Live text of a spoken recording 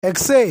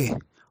Exe,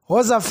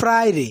 was a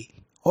Friday,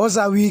 was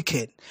a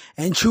weekend,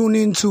 and tune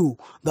into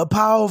The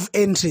Power of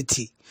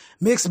Entity,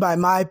 mixed by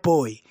my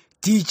boy,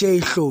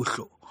 DJ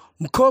HloHlo.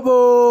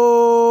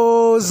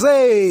 Mkoboze!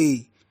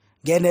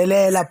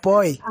 Genelela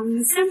boy.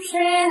 I'm simple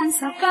and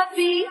so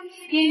happy,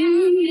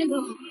 you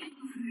know.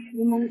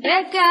 Mama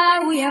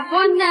Becca, we are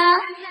one now,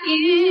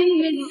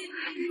 you know.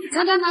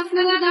 Don't have to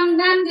go down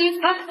and be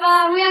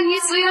papa, we are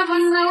miss, we are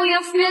one now, we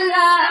are still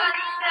alive.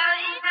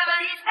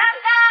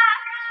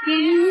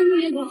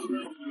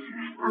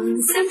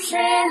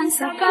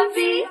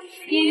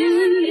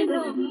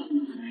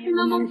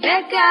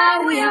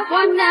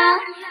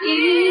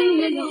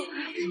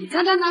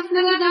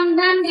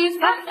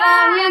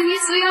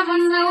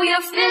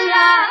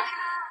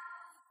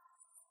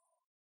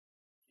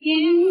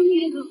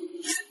 You know.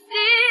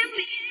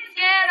 Dimmi,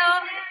 quiero,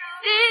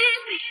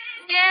 dimmi,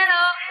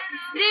 quiero,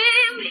 dimmi, quiero,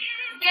 dimmi,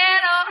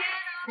 quiero,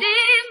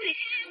 dimmi,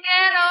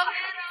 quiero,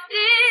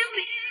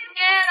 dimmi,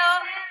 quiero.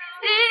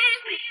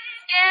 Dimmi,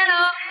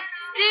 quiero,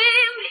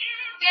 dimmi,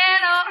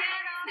 quiero,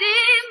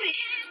 dimmi,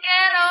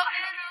 quiero,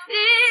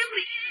 dimmi,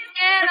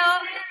 quiero,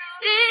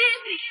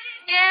 dimmi,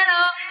 quiero,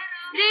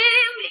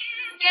 dimmi,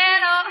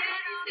 quiero,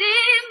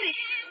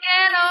 dimmi,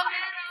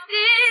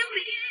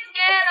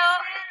 quiero,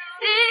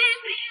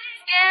 dimmi,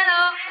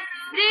 quiero,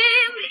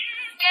 dimmi,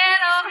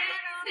 quiero,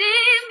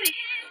 dimmi,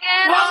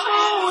 quiero.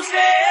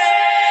 Wamuhle,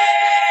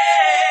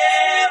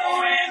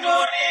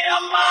 uingoni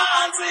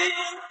amanzi.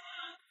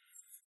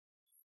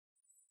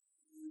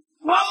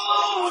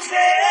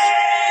 Wamuhle,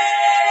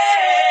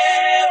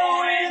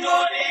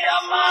 uingoni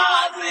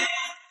amanzi.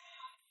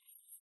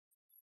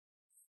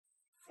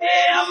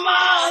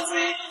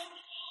 Amanzi.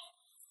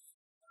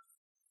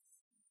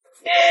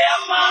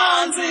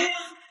 Amanzi.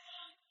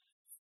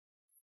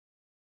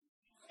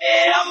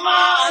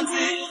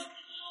 Amanzi.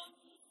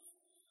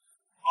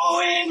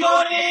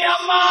 Uingoni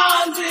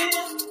amanzi.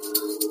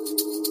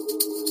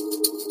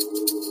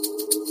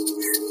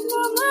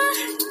 Mama,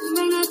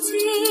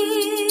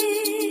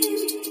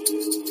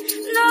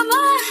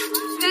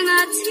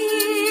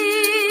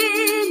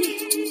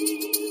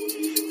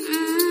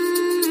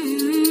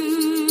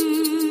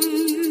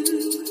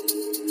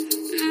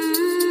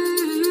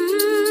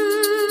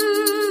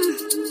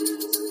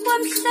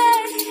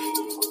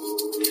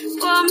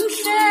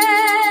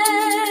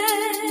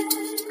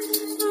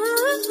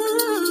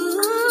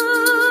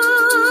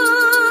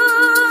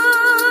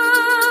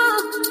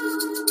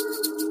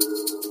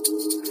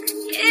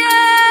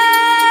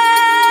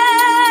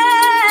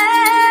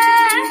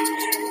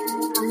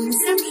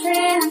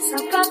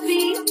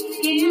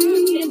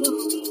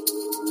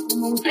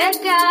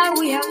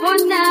 we are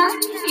one now,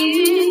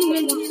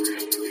 you know.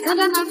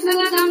 Don't have to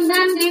go down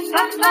and be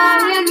papa,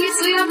 we are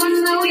miss, we are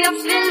one now, we are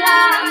still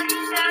alive.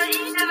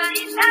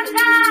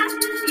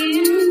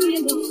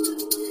 You know.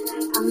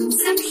 I'm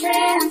simple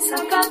and so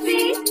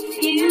happy,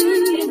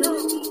 you know.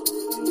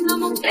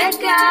 Mama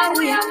Becca,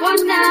 we are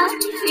one now,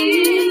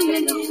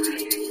 you know.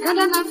 Don't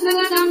have to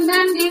go down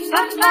and be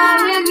papa,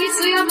 we are miss,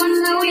 we are one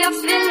now, we are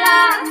still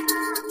alive.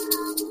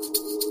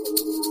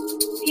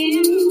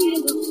 You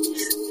know.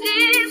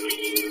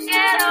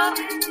 Quiero,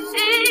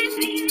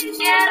 dimmi,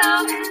 quiero,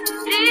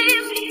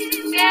 dimmi,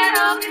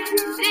 quiero,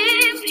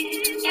 dimmi,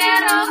 quiero, dimmi,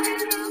 quiero,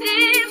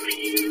 dimmi,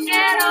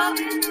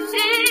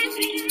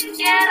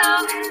 quiero,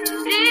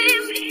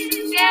 dimmi,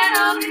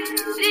 quiero,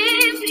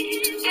 dimmi,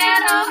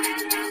 quiero,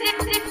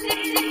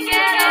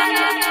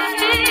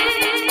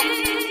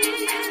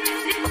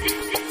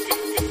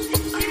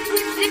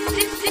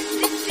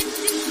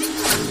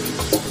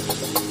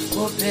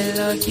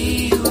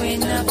 Lucky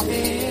when I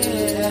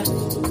feel,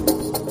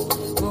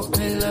 oh,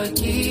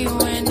 lucky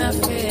when I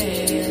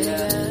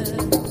feel,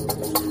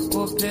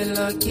 oh,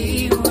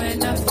 lucky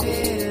when I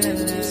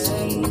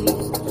feel,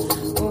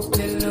 oh,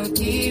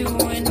 lucky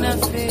when I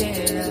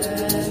feel,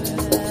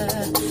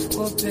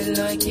 oh,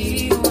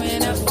 lucky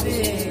when I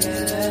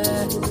feel,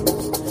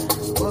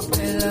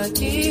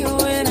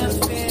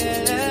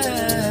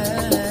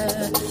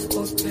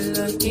 oh,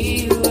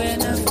 lucky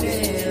when I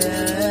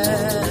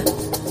feel,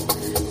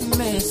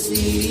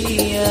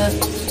 Messiah.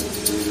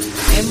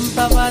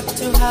 Empowered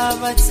to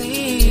have a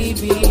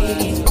TV,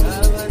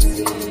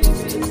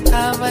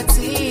 have a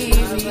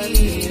TV.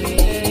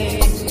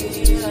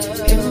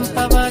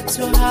 Empowered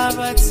to have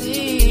a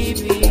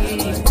TV,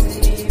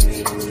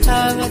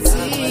 have a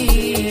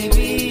TV.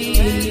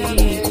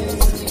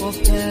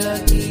 Open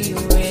lucky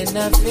when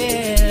I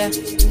feel,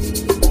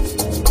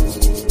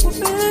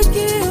 open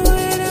lucky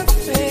when I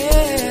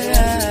feel,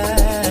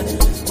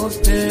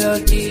 open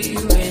lucky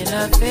when I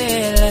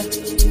feel.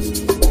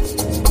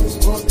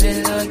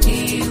 Open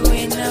lucky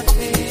when I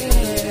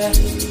feel.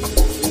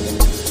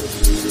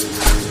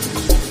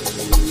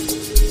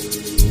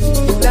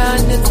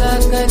 Planet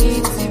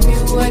Zakariti be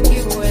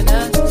working when I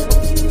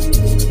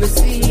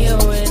see you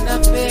when I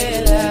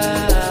feel.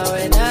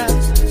 When I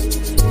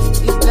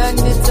the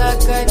planet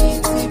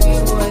Zakariti be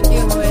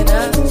working when I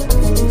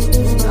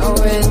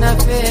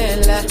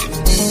feel.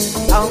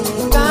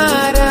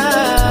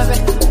 Carabe,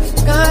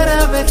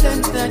 carabe,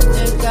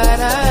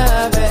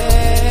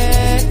 carabe.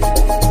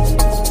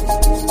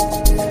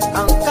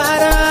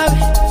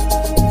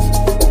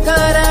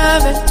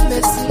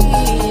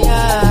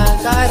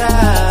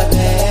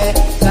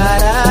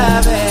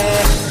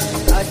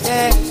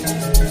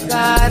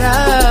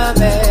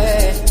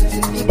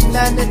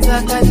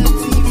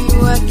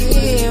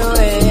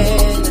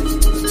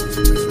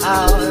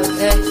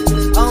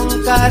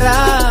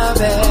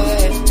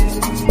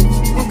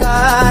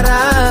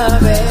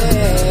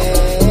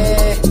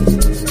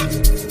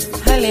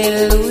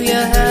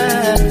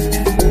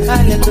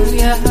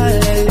 hallelujah,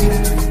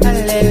 hallelujah,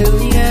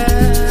 hallelujah,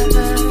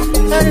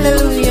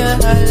 hallelujah,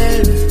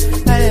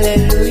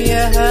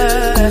 hallelujah,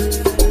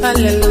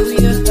 hallelujah,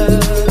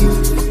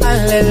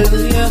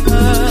 hallelujah,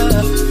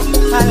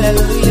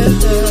 hallelujah,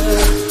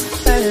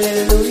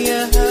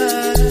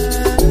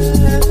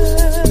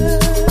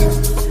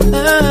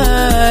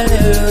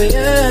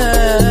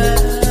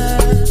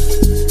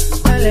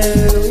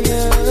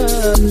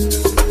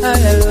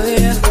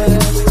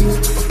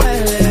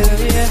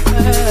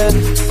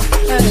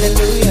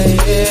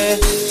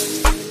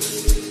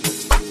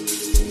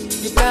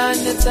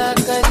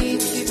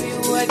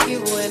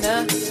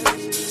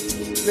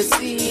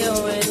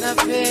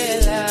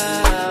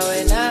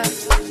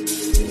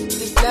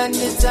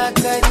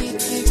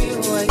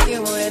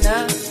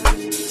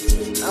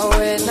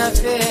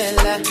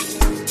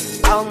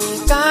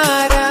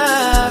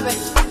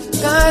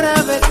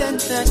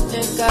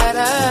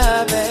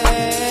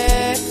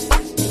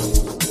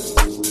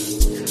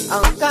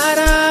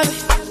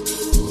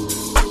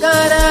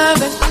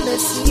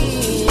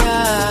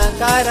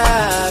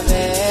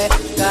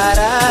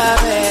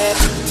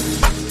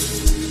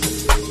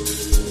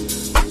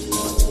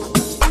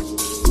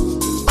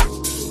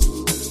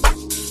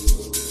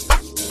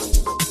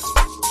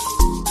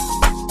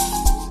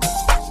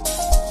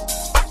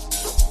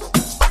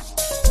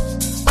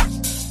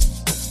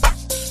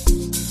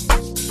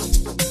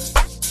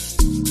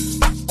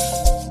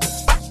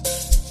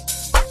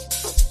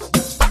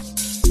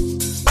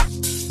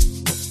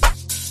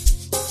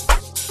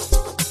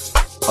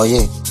 Oh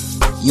yeah,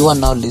 you are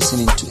now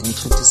listening to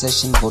Entreaty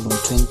Session Volume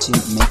 20,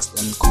 mixed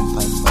and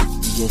compiled by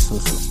DJ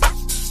HloHlo.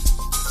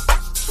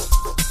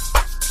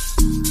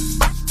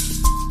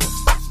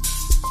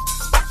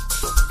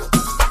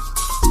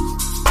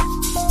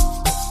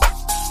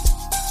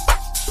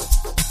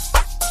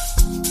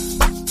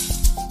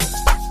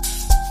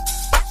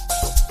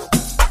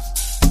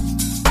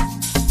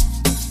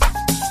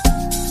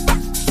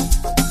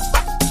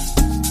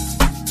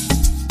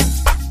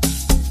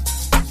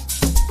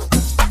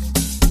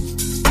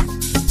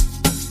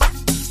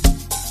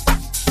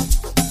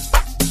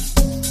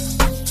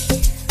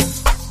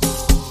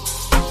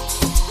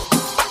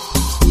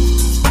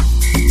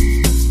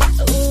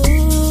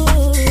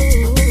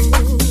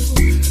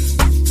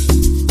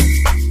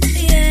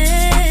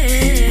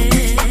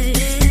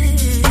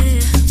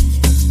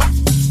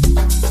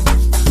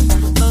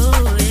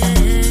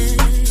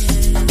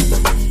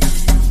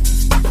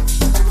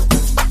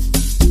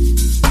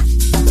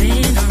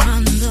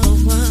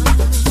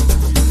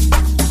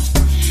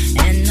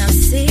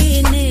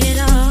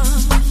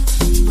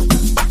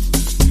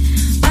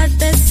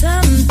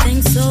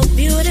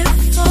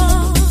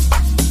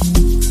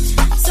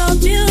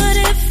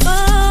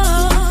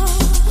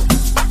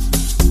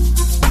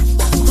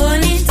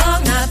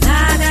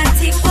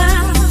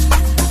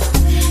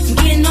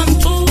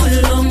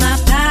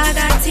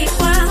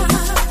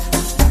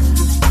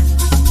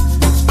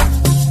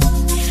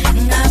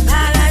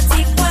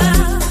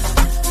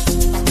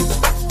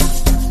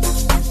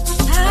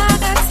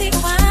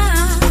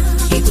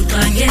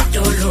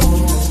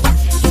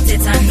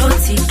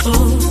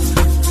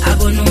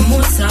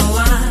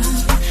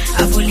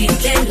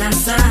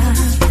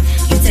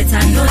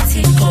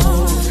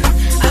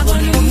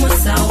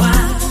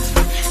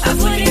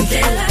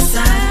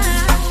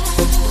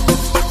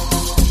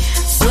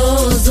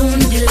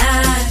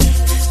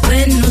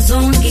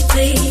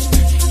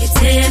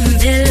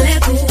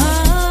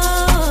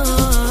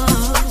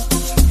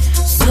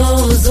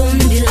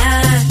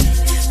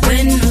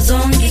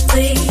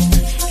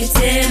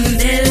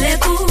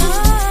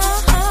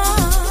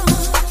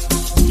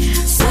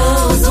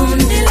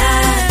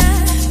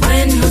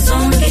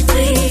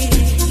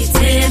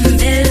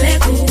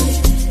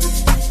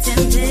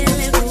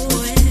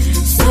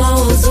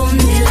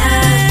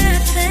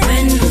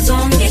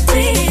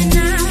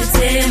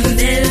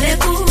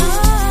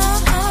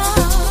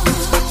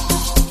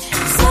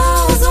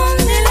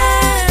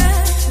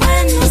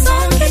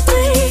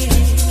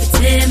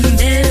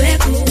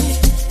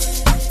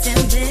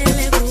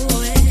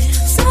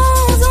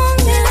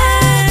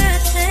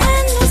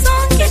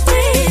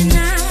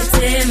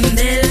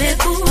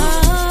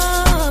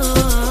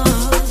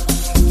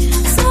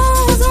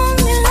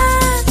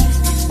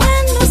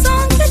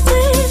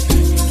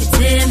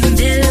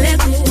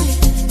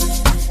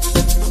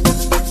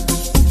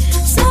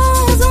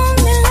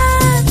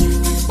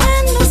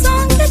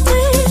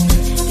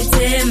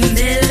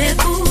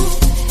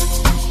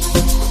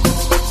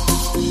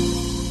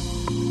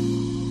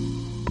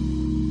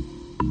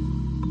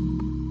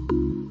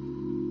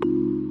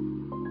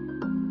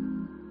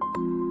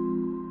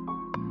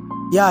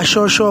 Yeah,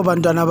 sure,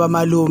 bantwana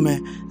bamalume.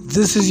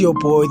 This is your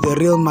boy, the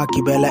real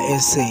Makibela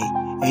SA,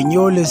 and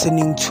you're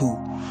listening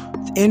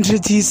to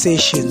Entreaty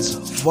Sessions,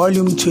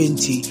 Volume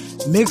 20,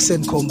 mixed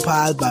and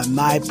compiled by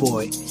my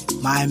boy,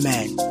 my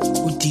man,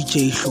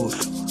 DJ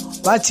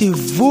HloHlo. Bathi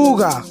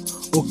vuka,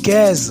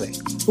 ugeze,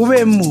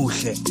 ube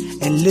muhle,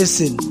 and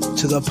listen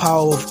to the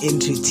power of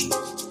Entreaty.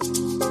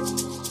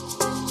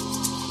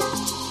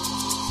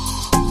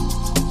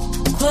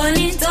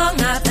 Kolinto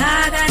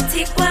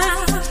ngaphakathi kwa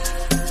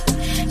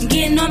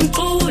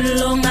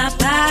Nginomculo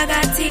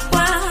ngaphakathi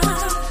kwa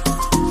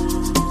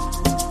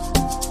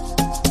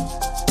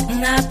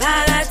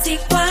Ngaphakathi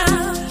kwa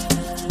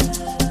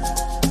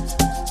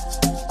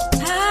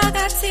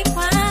Phakathi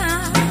kwa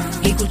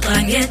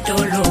Ikuqange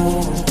dolo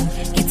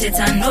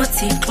Ngithetha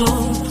noThixo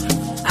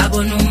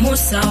Abona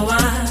umusa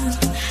wa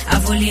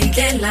Avula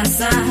indlela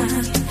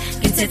zami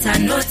Ngithetha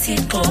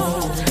noThixo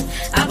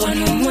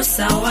Abona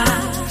umusa wa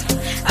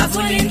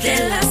Avula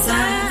indlela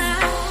zami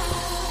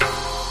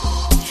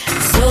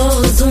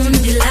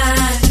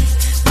Zozundilay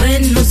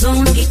Wena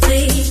uzongichitha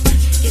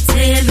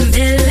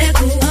Ngithembele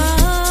kuwe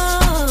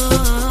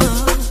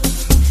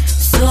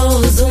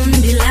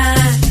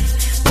Zozundilay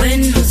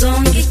Wena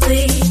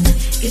uzongichitha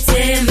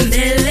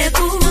Ngithembele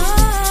kuwe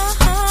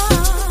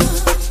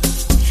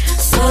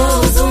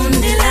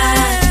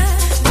Zozundilay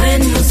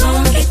Wena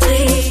uzongichitha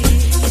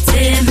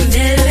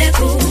Ngithembele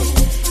kuwe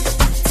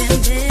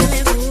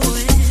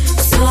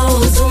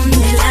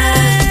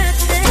Zozundilay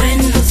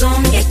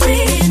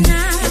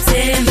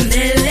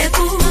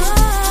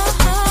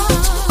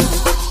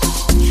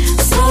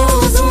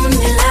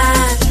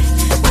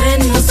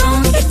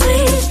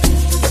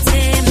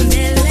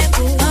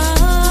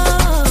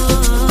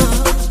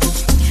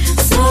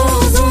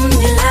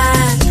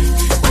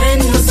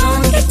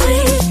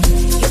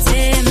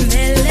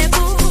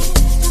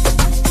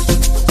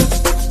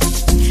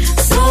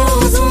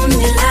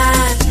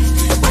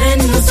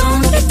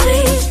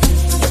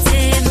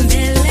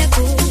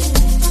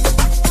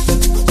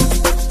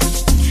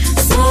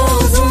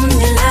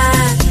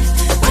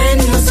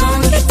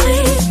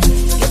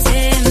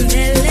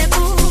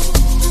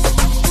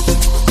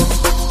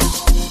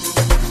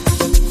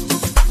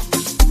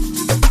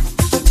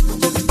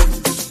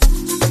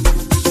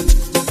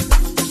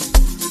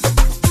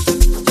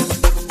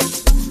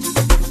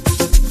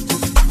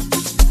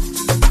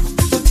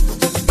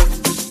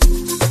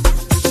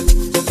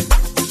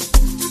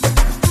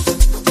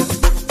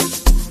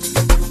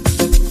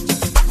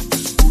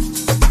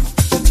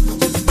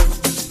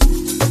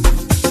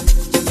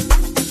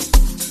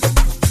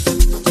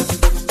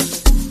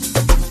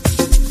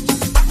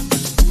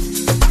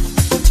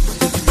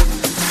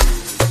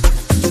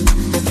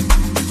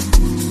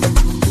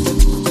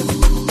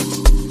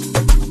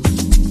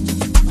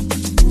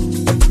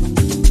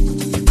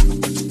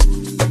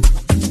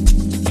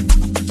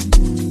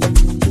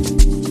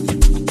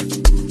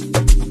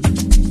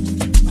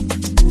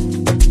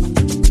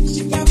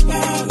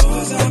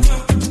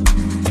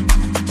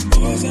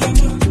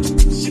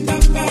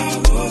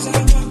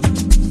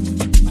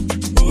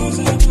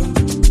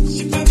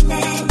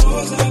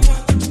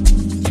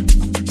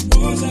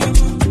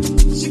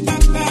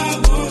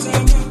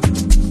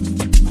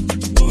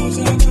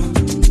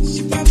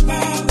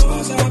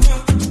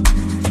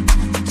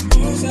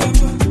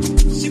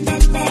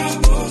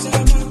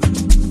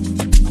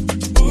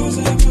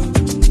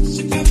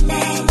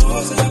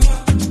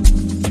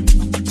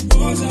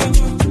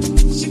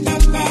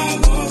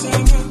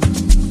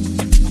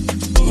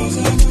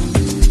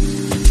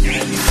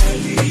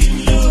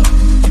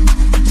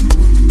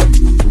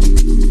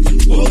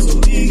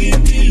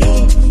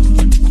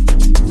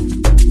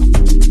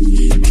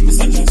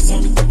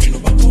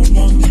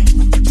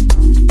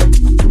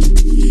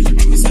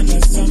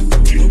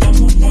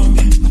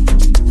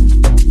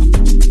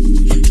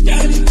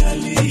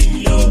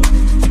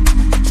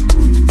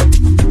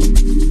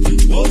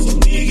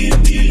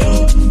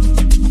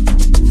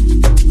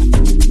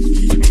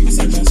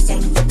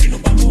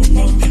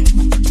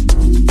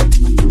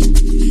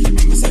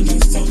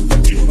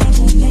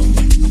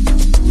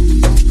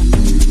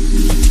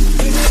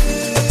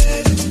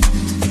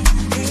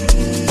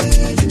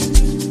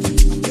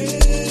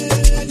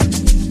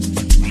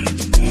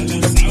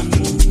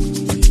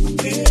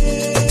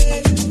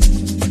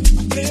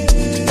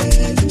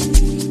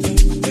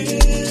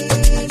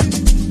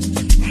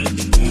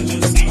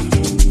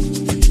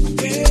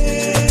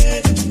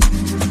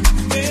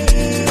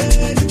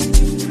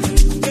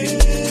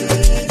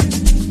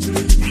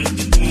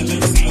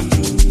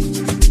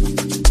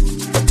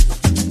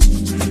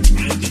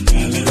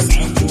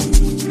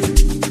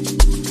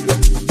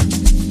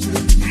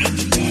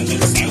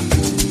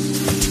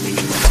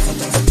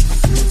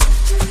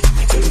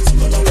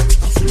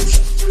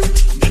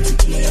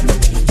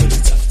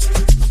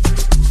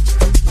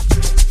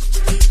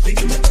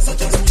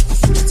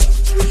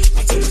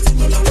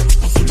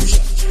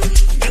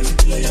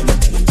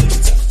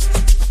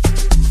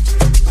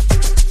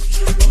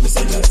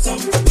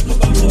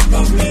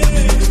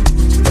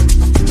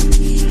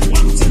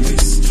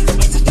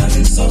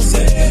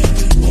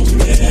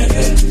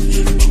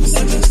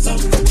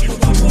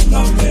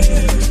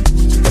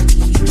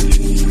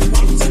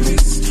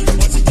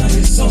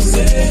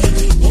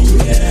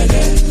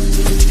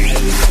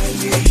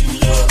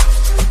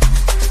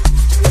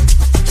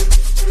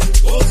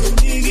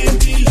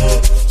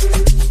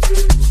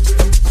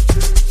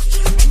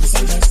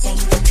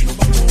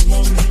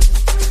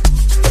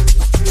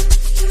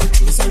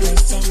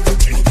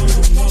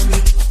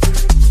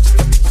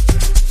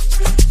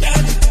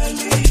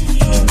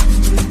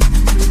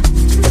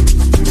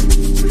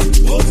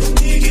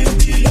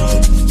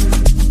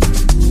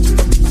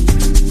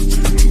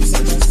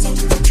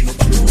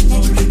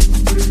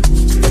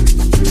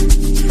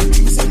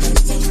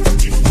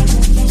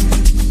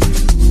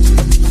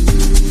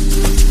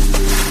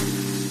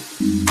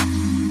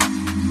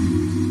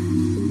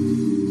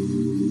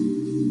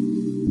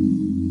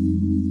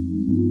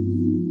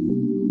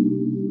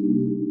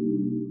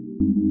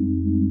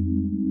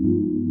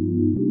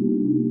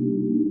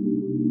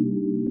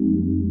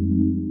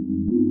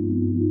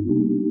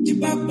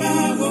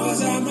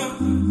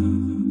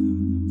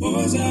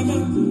Wozama,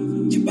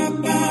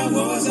 Chipapa,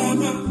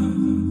 Wozama,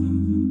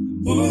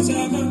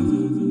 Wozama,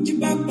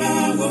 Chipapa,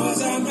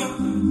 Wozama,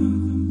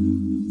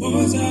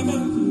 Wozama,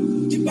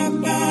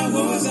 Chipapa,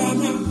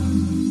 Wozama,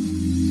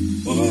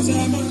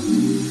 Wozama,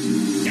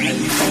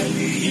 Kali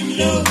Kali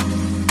Himlo,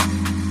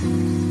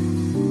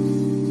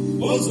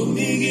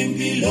 Wozumig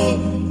Impilo,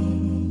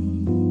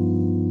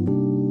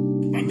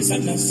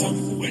 Mamisandla Sam,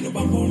 Bueno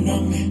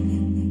Bamboname,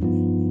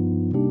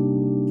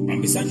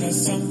 Mamisandla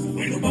Sam,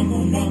 Bueno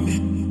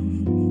Bamboname,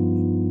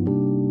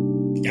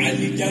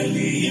 Kali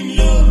Kali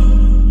Himlo,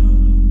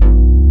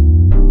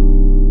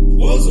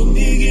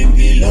 Wozumig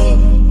Impilo,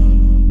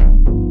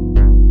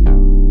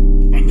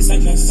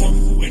 Mamisandla Sam,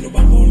 Bueno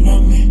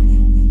Bamboname,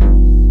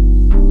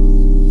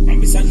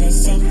 Mamisandla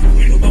Sam,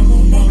 Bueno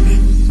Bamboname.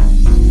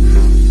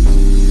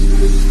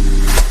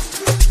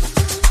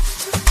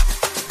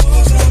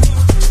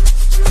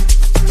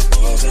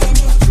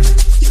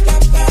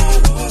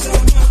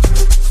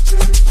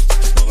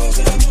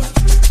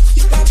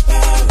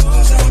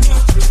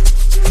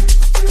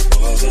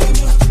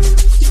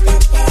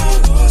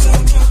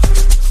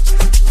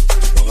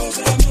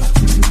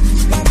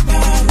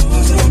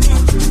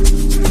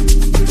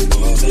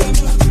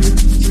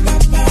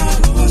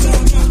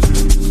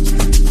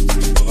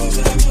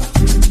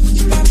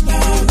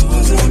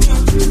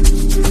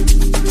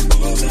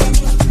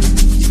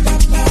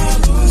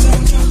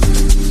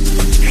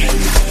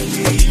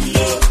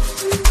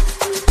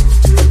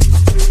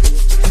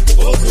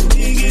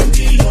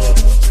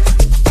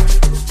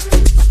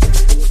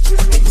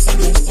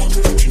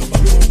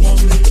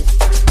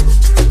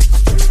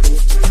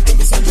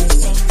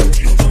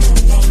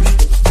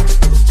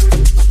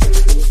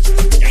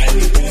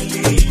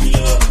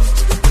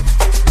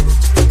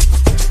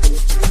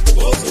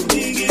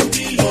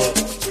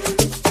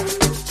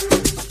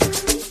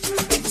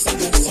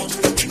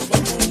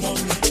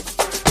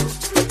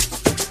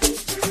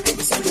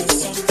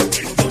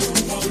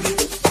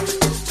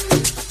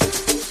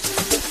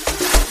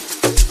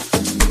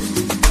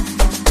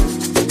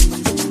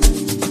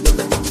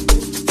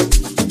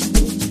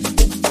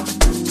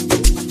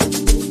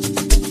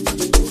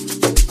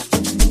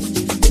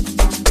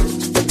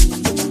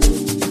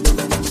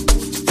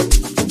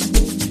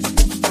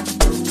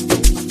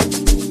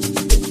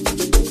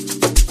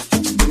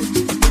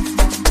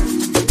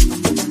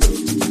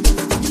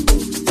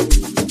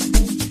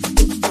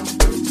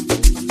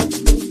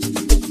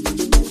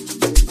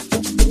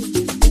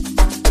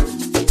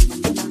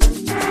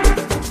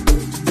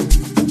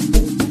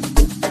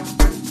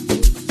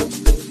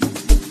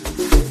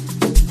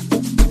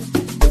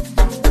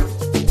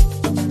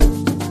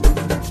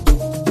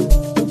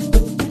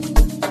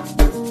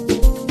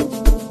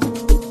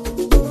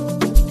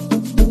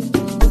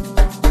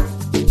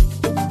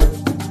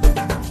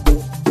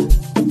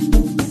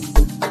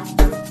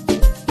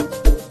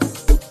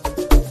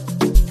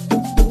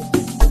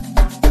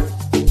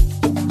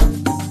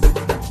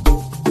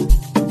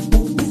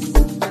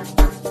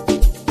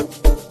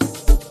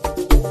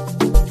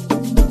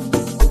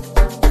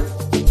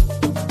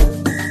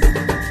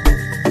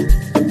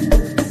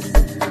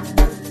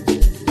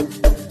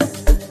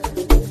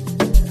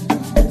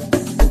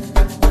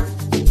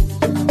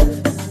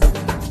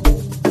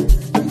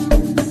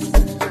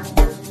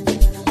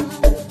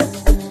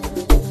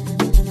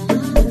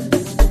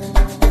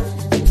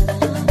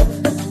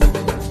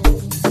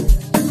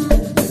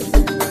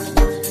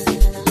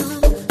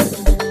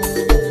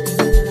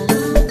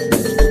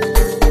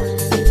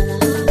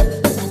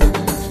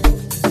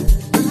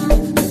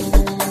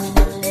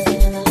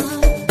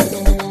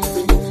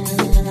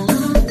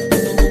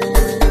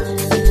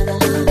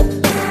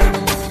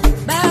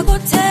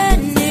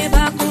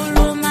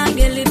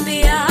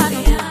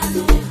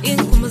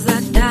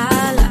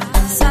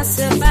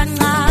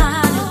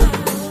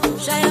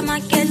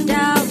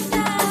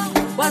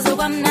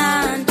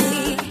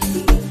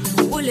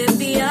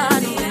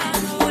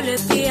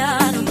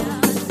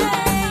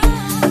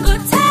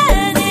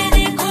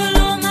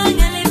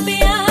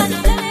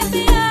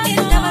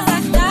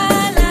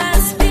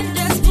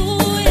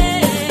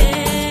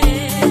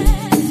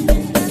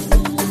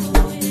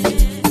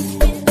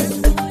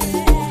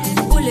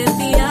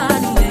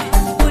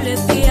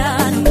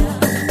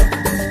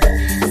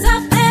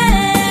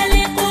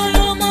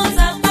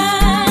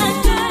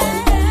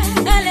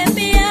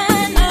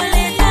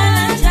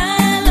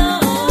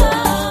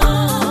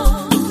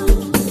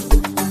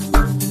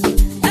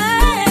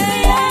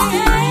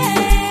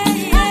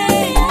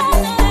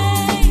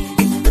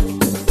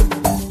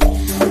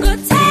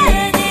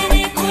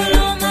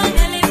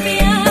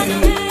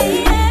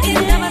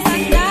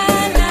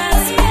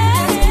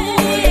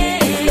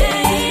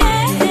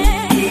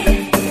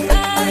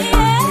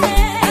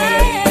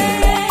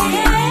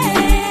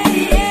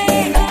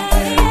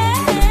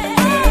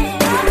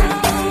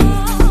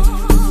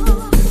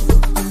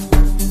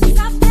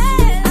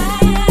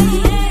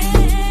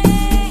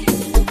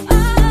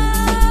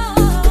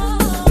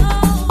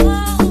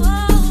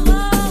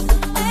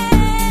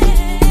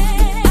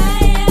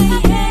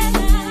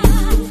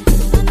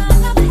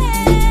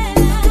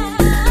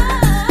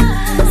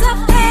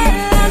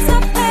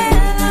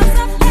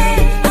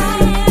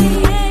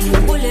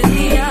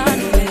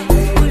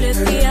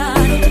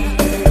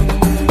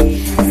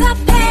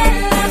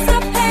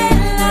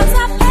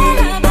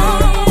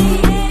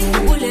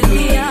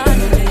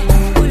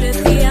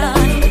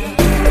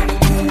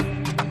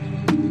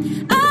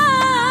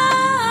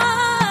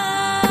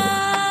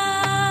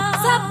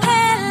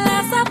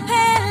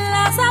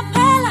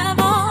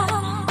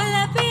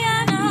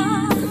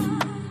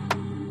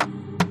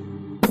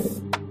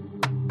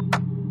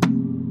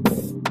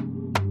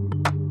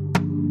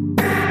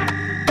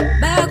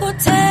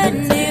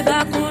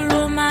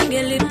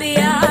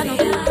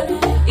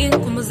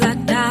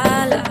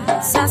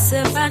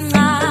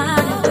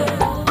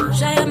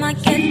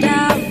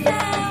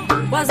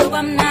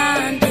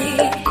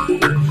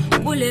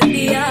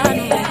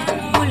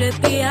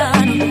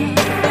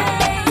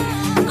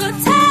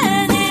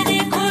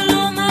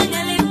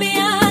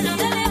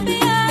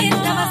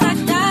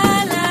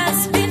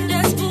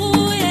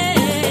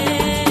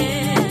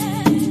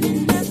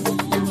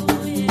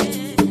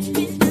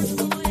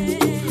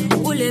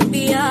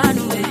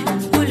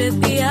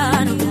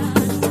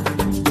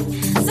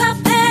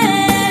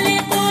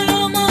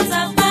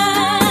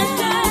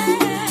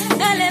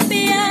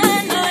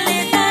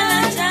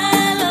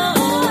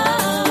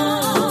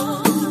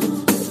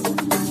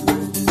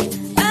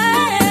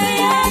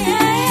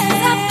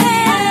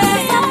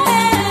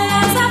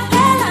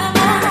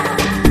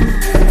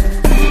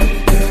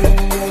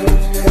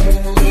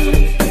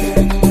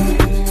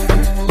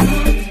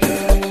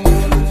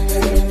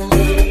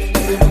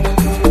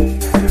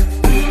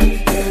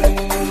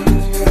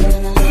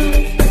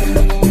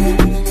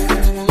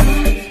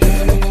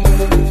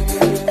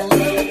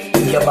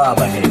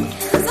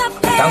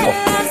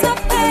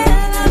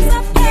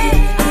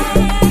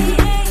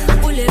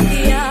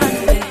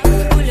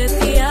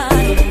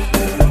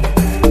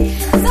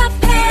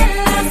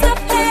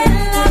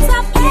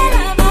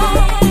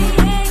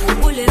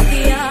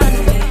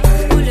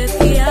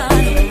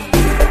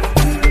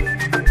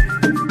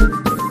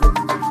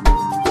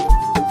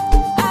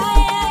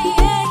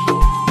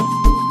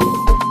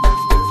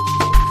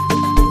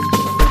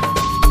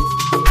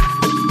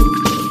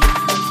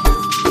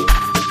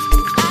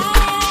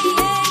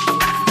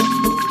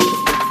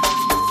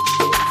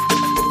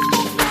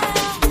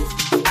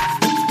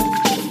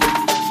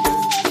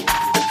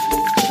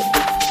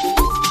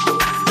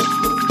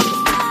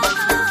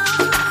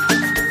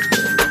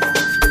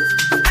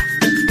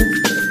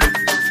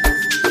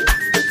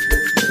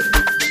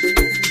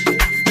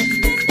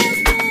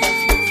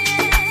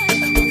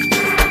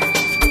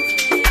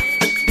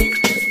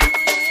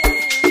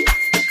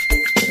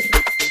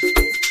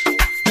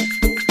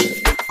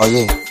 Oh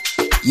yeah,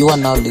 you are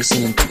now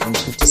listening to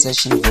Entreaty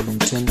Session Volume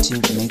 20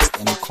 mixed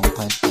and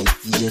compiled by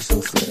DJ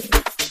HloHlo.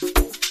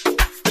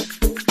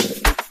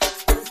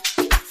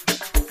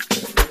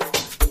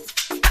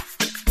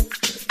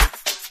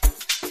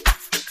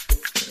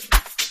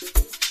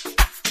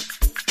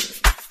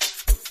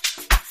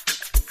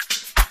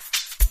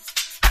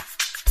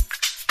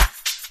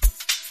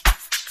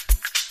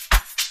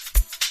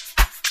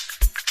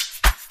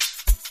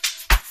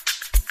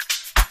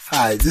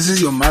 Hi, this is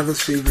your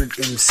mother's favorite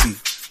MC,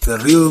 the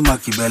real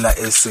Makibela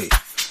SA,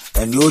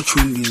 and you're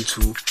tuned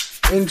into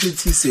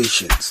Entreaty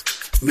Sessions,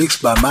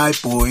 mixed by my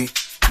boy,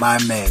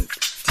 my man,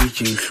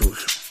 DJ HloHlo.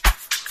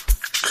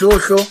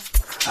 HloHlo,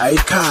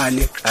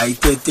 ayikhale,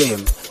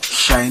 ayiteteme,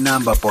 shy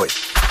number boy.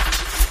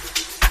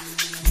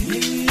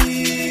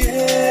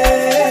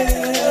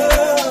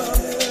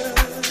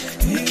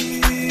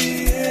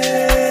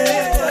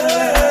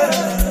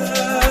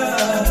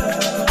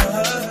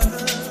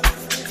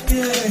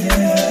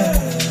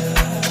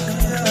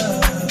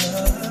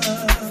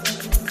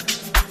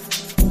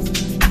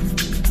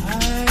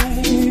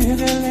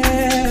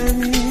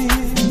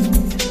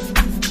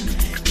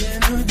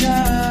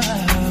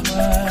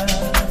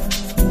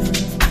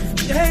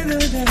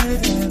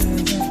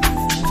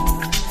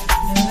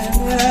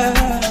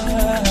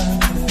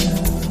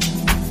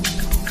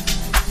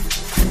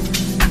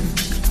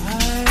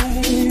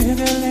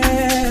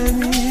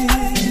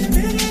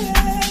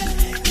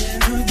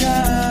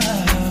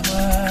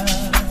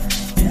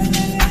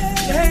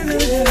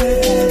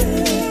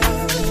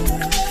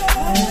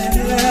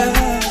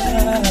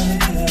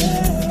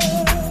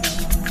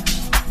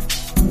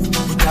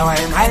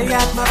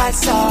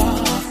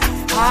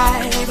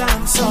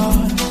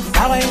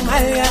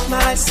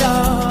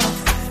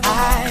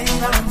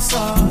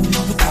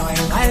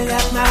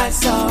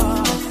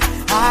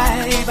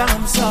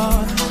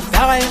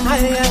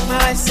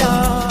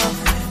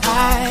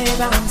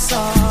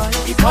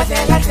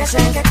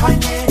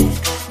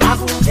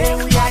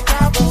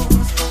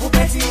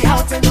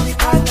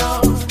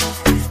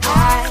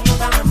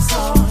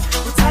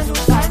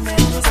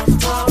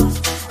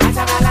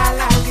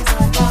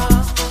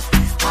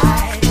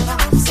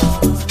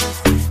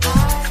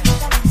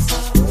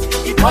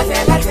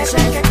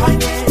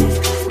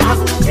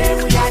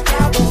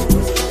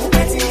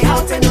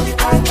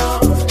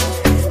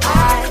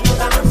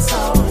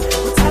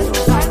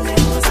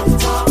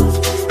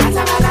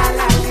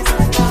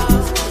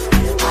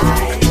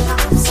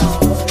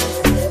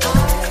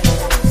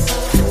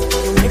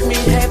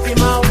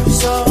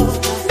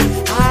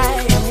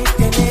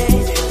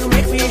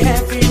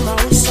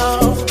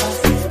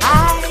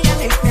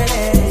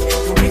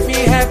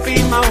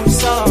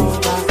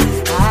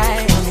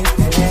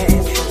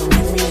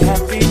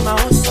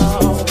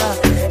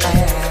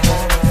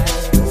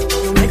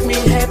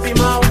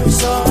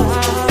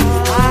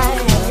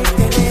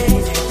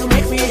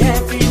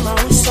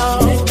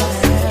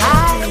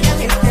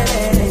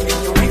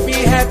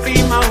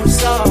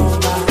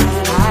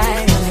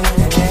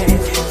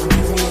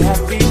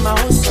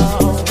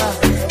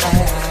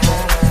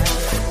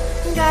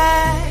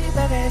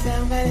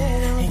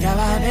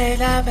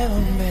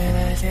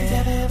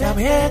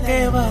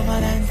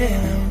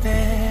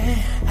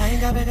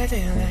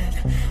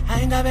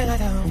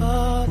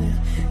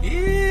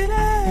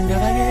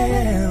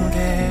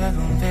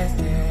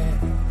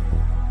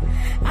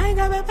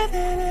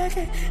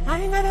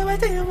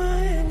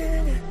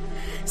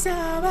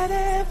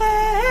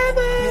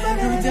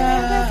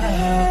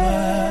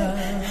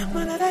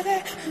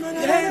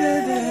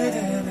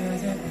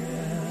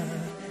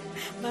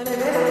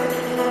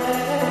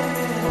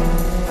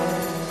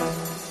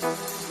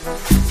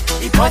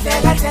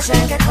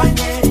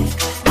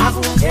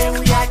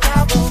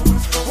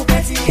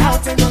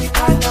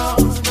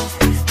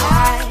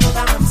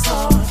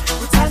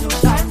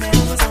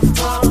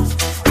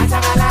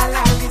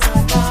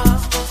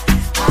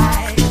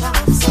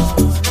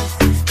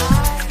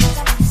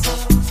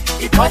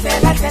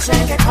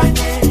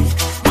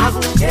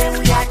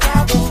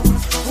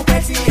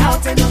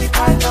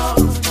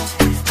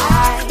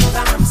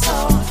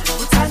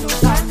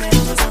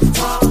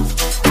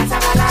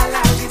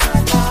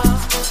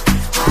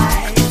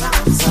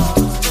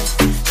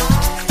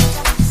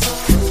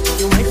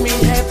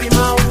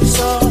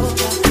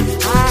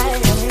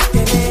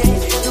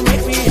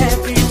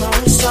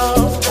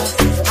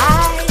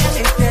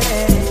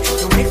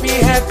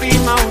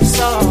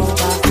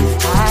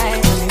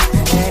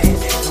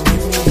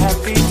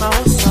 Happy,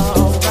 my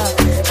soul.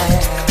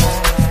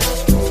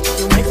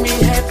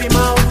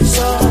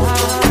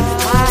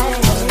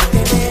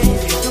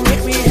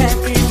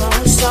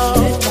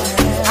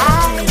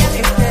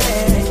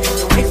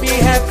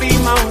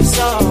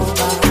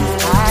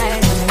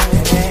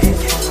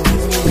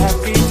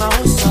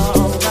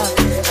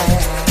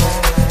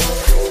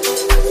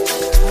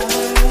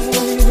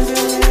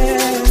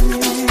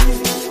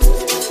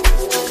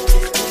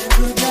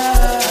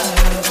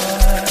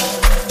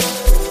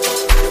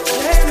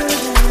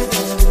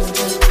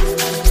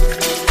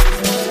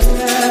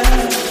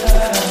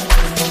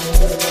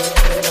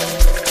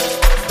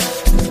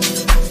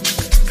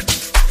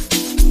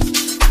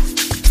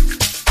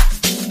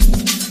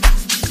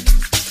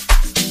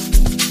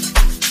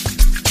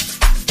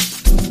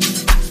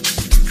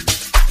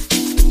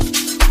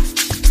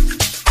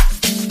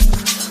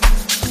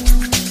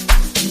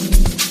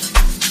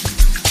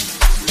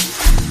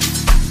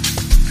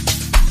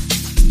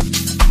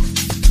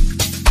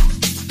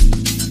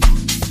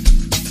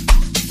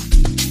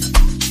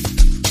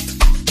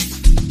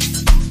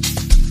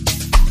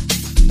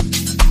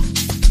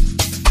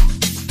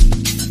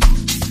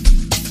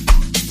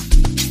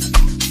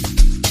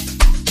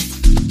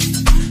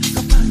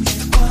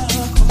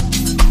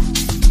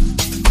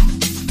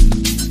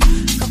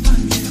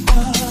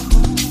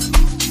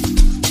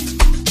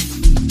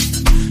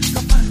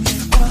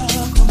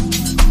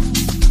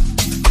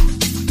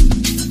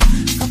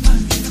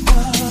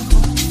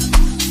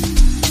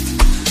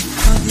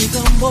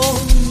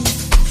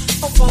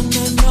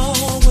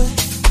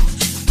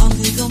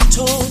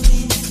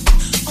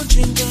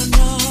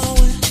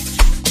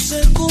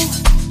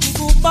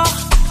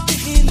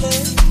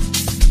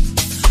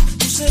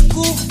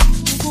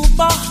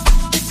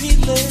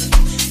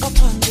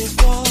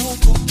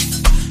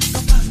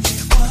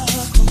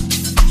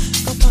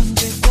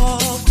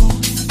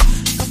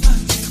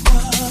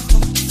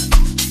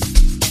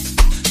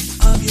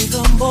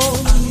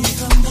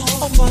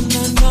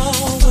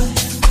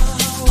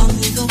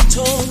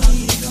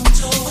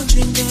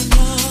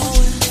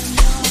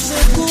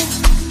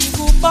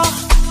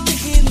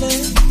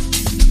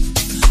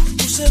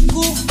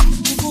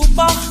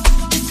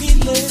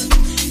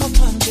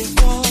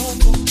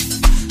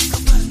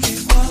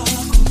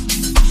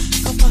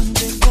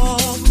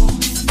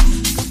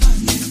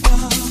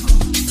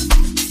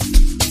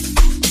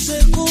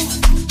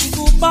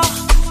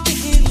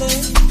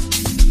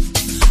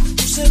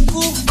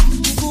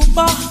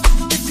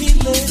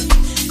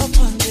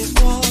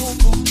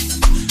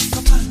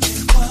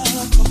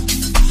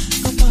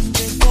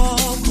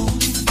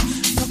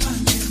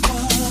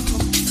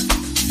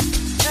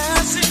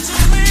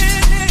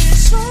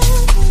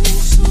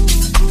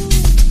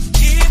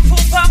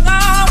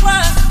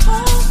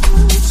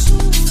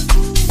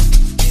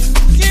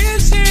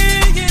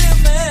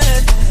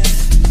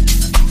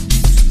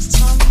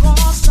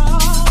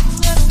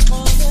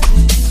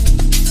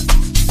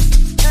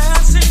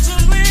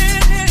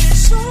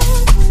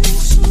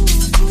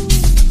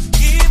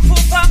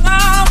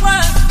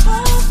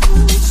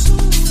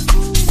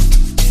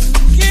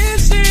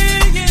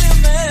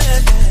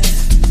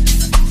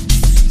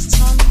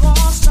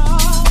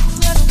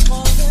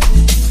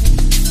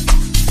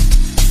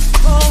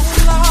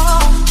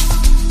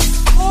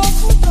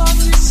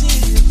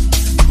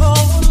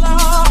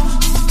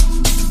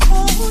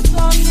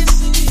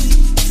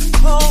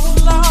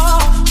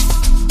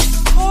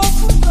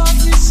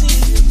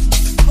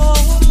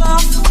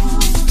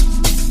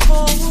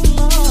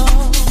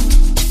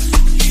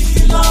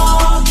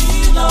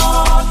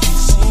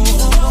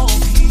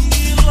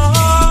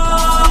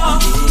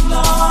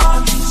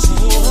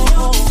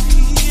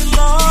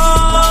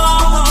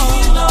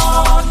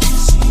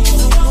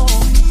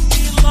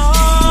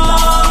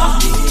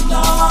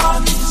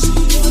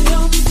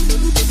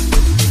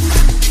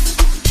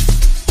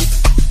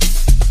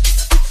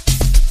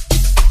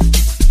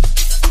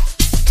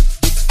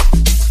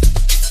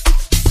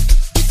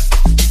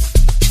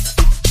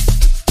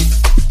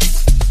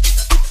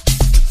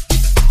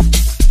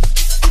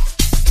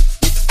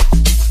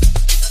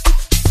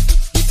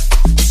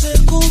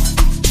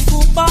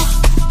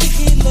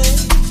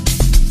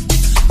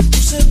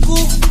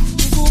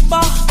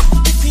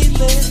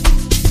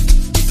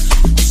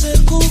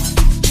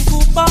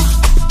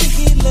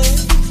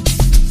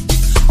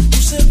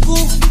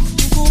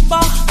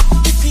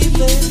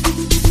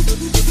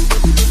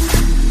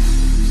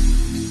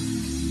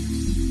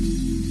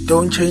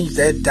 Don't change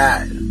that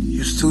dial.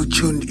 You're still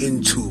tuned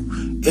into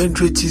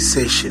Entreaty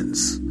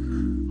Sessions,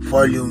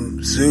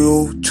 Volume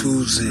 020.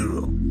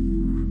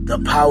 The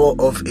Power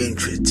of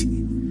Entreaty.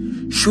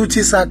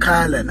 Shuti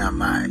sakhala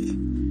namai.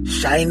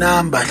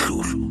 Shainamba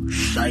HloHlo.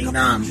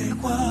 Shainamba.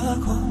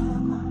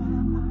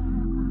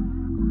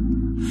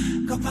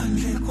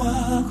 Kapandle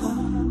kwako.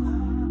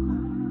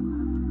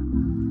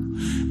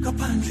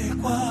 Kapandle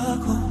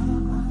kwako.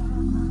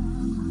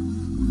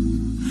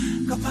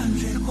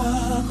 Kapandle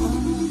kwako.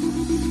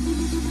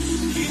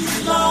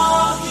 Hila,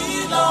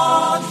 hila,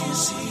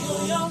 kisiyo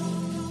yam.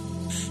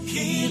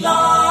 Hila,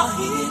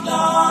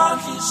 hila,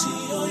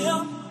 kisiyo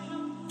yam.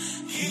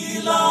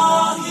 Hila,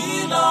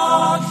 hila,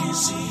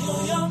 kisiyo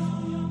yam.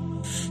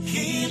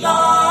 Hila,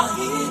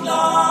 hila,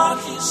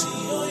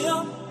 kisiyo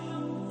yam.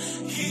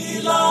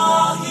 Hila,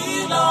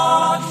 hila,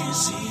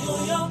 kisiyo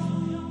yam.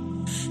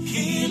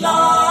 Hila,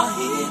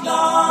 hila,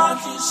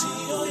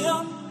 kisiyo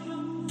yam.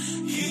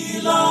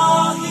 Hila,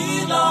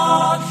 hila,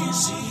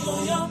 kisiyo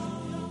yam.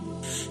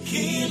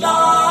 Hila,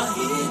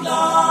 hila,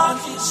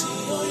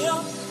 kisiyo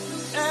yam.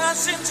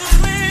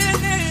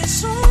 Esintuwini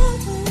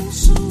suku,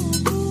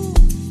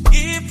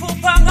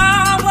 iphupha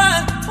ngawe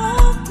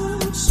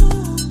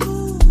okusuku,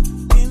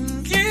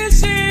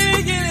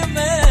 ingiziyo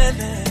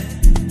imele,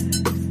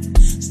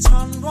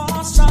 sithandwa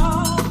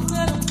sami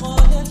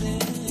ngilolele.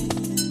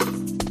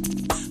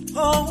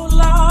 Oh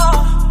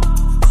Lord,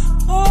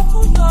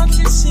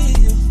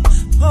 kisiyo,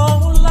 oh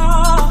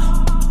Lord,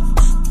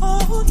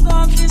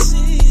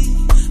 kisiyo,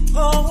 oh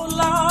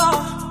Lord,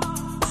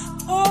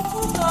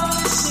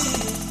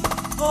 kisiyo.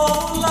 Oh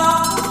Lord.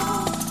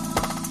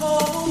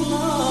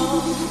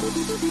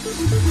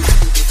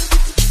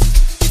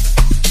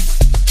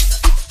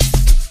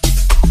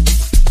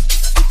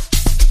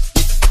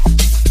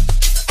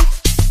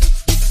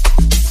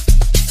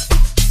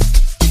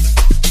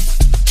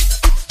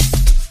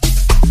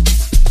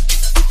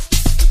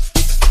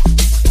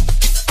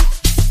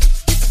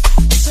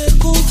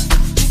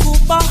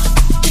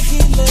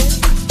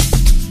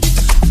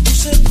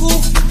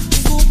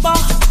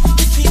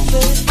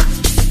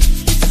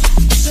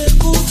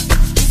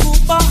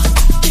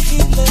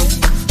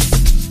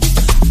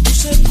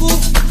 Useku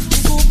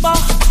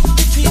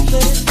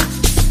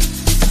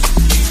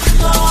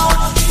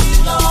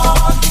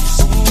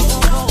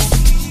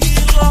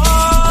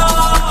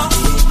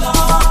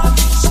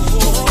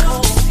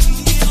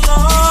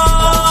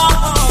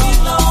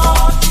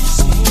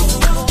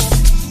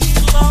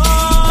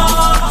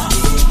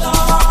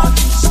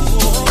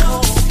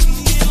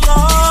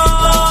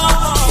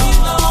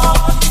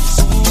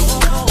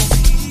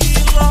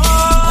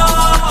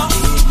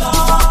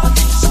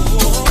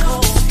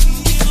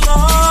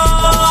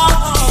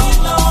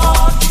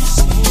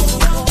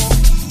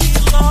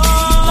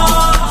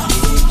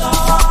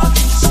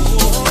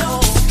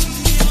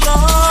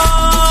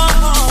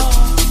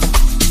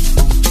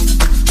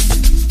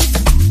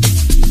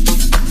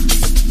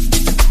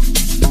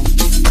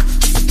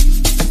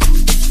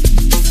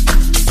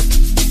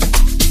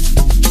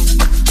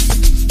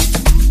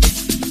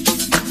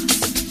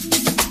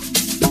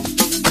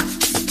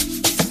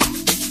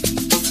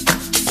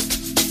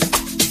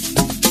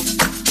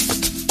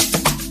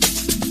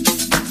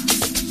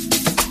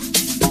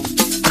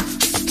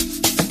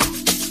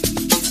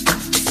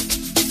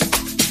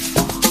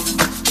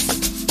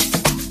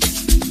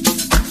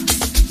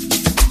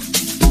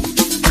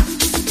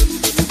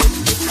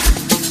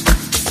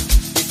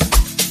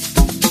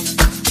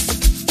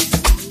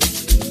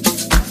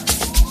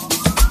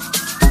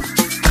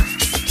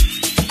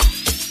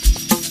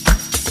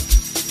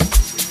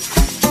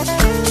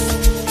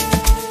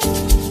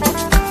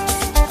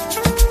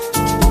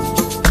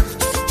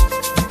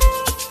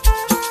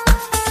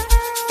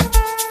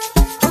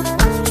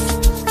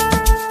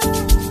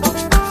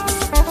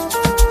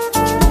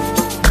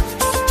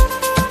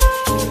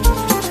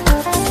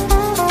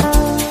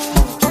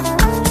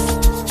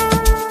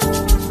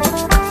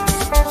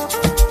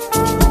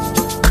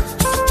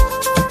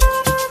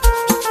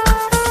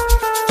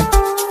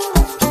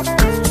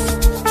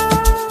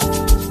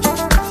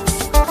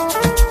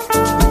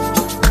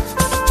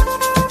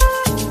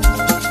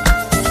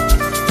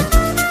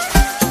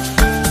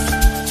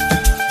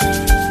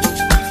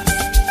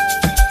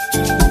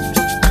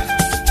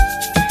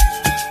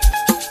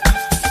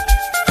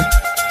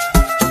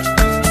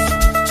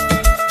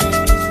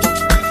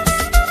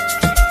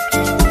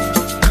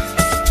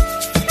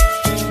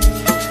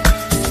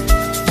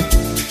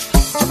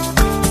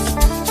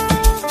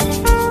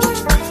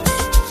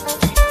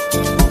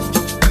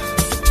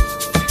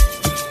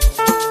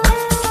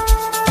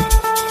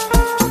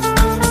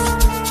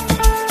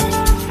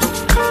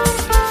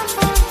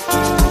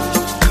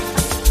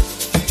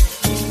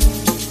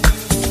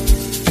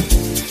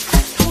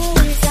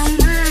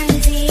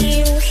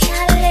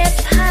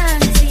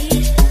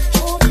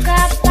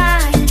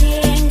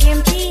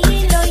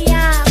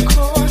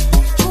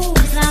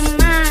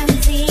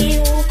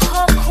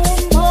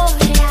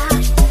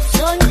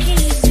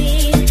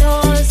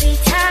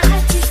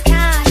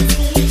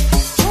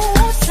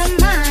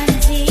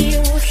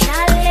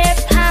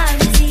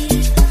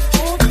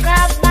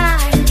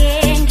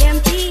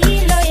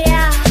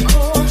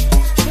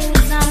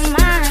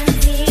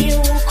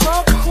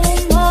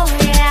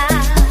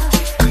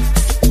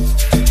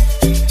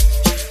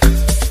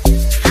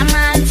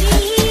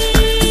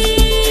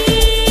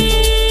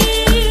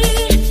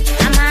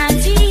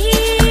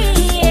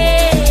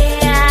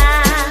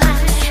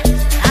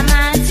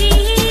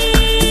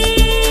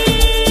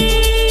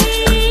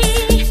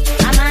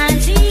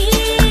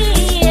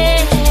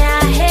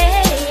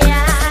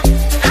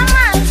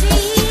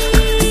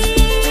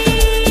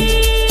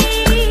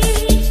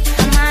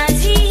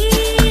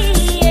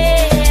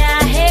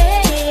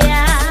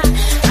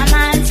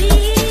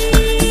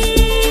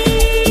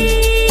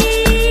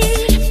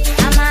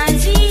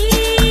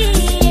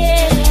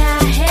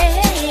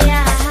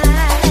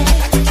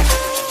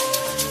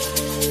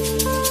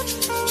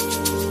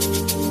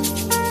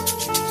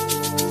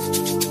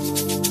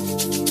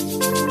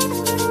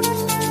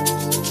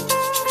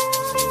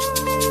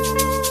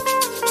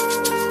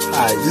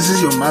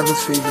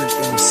mother's favorite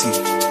MC,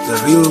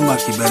 the real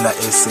Makibela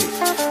SA,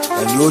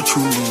 and you're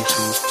tuned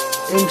into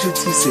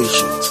Entreaty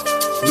Sessions,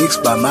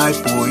 mixed by my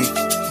boy,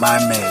 my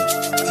man,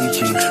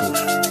 DJ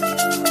HloHlo.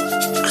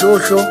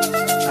 HloHlo,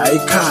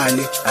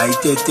 ayikhali,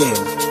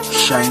 ayiteteme,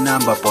 shy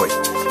number boy.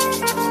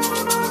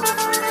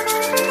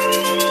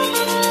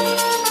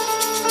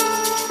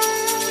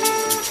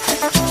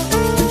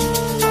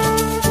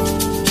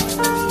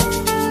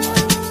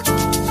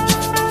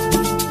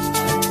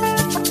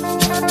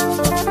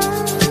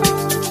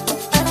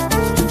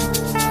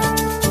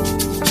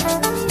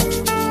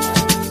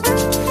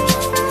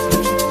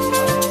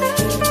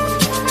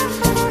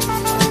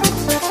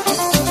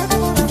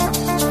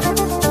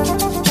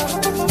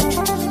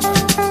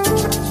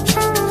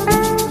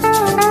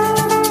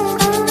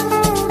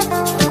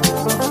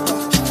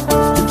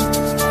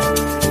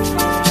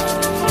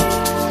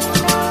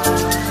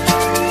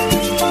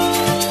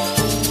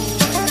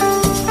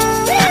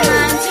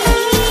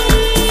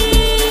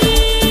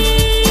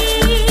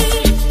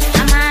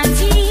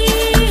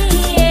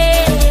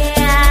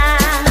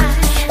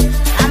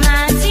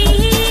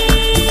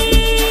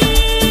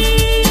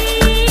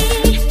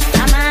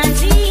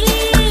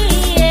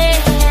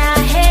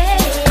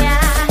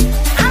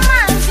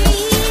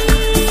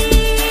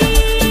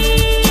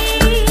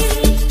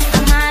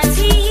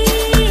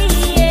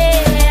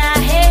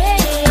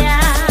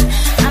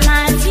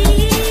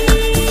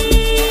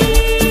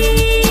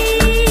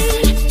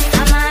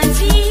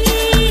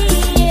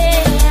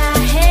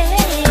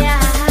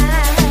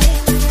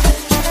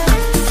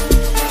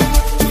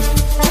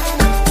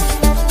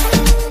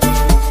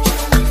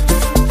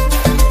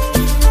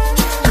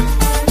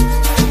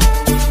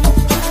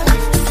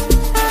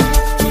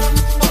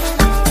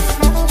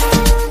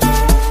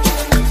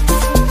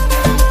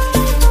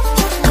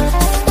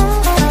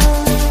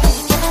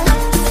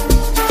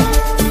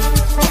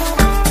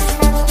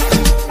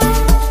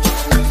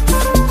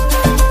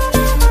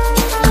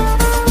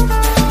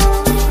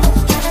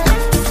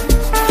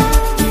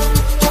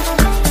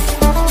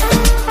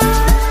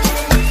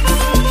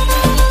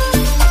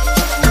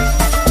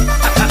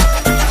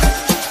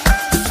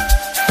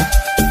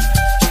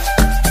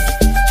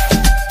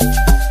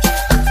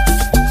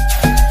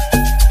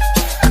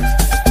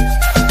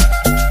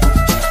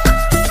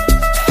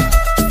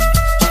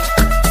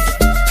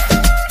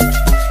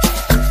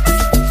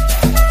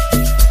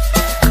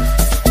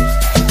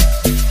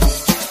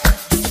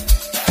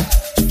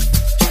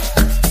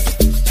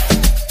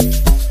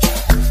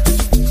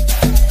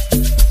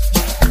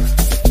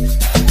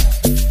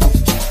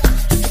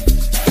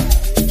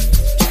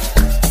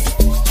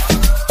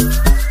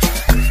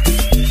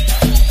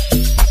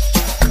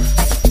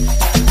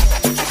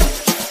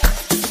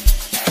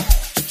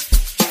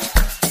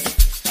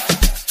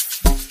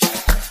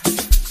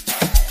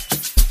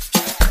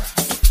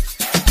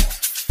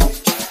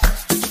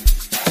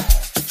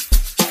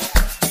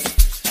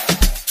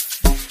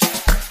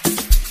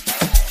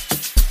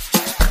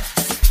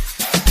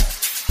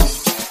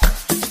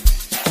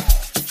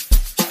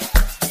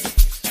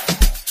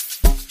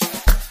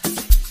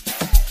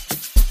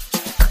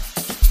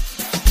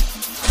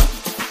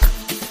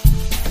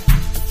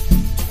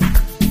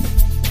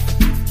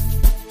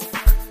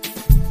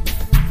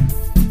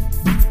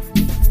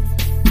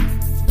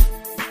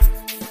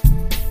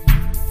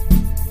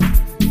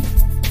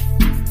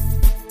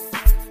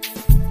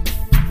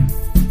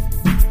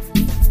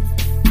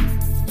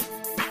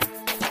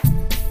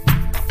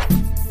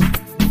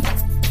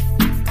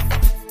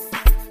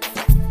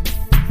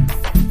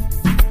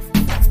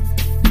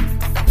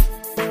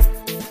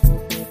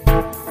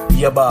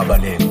 Ya baba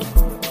lento.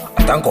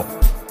 Atanko.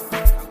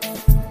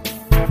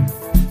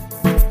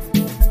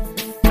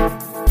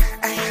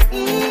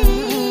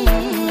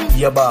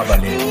 Ya baba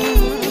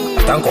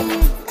lento. Atanko.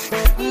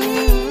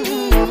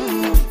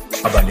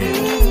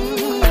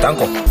 Abalento.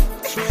 Atanko.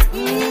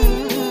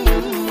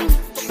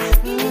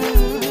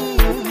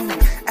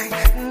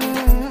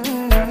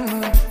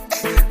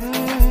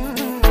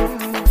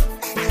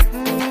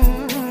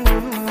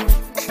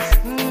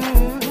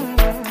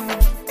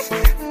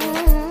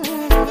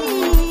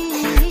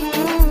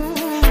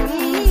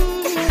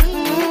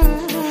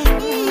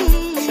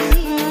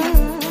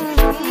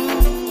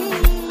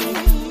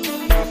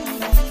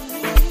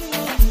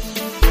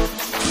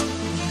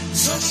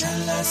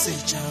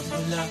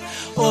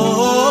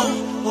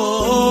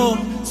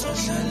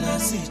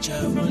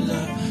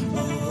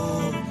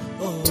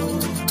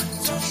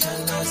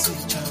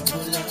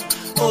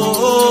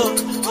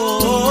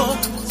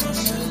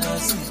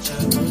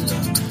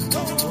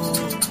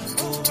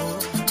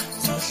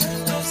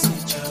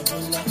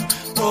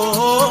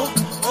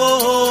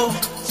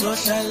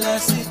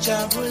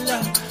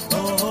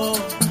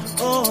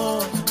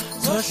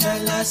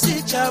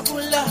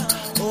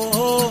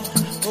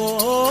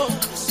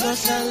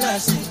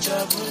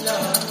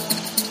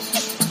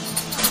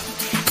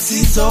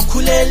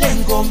 Sizokhulele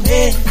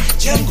ngombe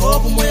njengoba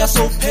umoya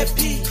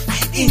sowuphephile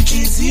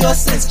inhliziyo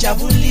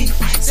sesijabulile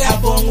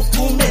siyabonga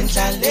uphuma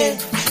endlale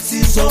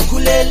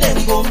sizokhulele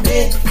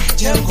ngombe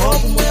njengoba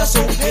umoya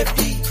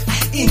sowuphephile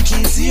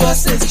inhliziyo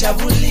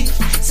sesijabulile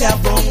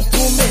siyabonga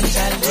uphume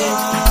endleleni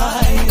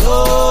ayo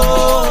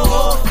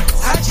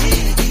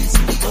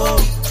ajikiso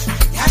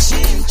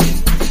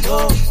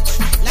yashintsho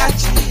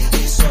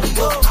lajikiso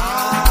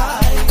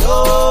ayo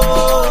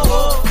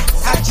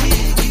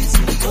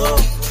ajikiso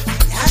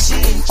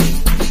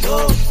yashintsho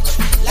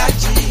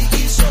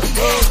lajikiso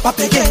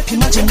babhekephi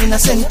manje mina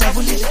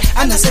sengidabulile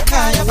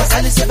anasekhaya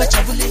bazali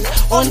sebajabulile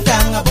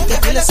ontanga bonke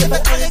phela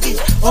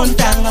sebaxekile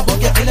ontanga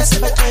bonke phela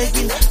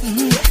sebaxekile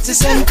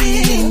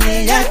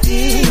sisempini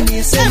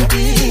yadini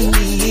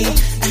sempini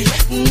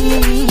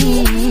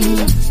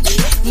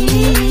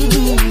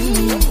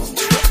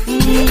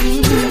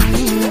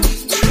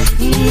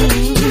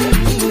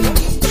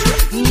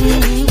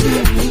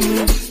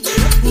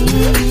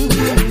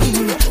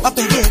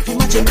babhekephi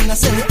manje mina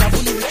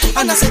sengidabulile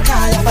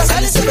anasekhaya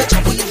bazali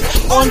sebajabulile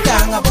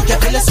ontanga bonke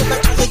phela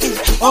sebaxekile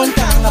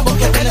ontanga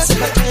bonke phela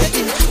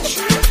sebaxekile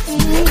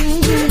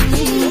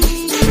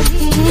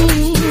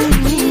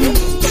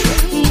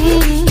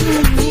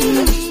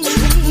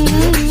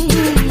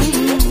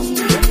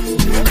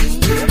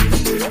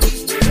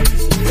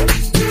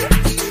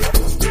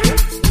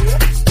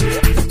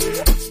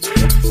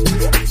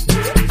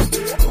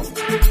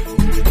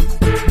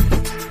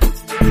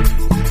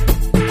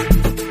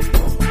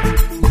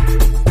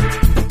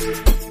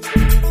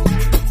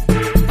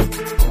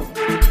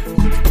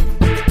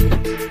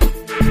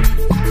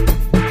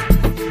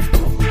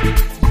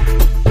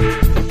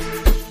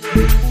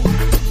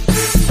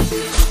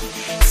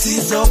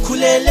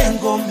sizokhulele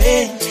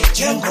ngomeni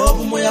njengoba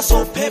umoya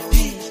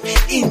sophephile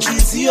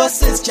inhliziyo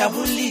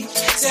sesijabulile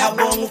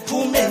siyabonga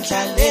uphume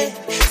endleleni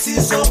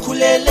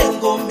sizokhulele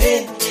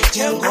ngomeni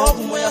njengoba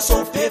umoya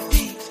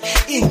sophephile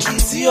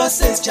inhliziyo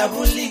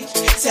sesijabulile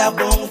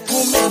siyabonga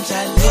uphume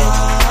endleleni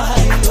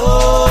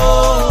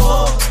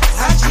ayo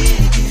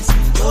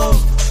ajikiso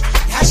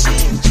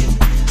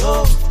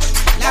yashintsho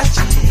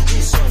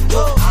lajikiso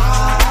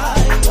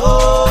ayo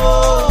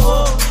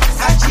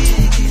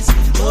ajikiso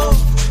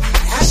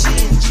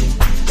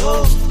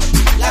yashintsho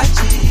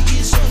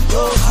lajikiso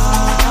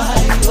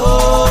ayo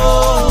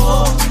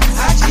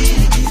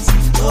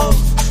ajikiso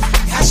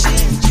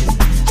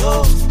yashintsho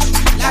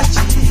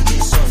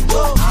lajikiso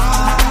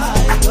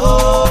ayo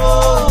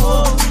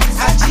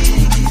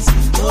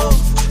ajikiso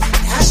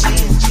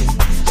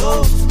yashintsho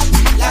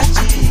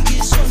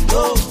lajikiso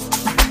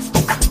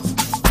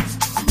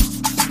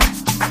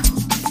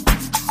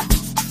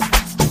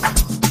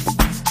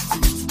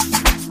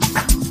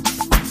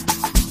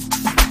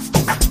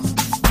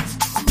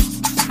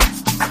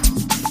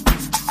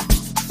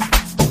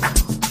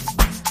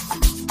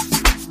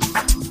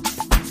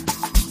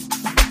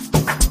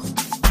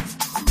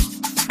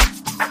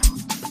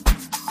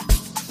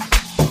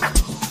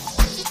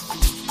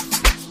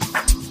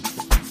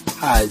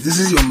Hi, this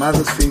is your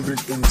mother's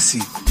favorite MC,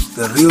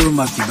 the real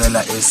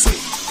Makibela SA,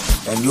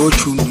 and you're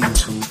tuned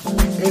into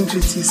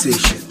Entreaty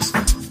Sessions,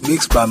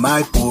 mixed by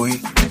my boy,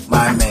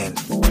 my man,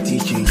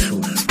 DJ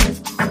HloHlo.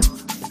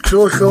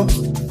 HloHlo,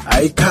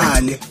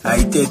 ayikhale,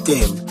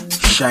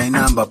 ayiteteme, shy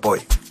number boy.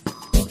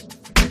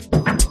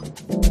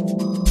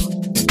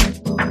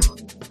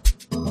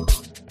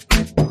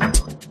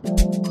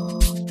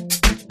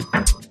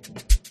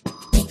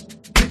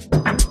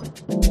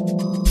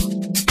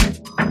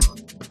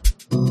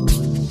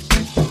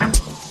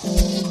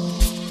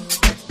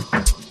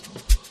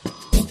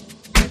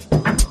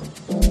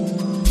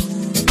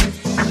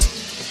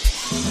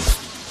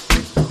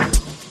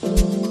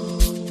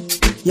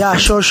 Yeah,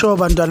 sure,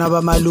 bantwana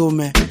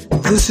bamalume.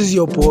 This is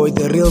your boy,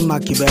 the real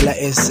Makibela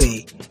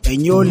SA,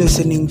 and you're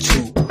listening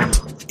to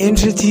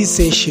Entreaty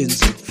Sessions,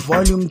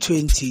 Volume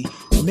 20,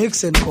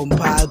 mixed and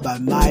compiled by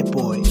my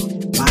boy,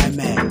 my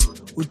man,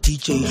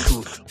 DJ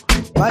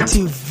HloHlo.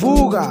 Bathi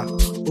vuka,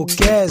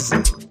 ugeze,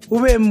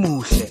 ube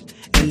muhle,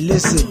 and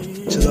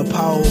listen to the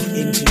power of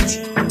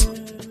Entreaty.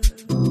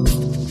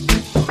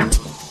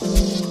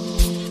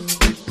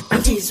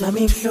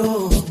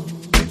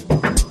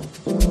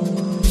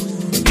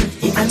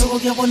 Kaloku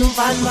kuyabona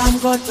umfana wami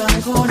kodwa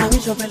ngikhona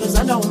ngisho phela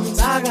uzanda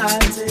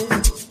umthakathi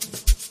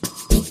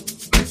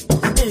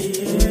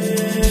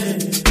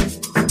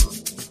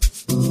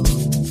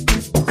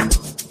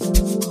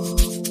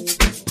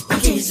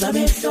Ikizwa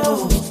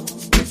mehlo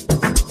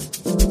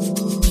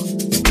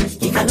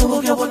Kaloku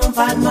kuyabona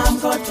umfana wami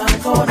kodwa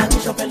ngikhona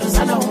ngisho phela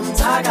uzanda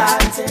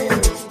umthakathi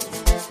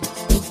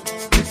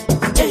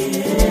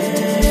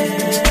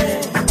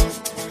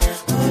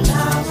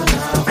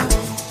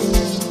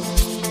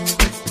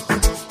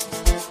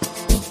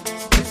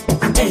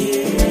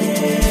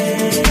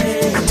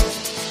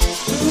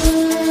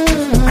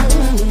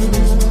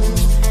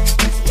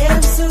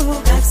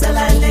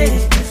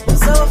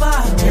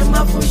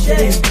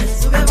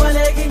Suka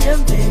boleki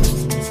nyembe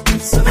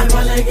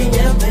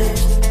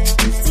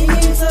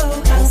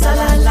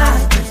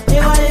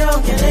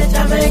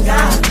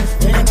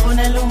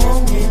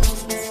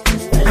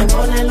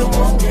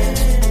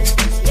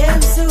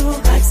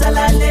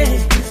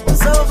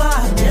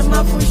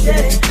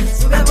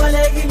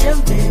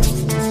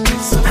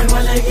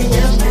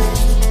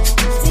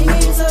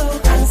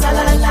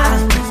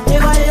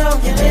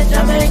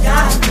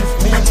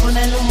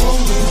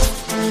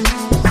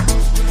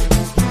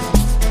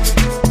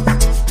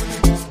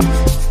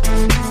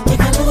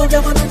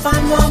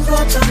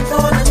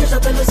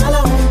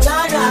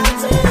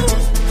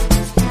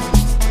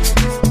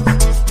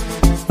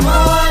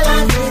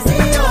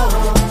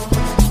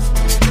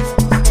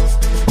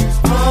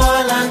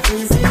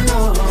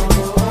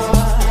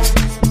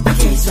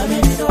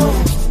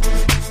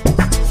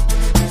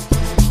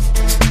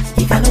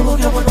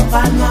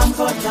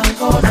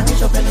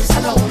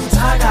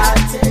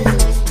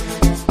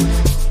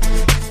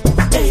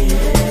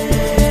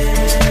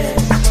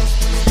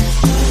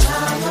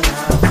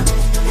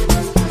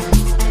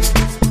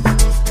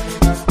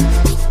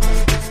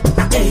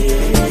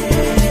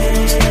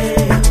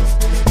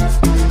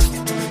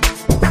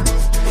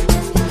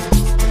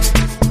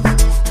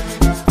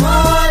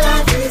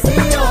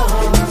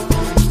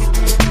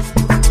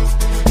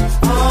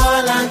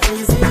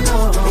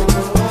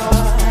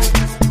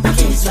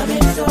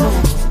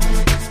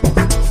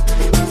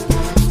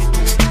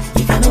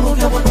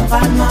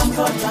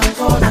kodwa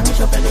ngona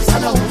ngisho phela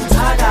uzalwa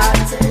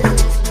umthakathi.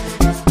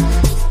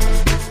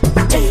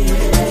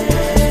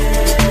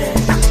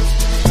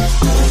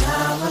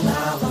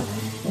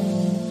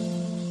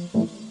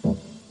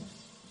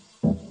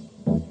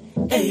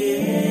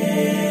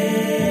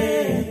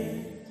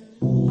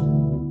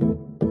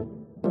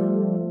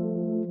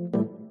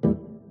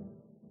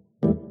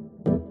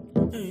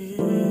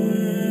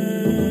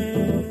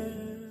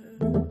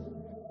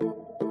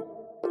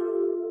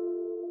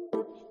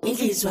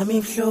 Inhliziyo yami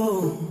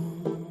ibuhlungu,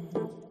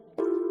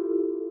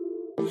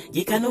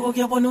 ngikhanuka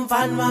ukuyobona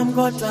umfana wami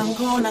kodwa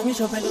ngikhona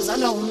ngisho phela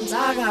uzalwa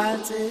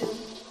umthakathi.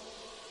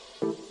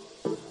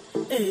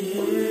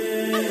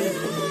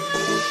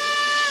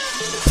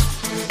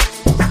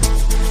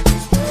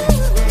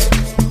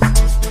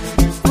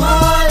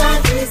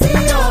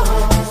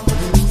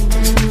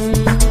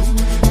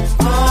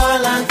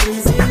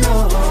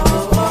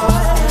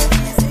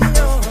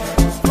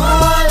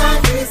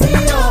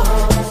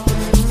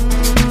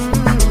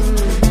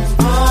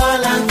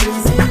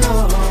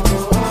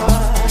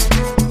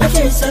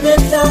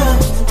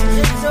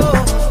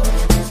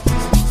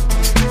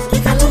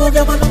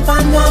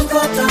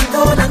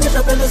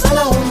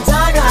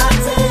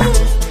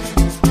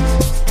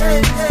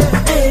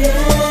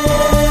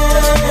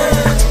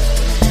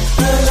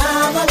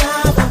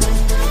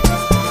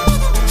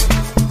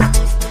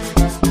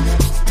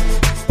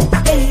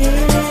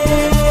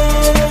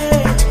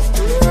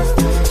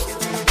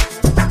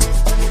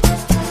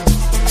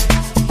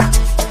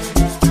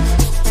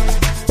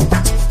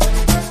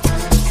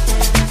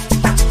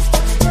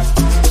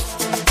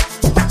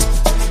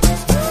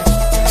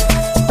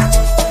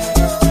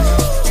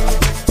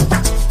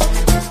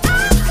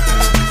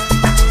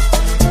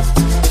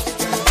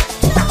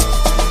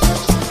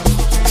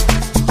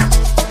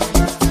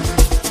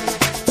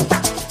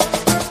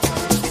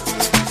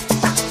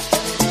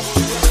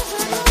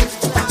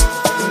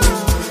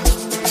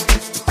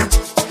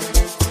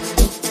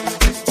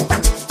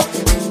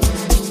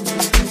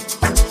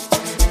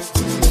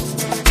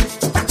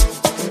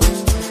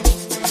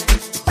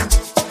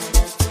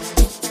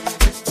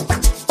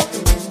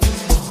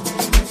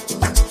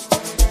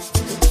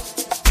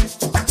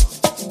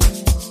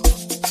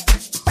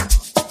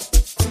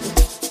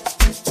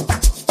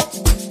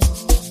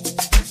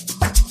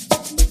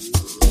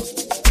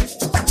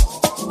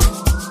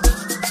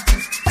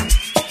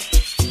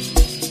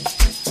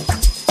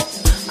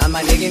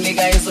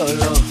 Nika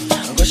izolo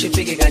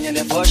ngoshipiki kanye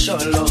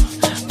nefosholo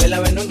phela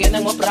wena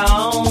ungena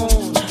ngo-brown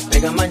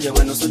bheka manje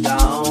wena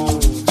usudown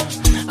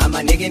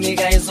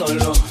nika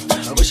izolo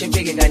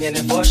ngoshipiki kanye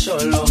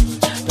nefosholo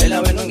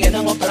phela wena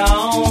ungena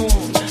ngo-brown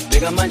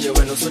bheka manje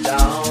wena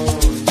usudown.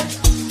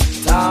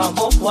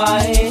 Tabo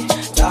why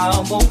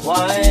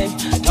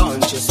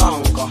don't you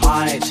song go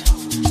hide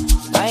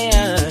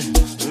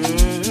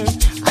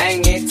I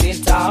need it.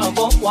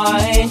 Tabo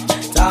why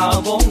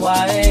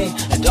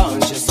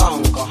don't you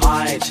song go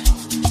hide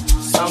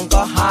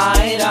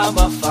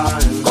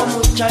abafana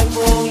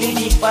Komuchaipo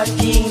lidi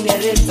pating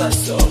nereta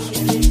so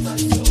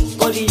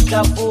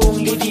Kolita pung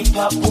lidi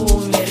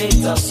papung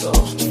nereta so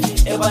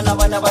Ebana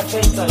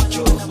batenta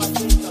cho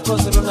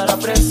Kozuruna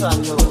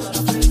rapresando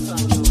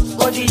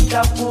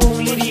Kolita pung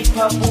lidi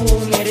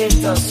papung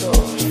nereta so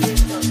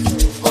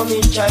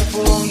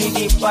Komuchaipo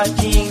lidi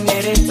pating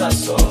nereta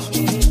so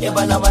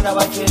Ebana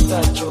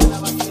batenta cho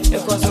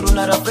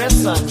Kozuruna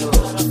rapresando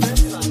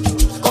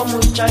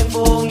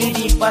Komuchaipo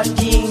lidi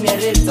pating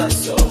nereta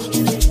so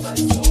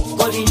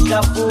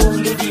Kolita pung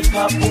lidi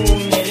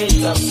papung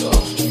nereta so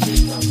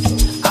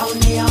Au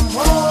ni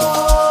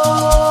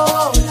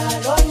amor na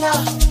lona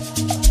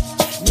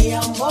Ni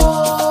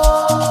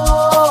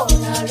amor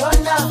na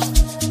lona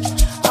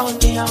Au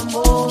ni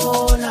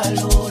amor na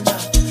lona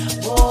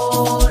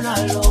Bona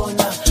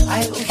lona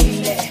Ay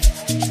ujile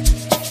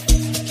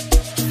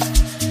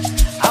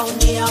Au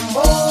ni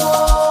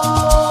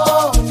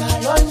amor na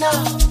lona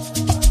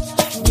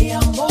Ni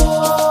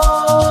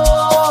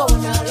amor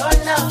na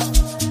lona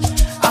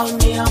Au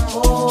ni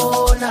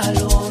amor na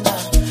lona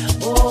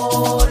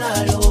Bona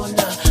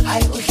lona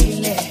Ay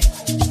ujile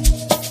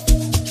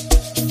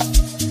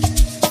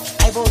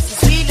Ay bo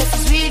siswile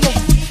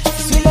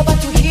Siswile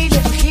batu hile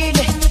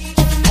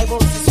Ay bo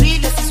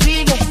siswile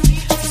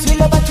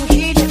Siswile batu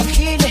hile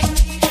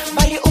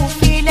Bari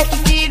ufile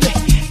kifile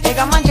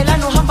Ega manje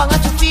lanu hamba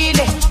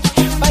ngatufile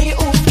Bari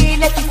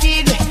ufile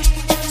kifile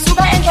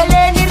Suka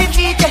endleleni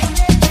rifite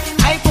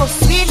Ay bo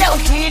siswile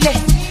uhile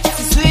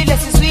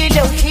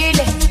Siswile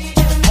uhile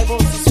Ay bo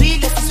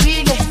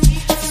siswile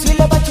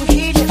Siswile batu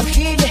hile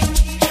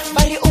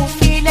Bari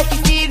ufile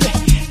kifile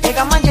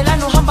Ega manje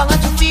lanu hamba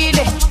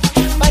ngatufile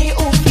Bari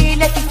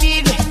ufile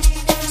kifile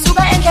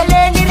Suka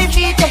endleleni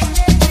rifite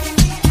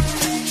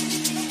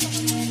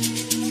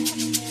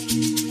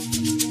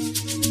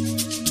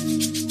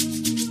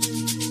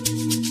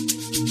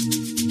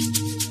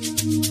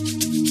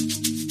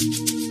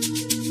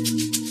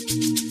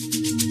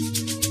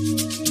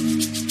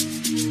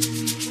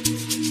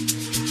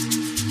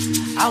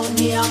Au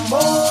ni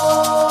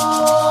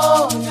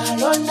amor na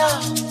lona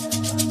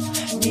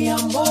Ni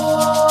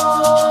amor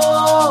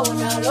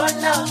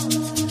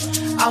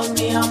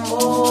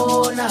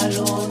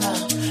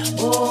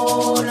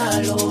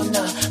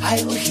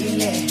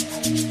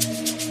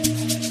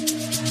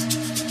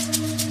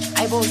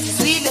Aibo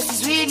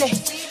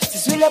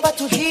sizwile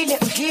bathu hile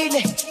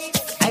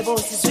Aibo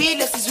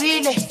sizwile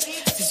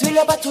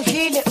bathu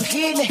hile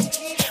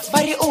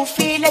bari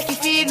ufile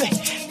kifilwe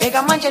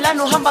beka manje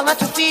lana uhamba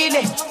ngathi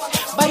ufile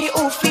bari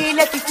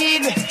ufile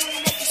kifilwe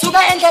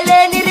suka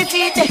endleleni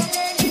rifite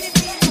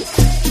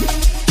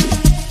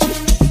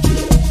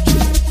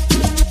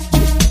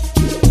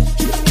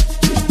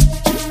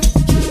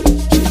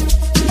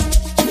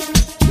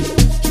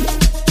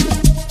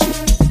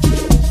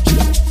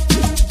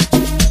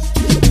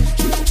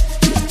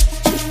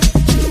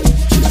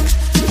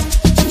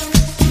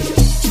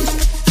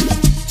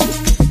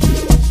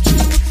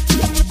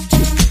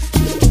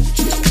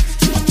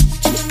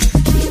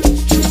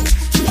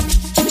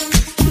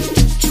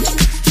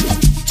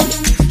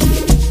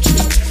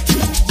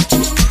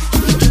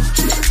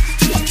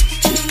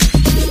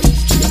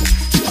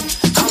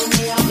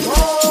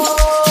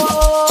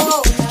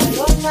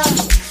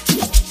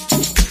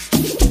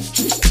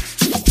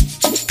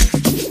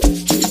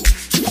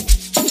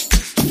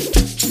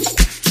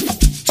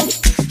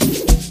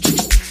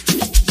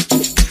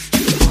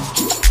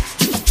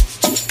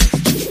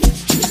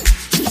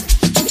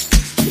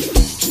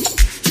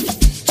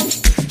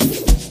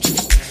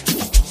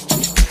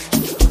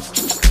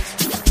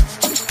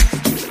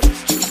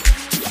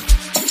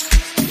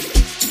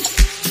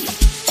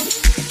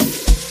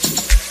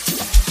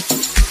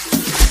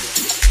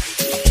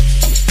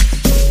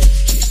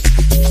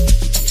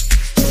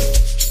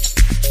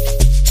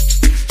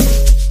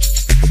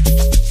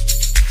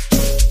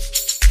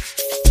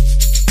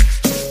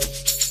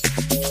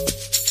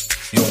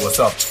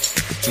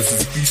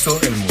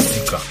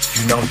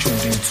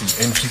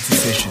Entreaty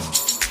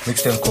sessions,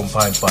 mixed and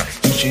compiled by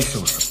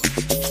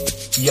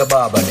HloHlo.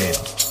 Iyababa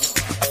lento.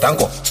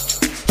 Atanko.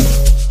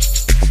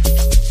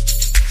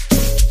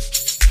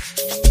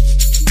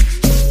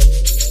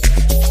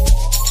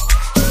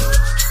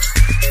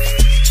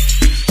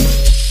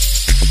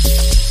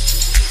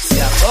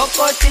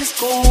 Siyabokota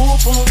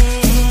isigubhu.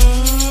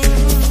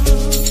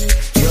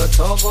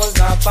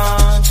 Yothokoza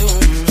abantu.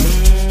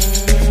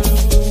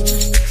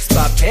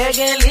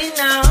 Sibaphekela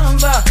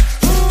inamba.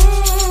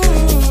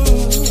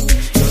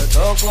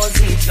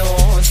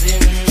 Kozidlozi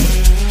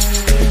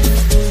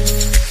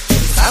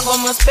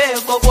Sangoma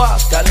speko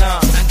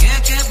kwakudala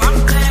angeke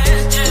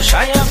bamqede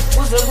ushaya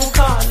kuze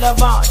kukhala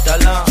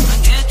badala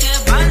angeke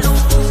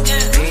balunge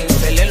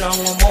impelelwa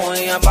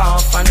ngumoya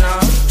bafana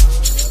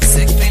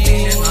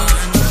sekuphelile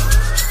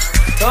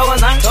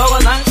ngani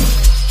thokozani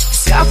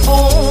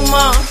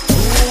siyafuma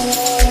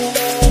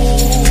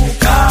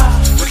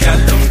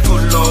kudlala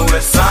umculo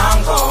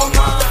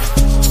wesangoma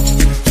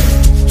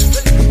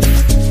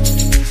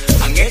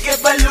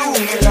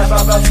balunge laba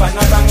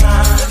bafana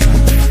bangana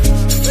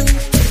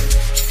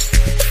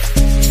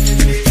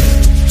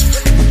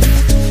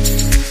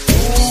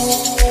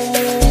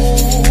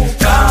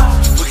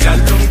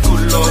udlala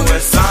umculo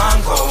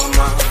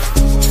wesangoma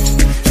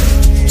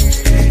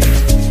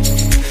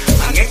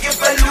angeke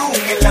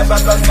balunge laba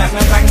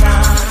bafana bangana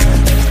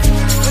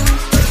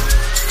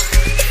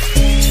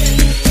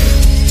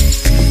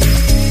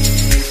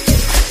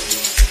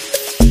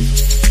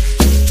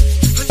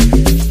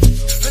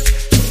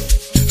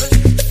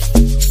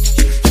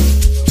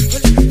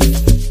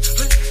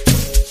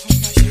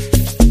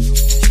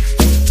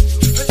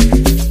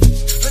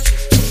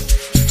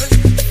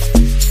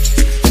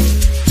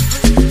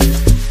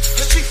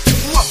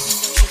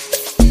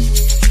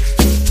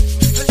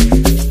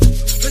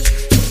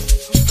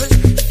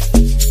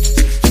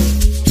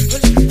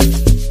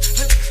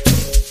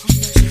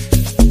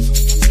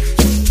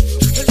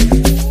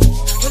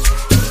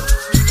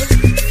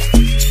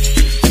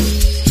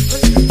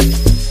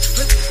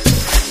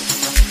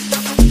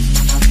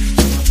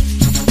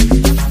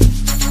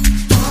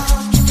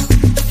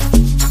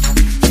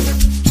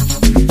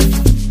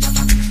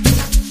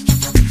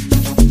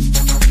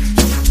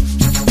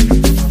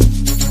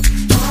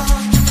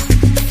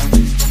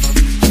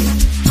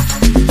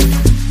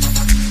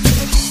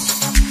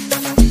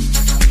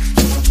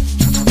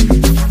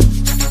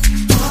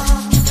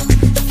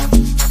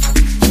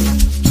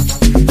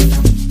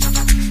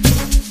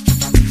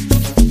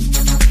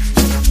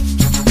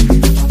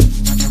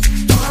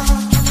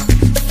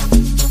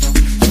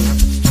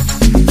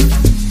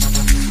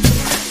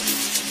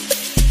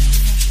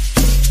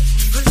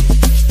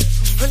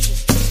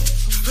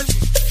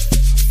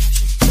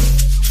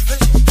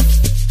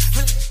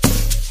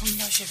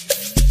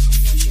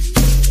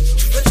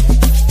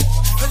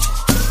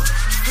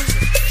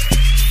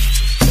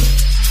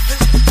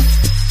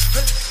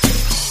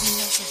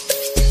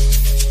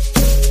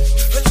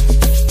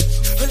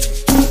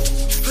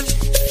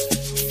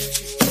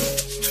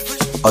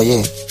Oh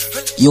yeah,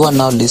 you are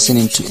now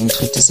listening to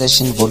Entreaty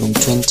Session Volume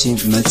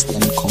 20, mixed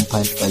and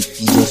compiled by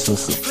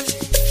HloHlo.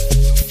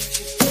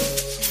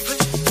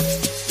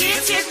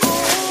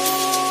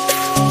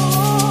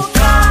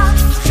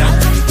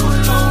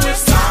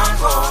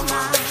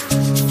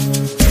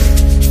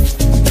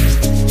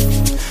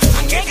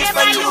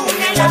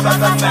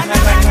 Baba,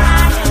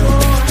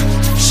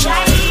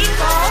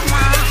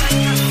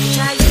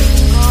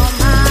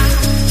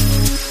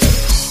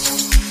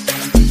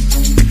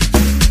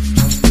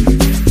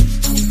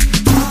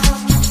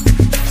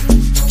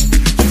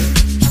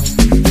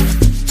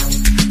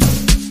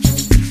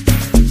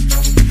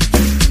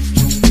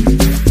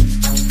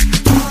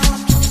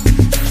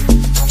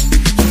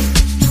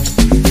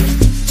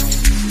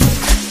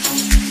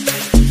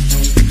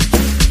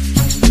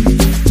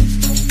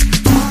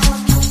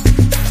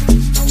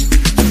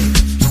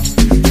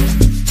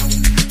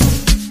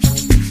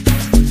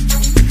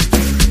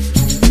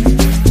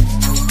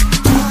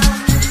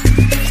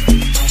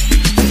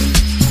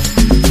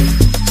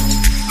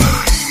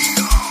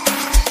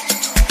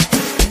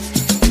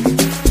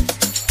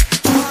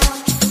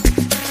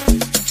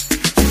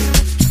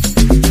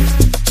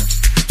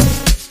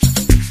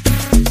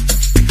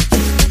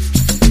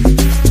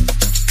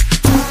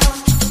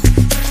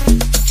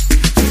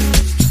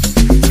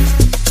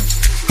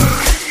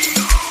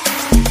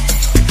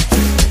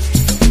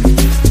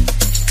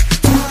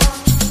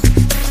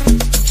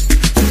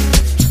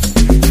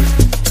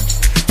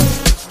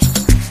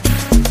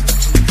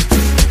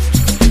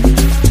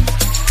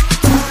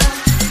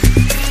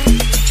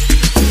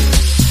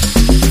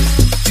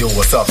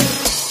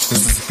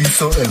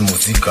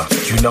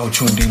 You're now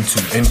tuned into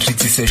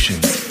Entreaty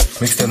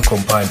Sessions, mixed and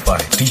compiled by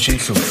DJ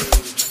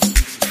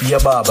HloHlo.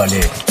 Iyababa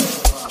lento.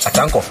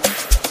 Atanko.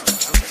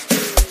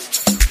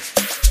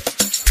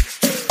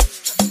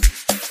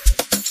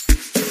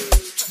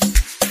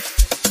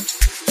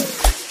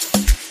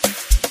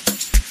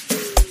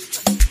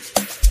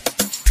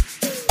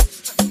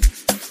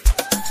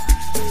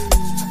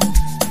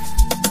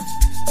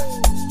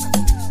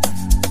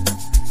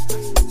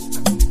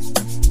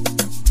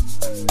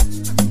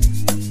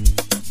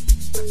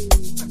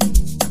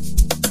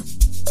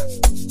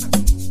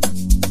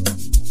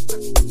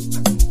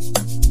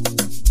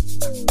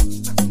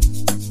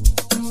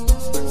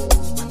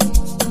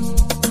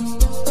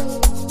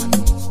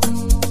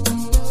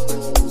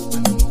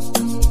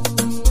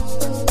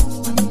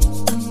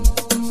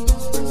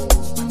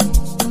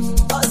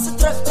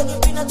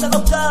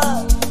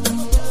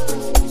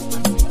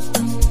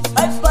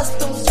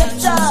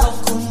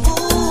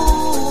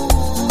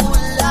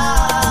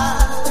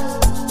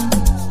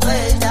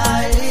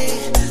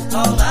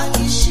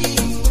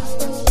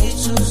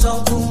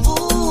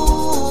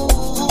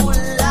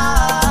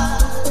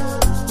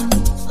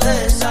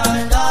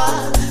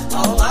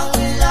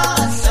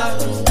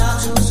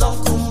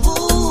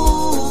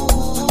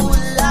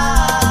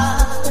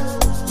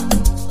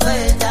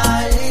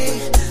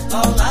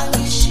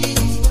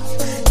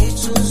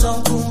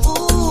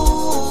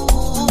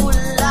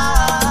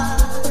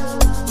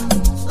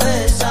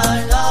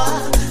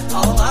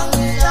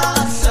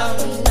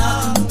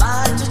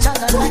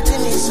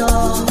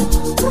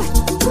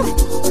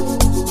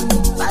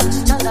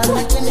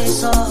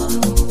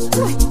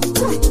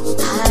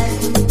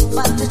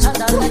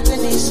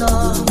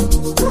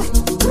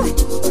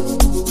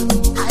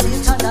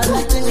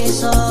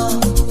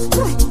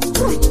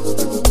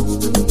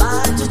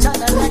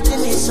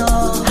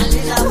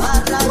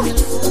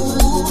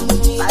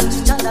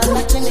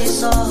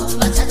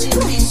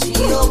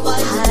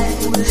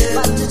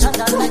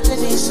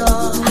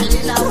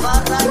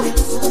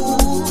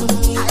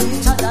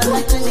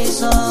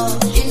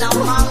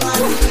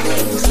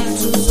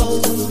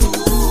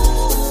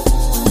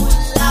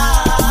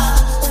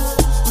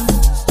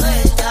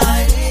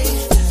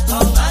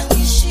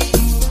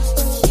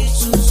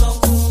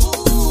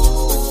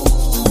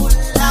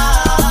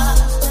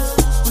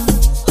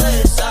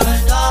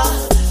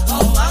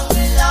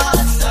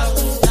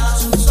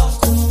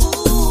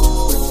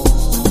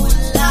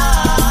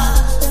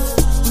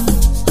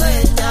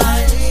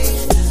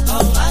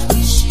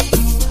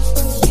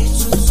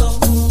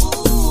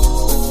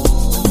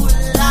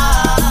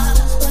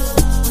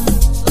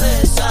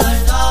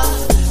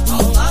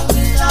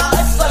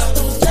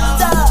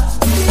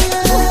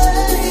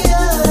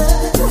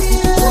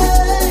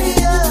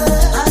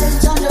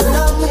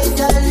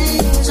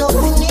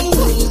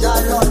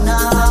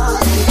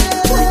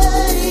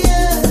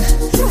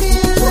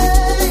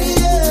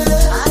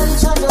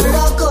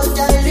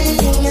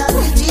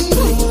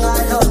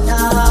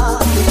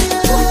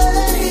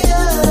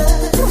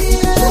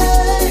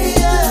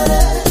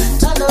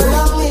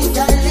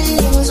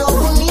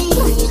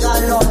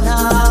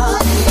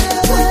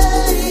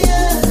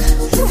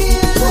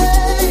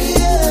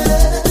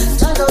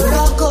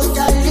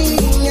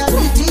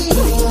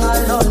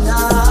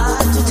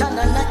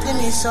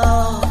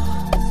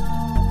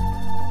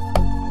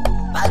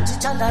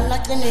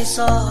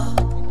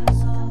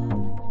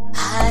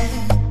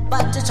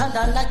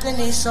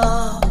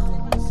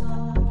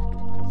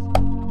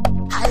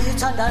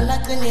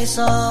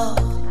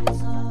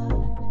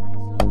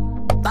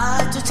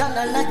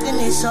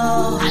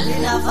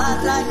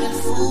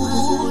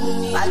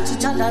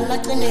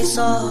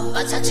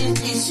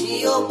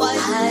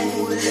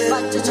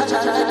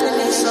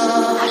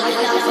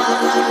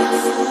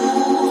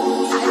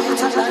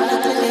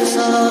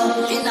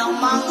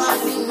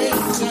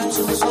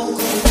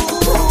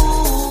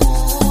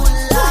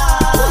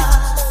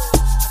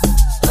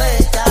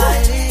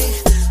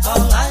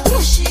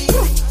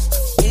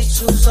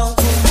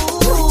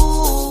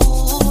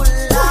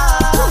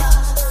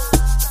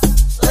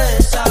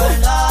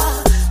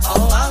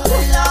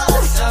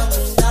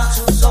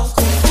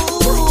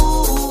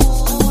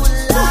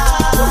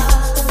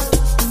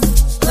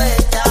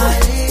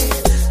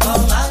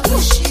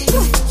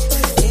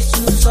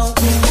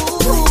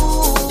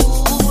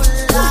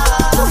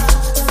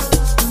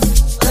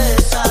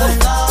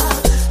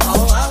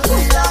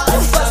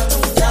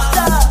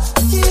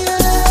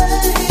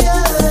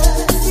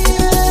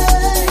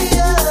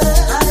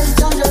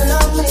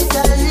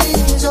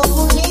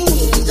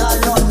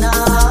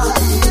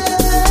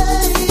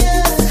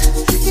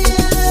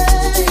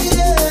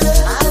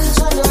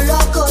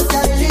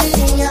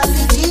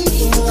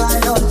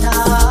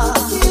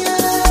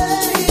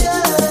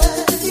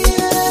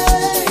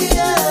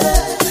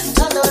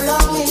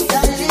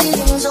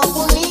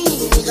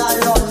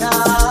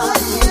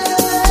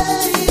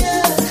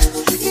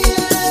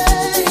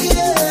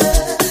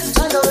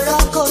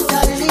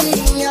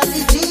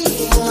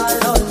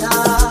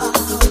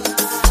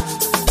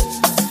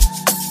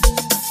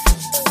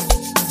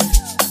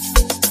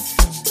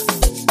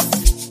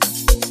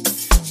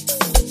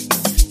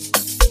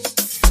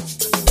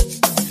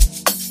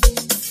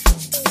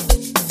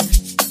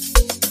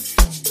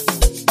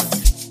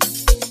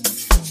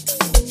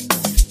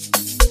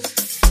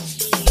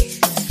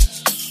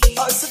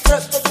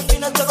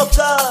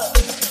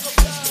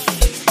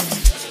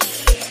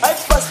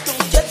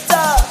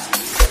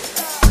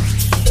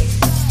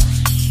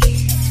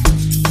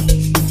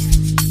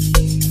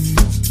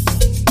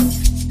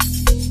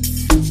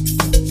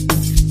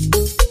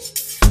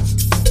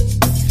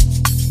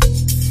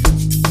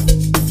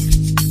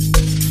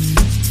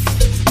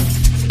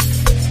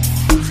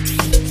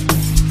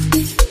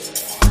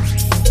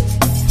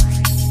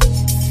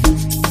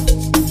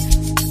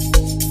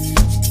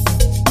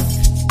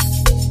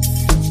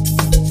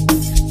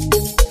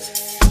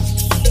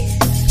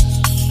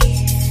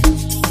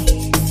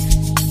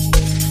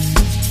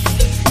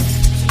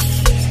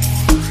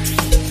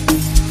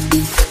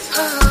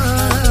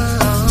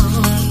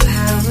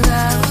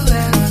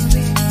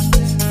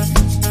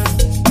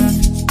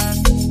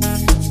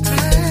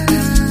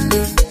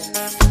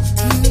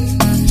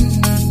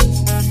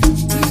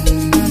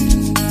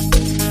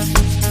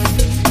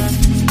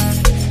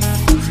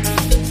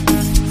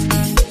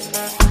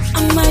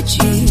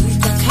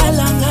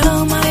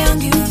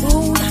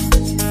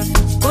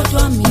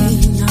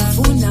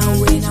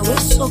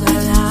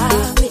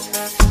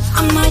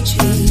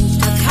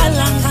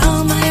 akhala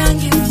ngama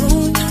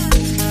yangifuna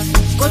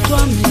kodwa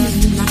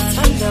mina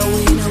ngithanda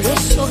wena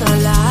wesoka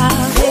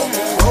lave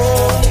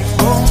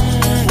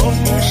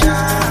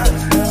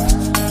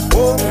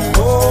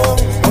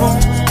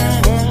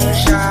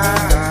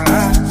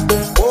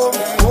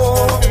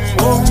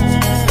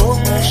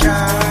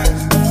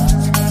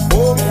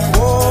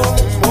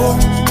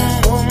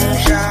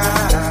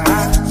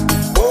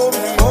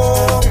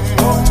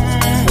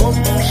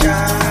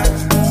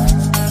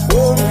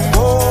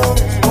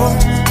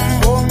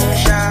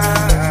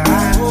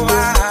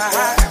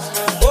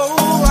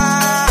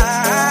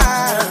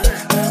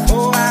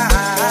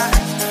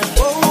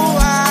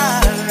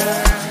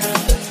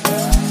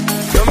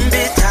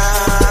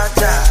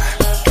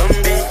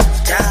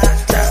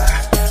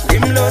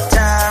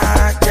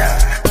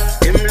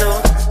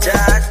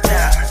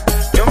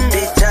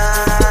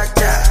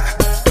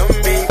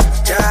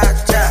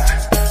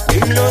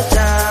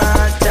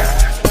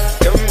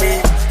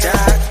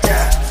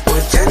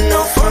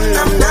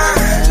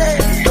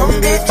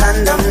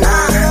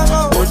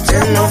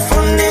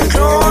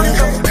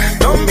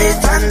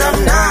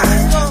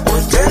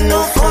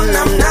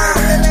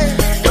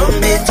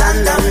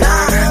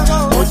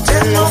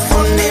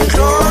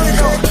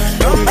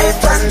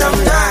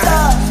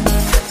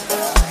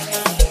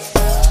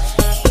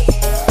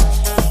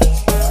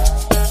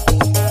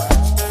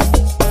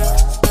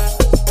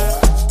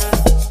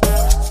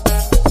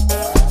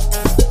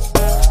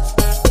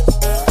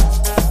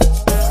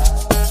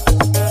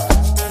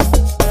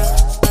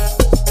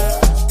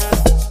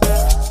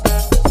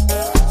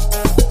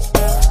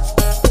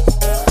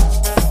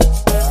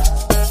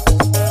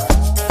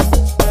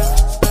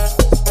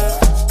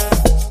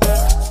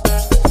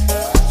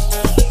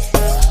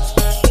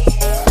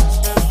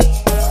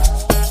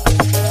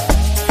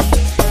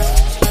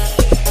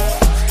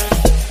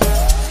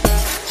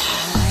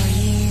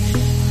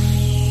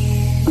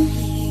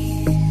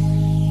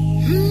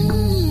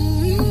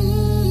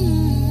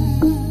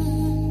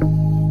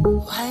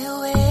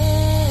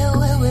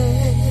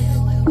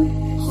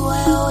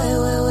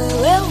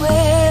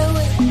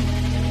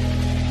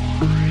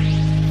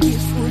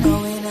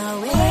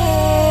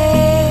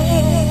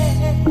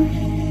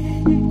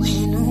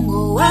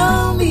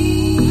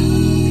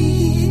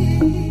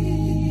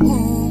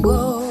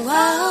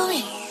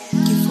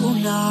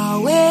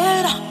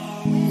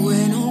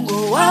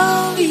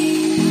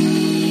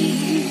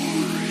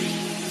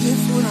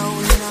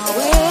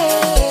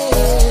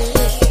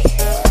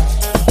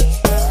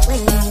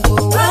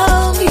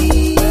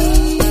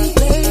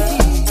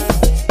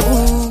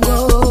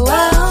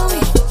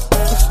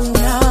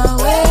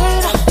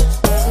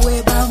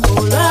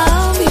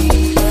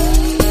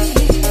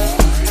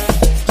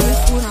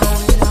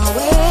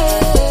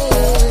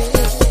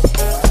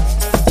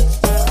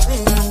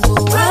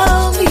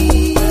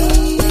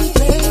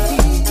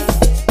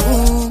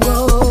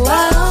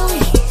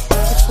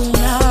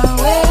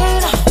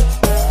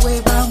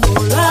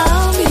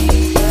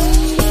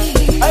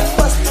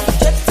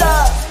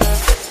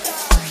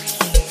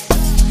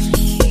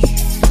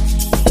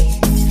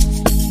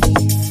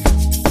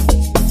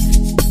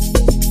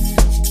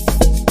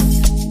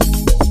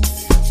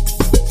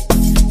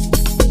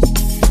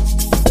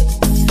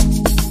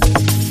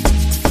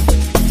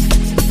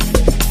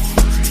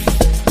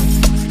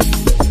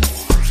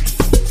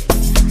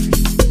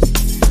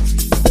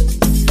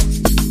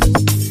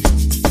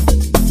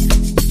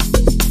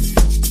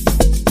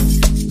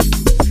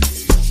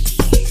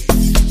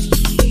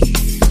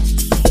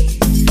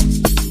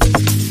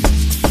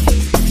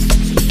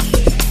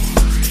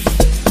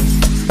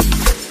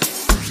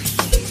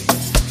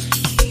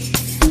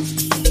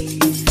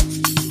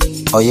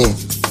Oh yeah,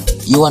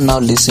 you are now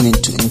listening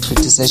to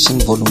Entreaty Session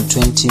Volume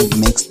 20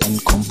 mixed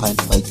and compiled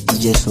by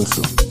DJ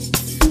HloHlo.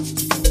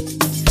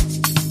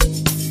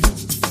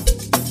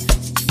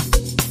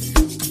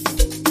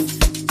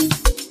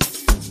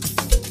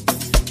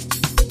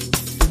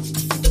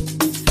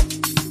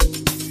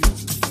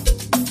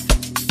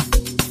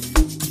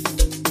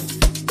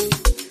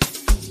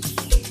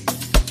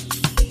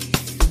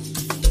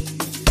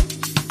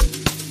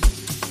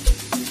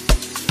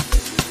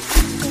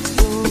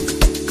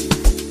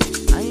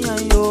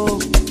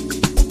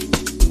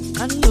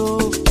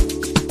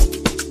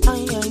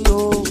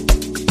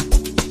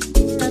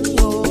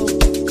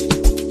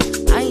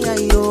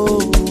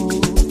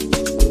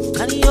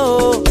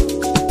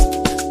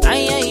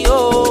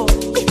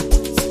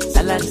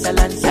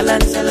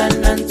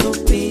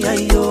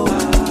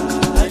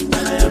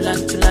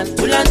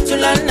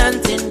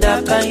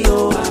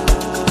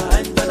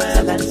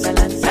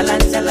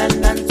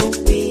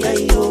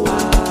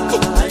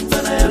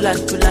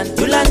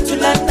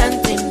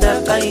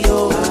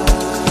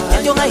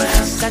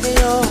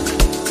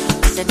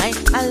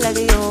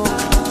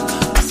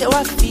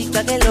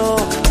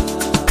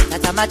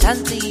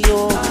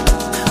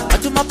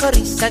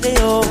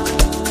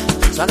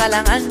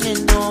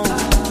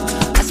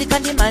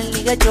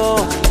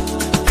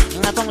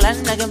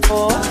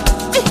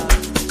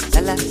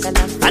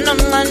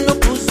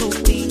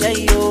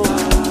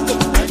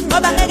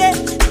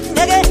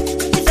 ngeke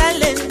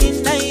idlale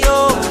nina yo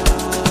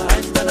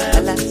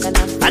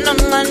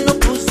anomncane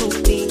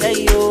uphuzuphi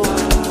yo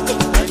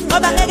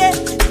ngoba ngeke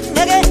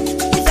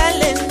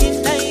idlale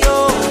nina yo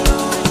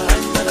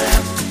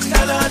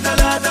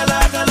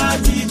Kala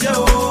DJ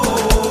oh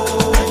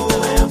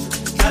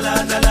Kala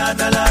DJ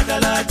oh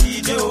Kala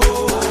DJ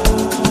oh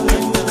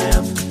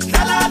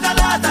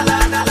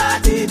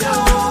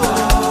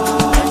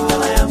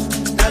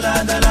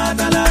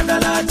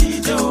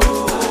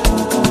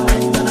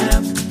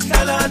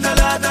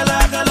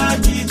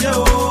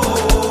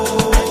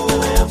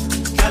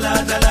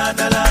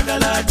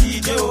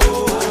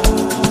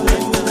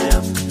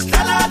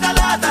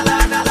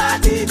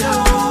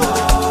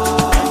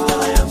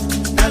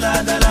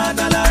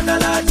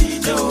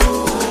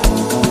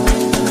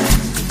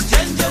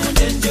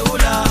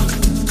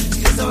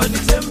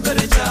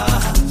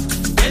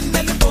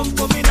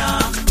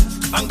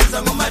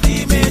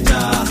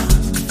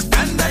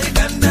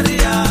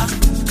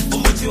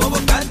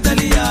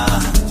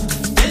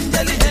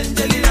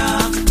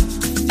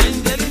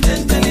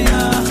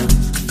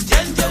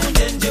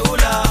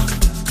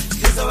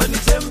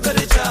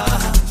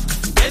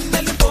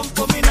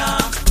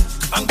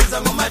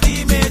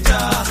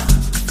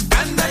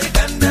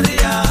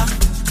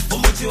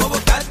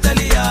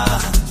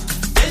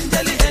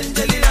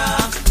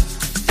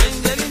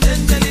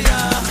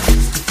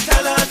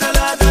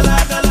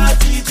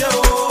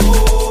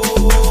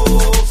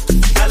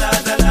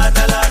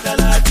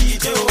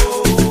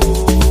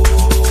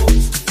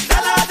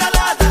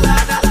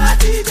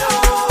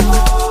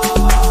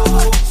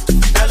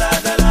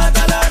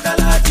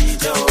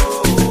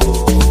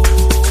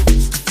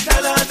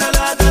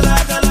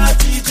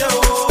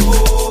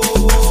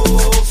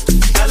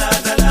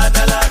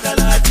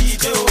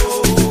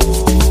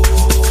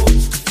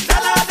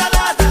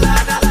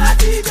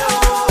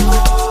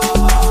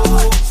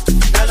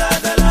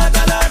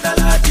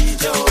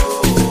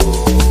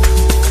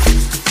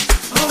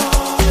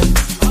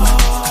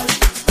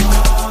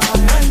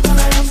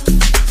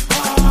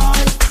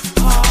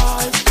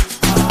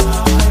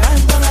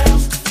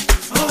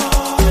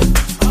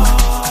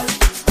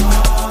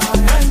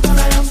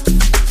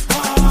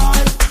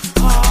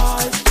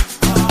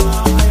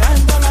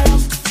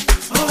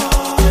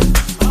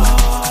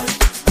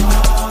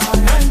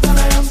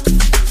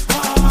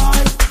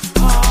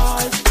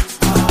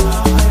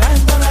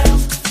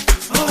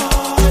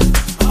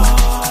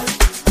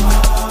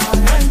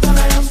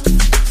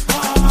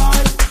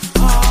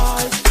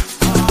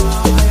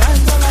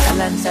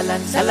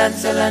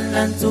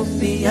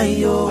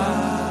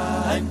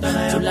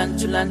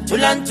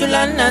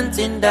Tulan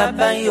nantinda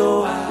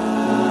bayo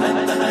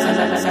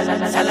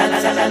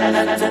salan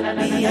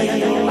nantupi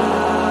ayo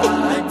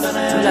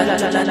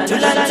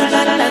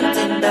tulan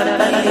nantinda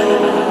bayo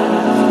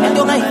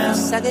endo ngai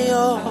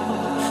sageyo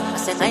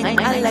ase ngai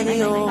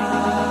alageyo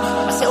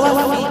ase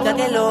wafika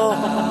gelo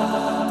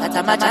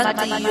tata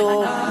machantiyo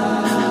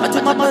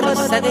matuma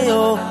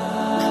porisageyo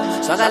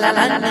swagala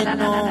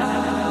naneno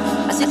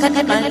ase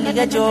kane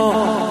maligajo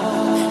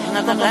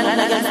ngakangala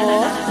lagefo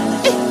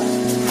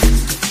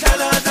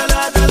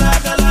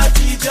Kala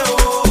DJ oh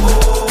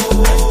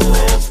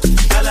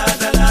Kala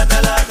DJ oh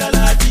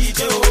Kala DJ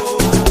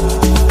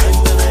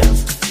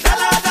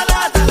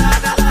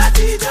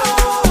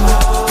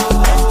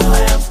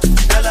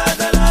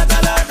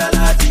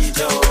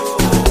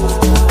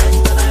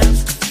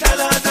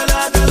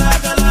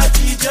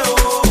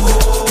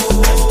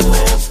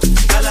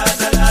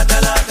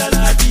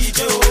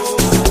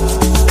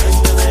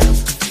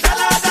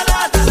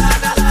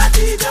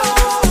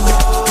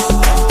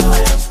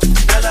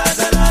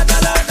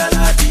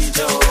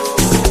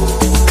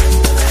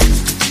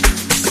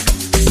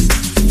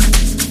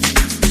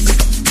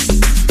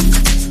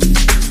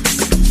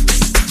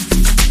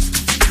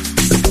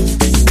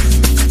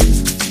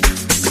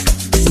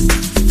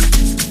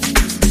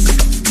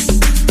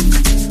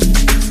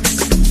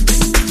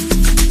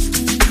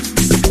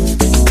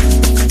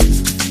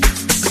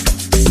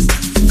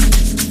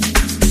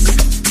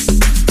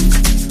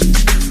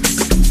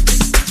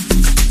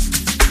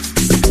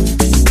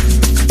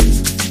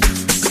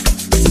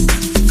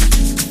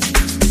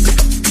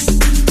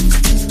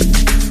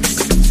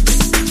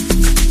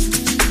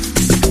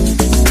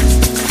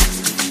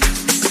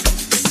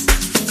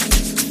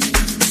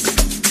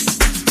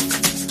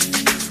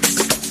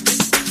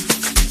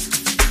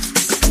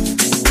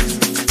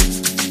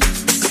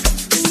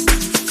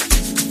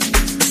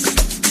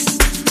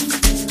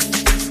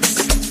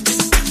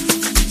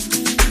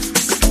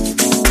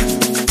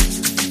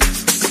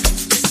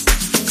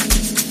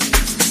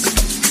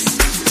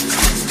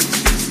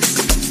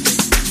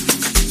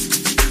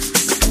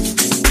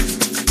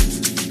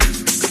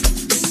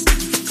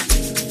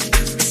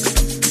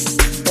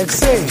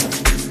Say,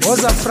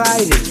 was a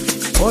Friday,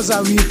 was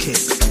a weekend,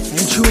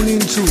 and tune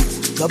into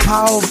The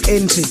Power of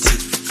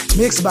Entity,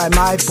 mixed by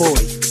my boy,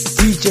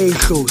 DJ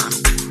HloHlo.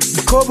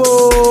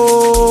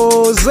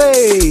 Koboze,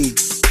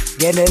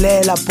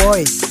 Genelela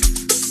boy.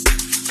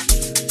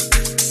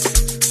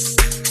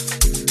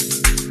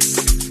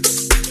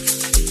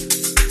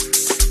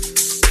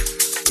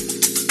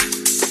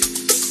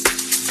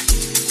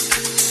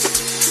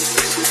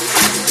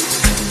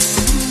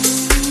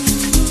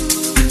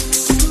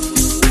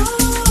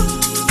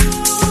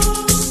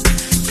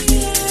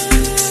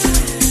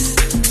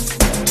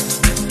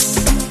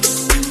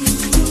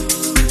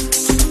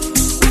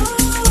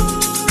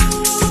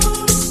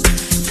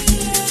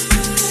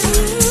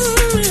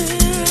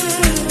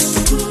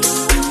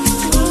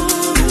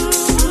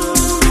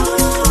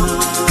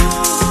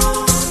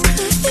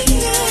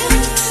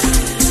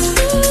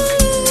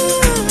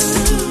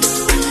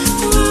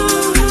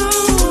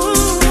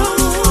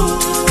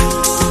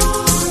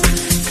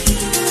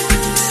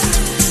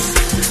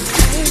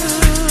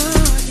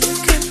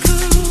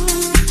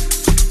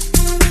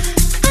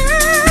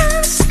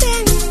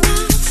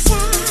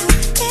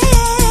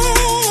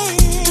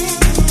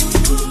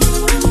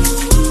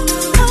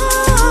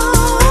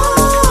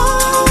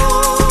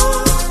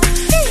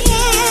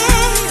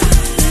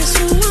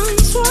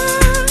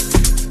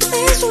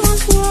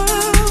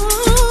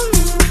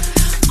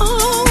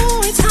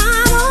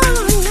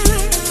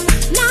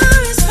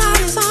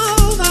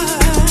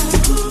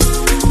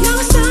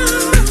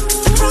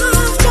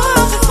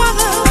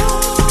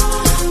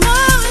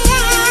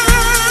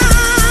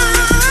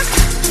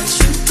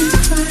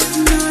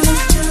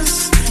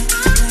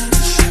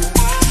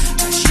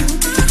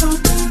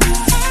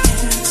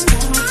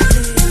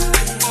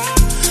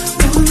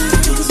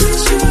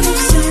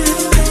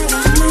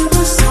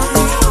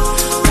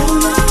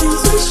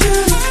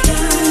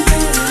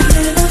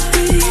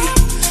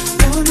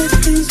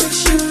 things we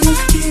should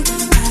have given,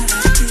 but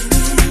I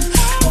didn't.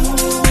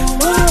 Oh,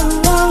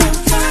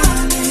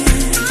 darling,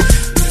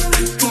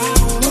 make it go.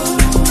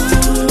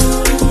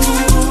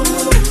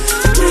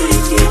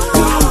 Make it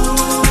go.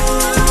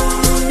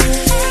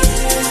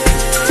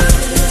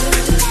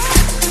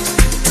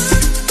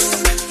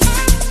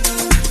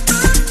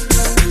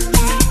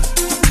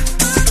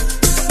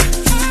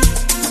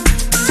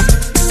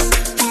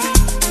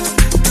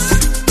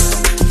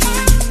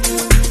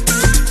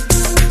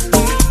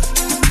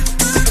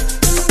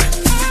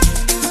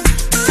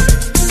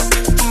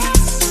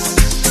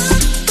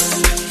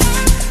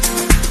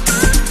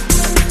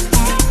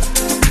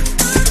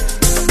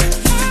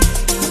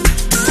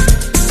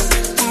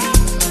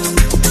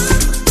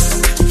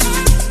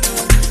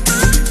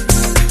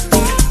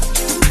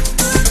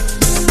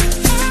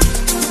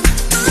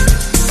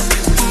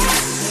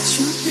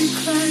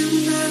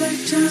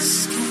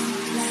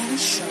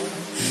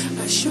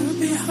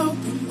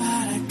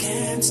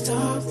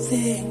 Stop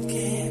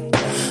thinking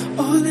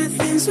all the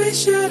things we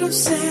should have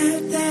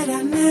said that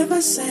I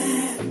never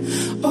said,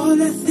 all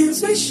the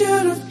things we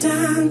should have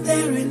done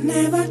that we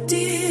never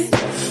did,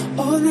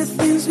 all the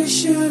things we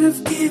should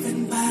have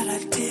given but I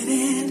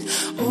didn't.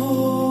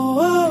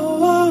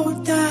 Oh,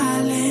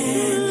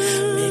 darling,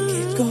 make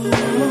it go,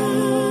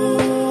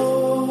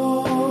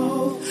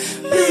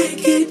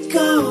 make it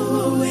go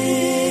away.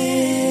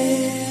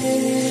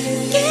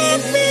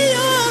 Give me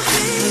your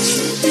hand. I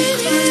should be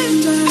crying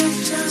but I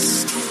just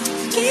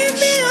give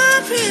me your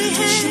hand.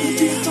 I should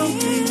be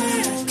hoping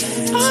that I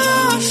can.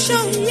 Oh,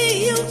 show me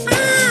you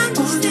understand.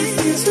 All the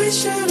things we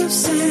should have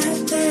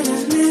said that I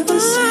never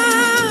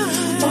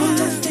said. All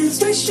the things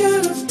we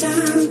should have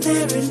done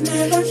that we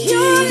never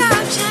did.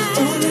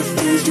 All the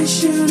things we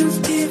should have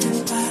given,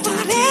 but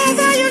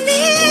whatever you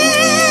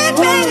need,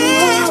 baby.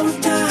 Oh,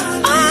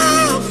 darling. Oh,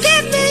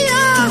 give me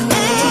your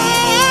hand.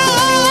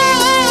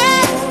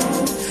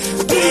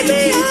 Give me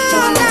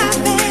your love,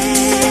 baby.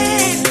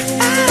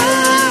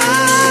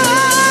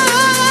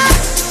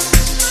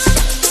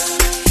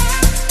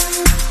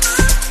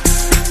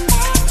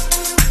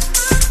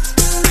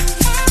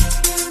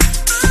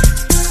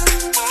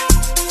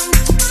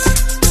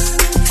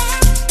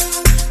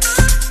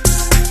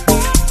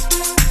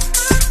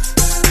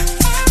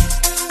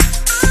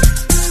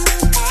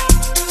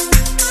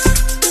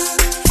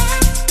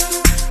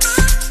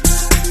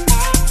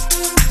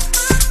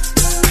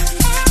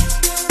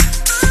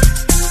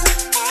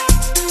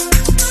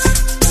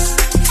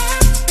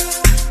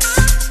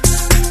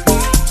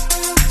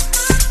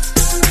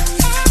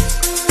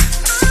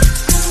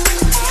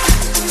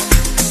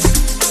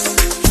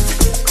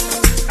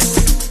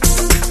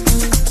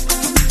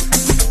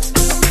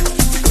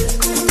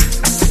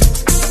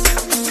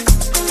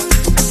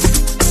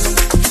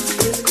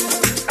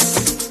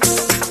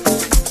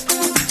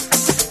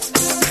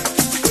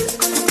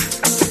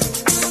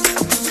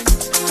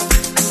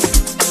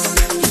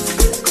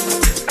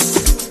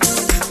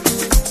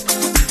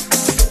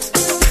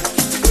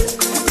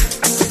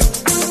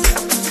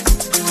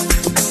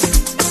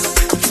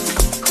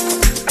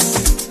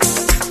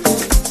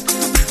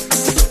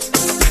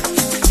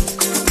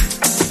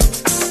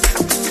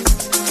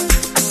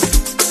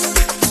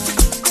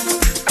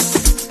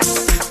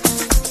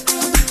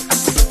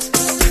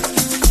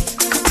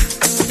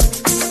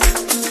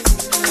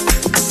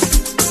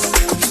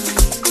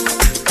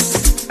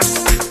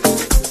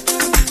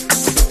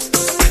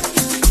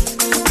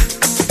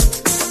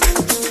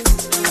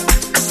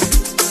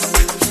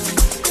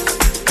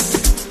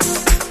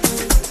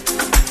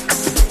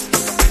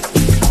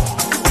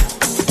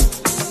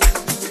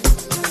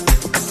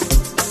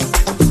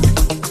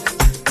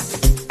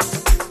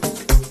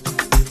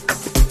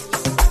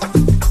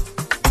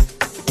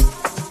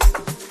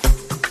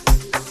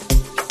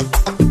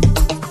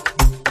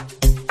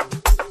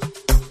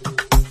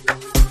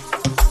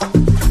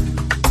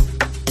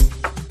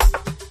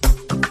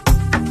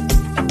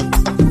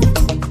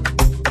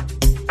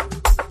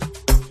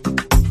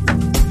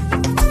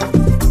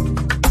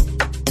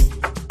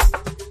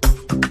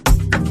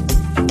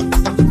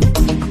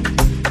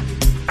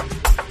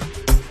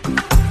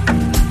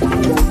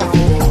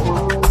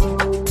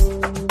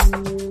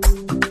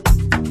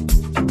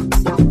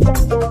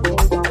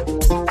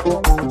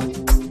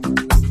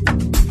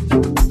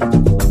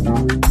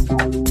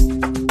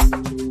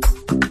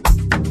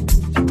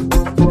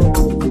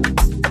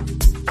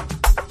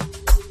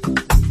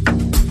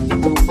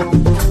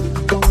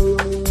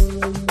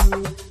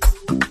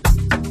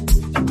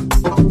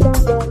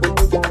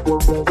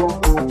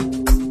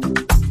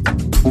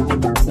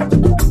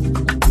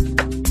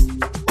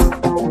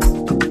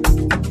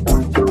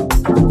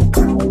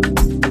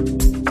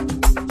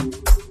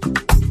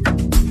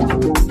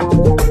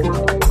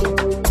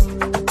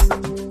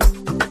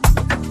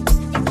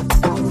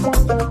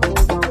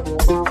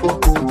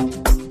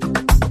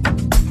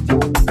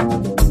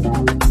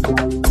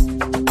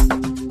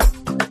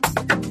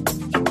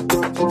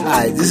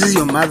 Hi, this is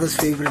your mother's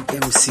favorite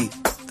MC,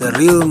 the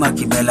real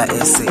Makibela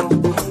SA,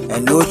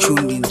 and you're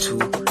tuned into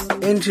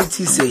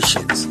Entreaty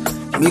Sessions,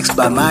 mixed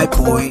by my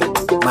boy,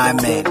 my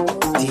man,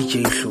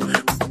 DJ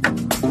HloHlo.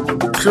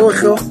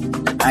 HloHlo,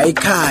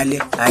 ayikhale,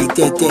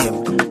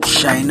 ayiteteme,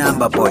 shy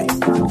number boy.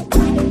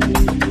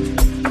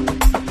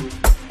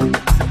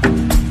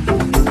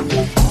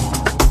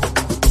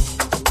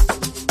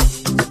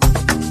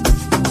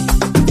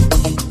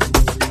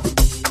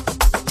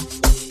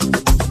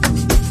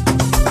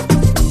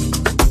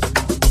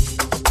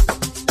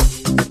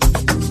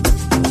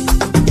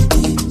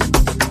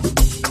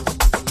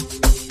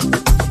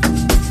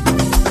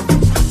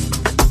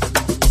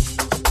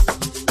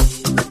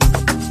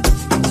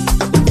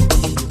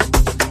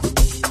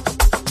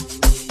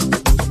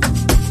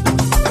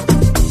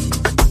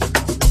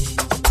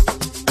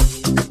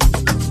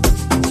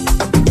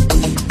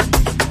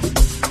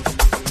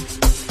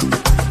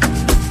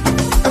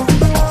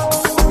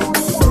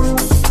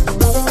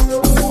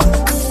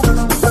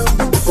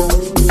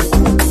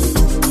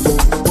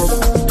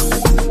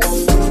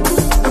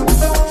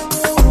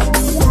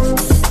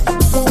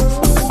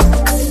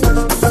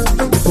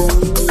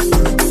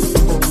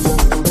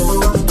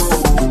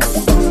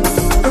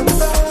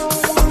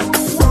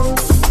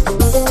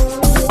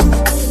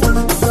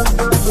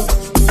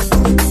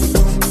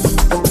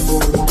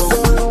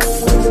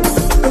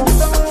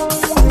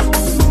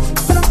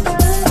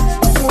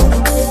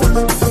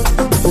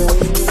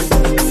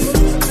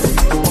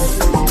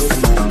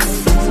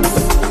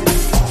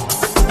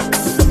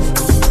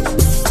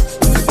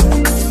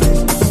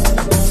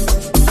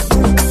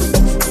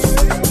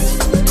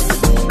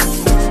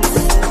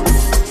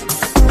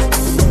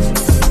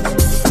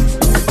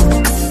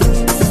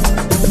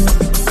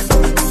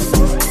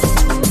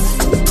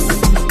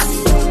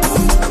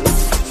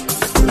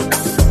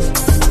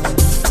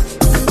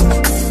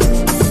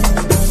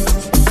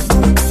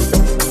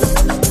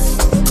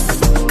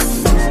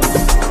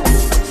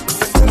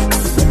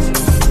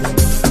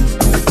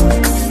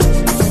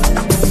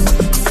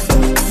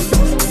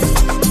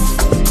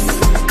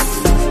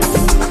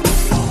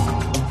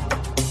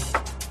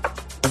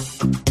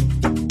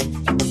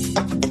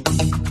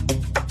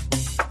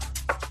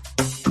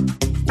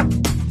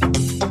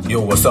 Yo,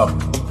 what's up?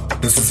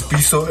 This is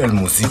Piso El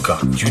Musica.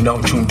 You now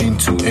tuned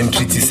into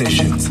Entreaty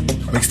Sessions,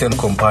 mixed and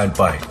compiled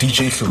by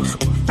DJ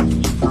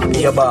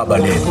HloHlo. Yeah, baba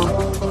lento.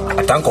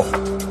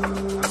 Atanko.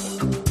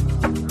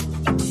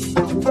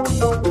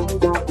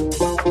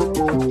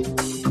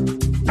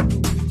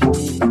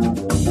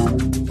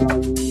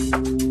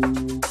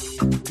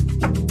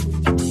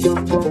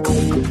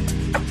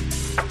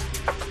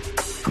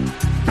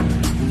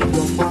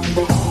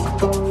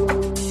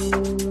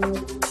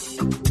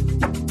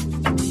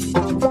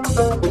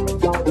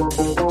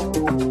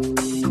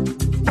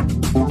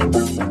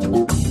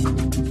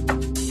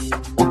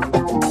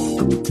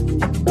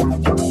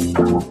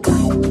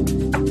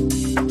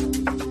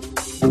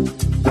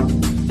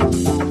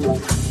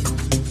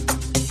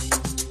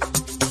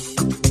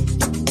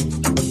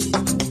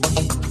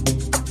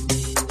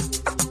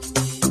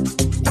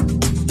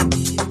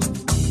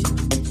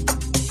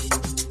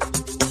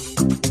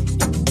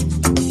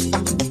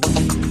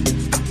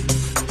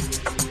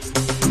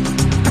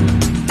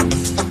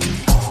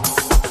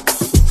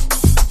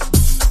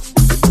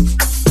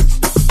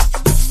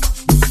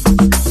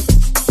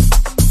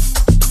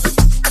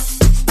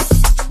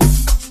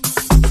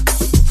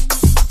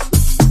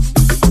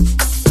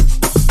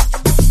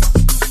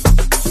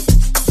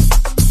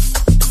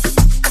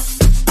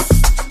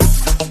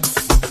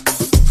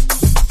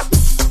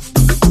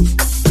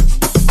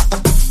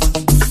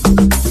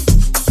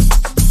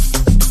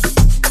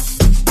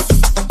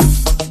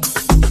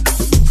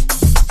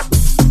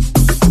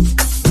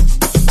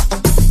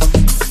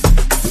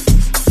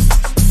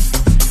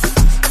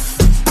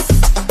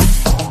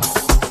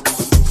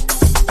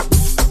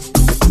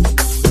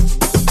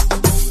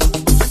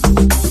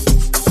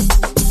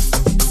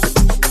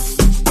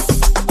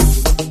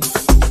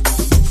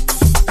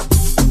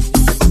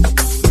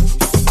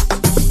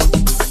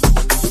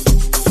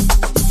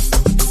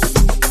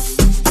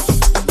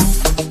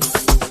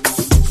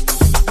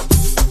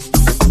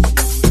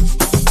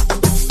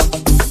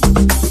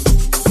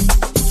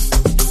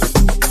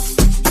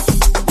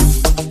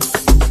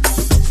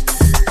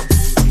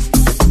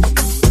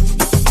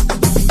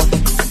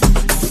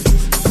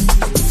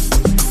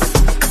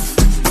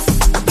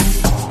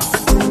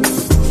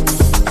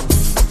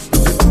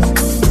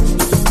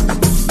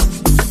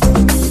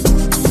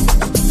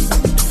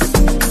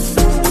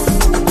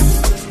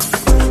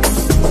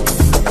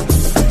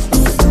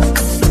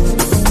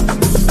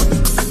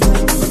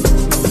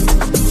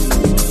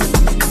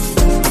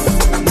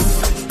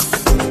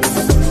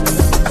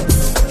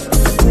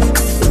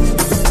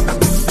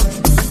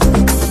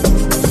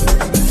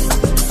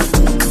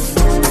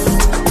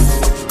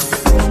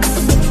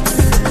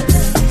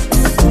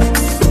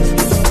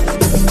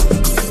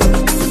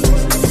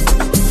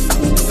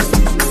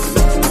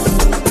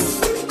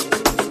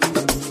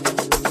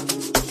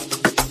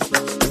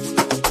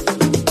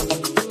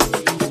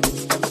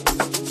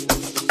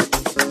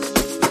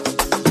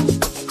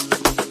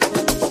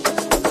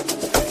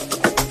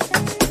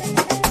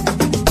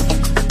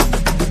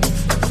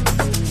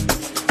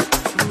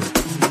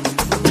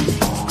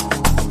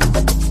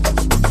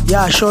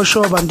 Yeah, sure,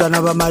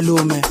 bantwana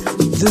bamalume.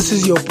 This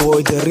is your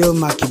boy, the real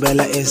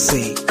Makibela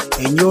SA,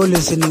 and you're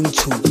listening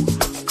to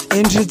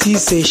Entreaty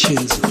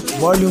Sessions,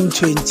 Volume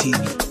 20,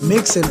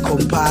 mixed and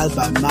compiled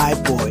by my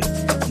boy,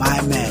 my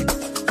man,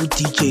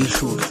 DJ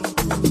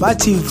HloHlo.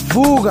 Bathi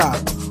vuka,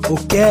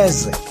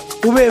 ugeze,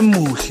 ube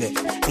muhle,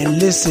 and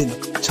listen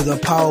to the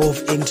power of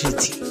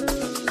Entreaty.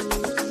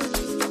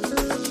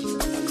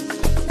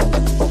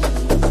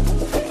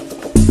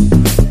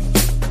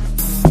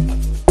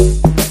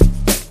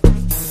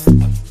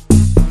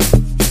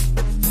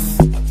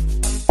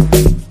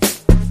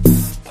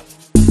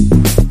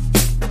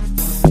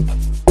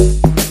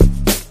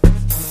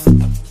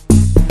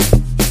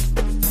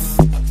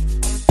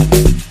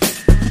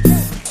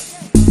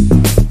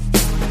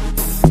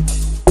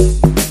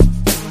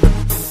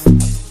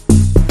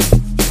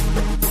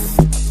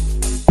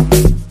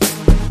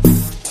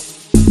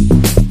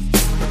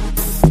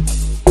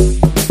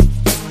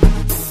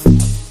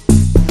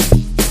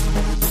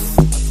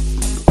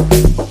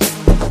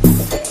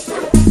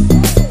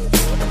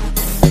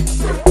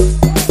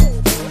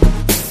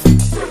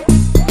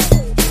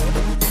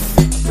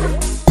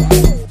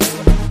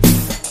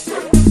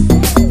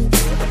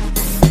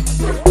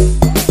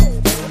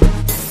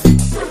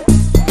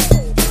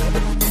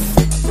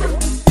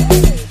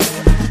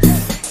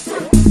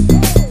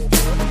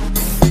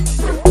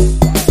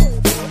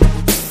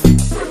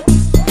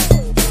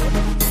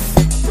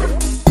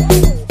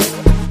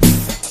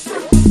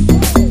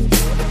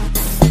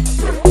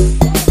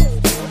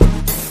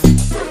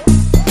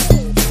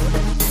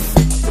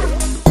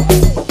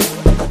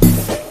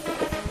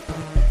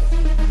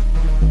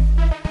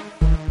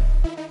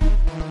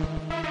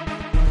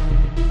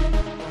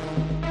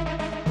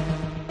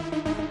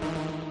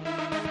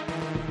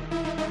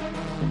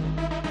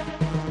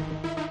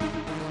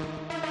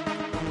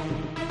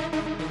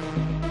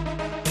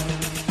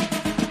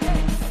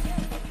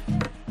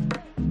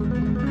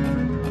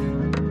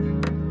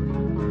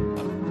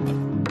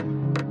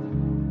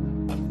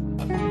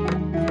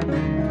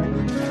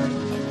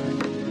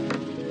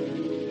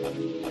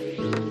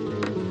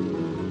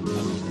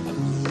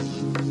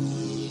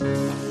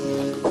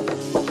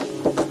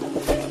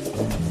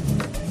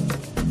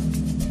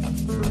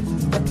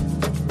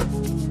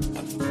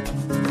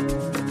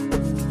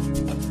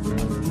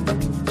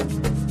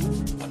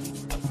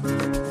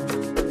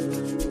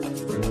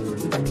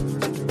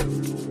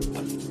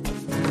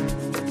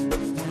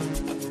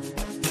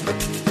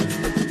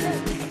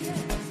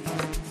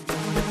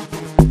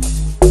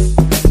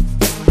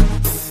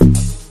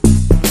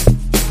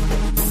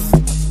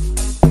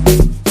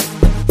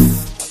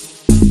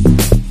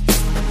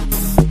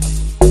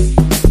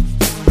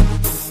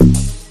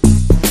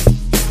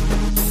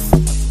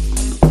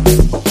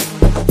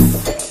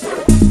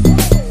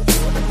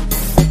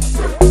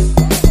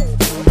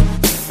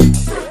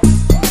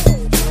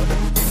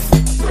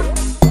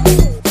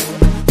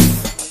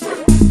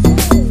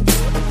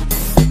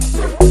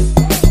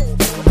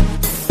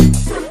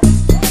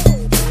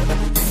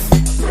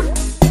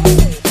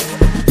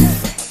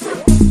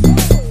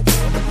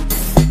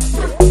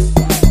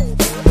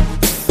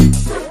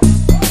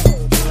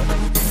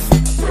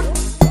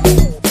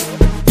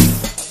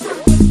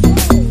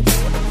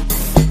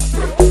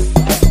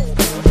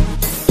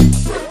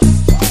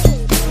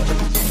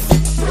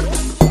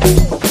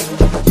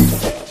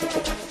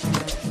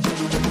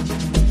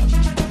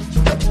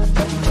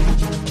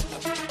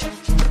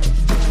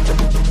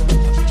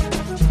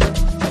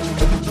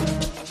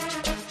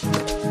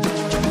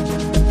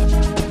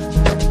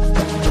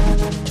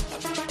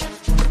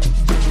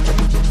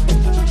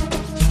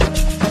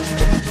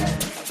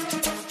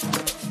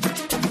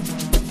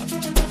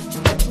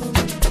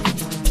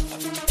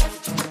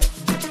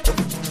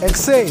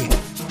 Say,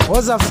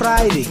 was a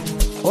Friday,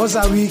 was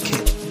a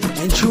weekend,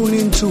 and tune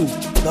into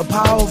the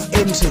power of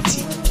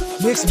Entreaty,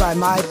 mixed by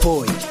my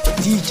boy,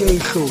 DJ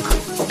HloHlo.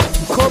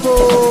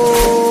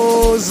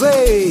 Koboze,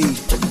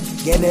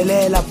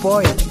 Genelela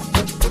boy.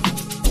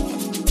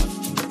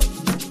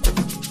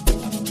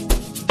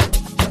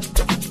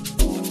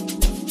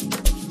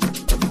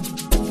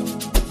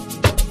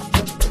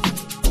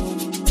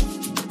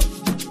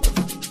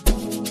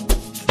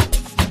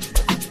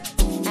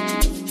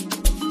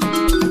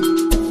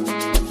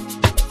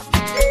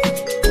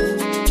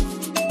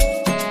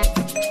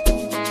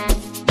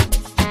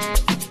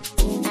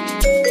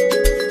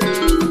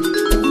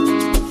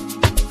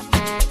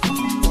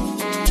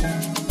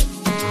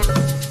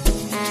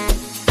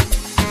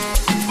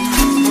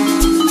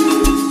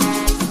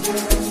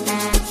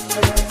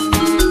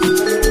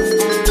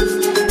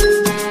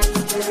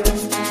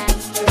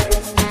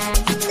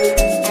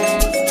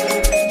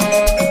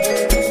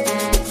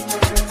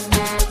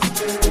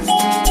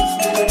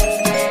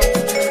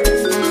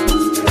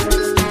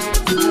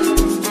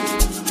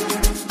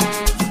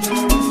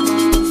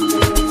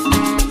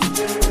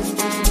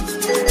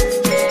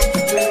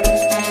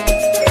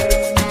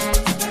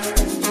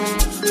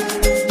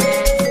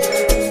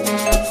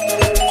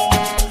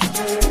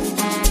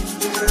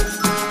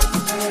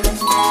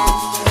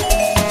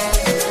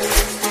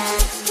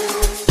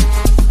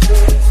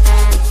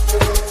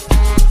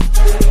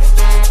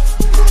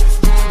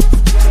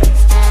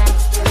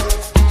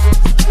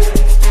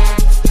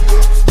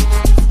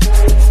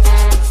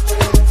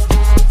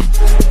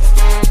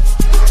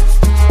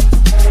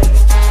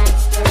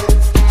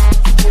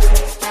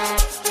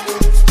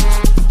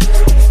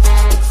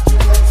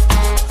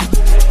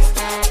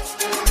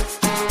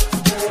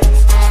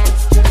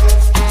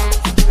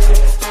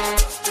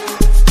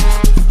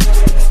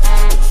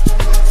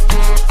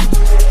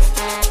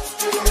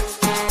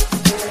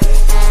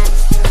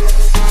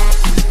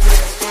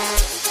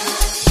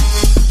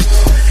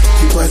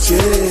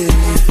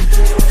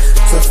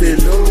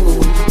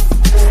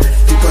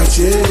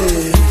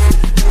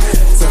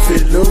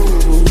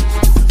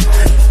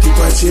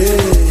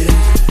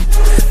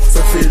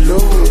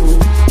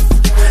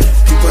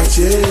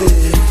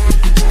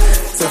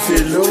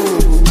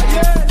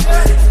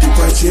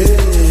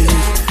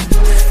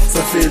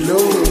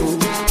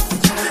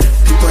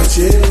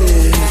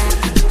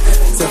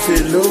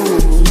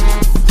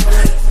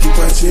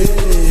 Pipache,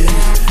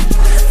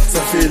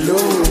 ça fait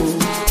l'eau.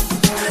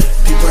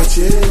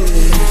 Pipache,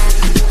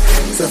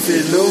 ça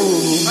fait l'eau.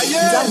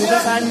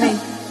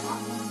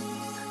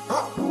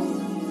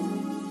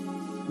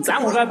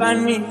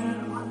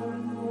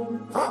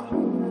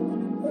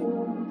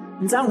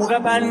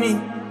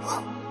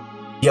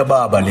 Ya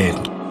baba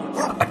leli.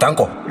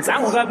 Atanko.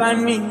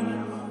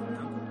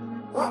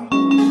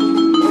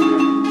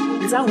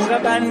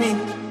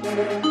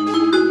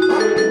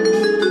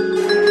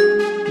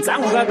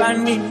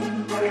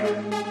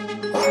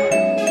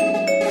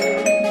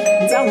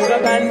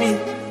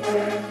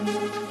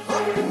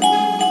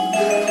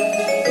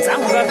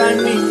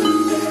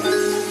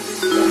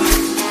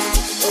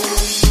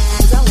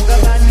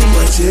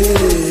 Pipache,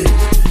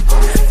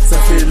 ça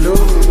fait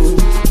l'eau.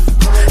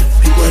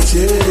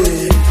 Pipache,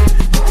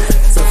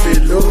 ça fait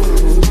l'eau.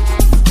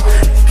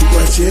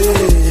 Pipache,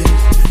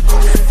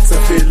 ça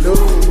fait l'eau.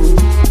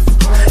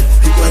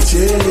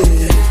 Pipache,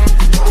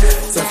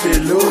 ça fait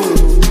l'eau.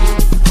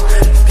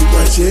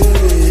 Pipache,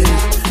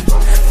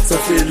 ça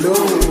fait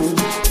l'eau.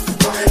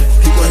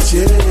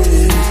 Pipache,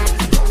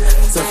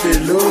 ça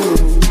fait l'eau.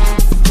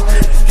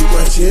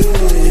 Pipache,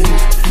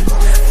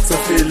 ça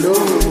fait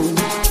l'eau.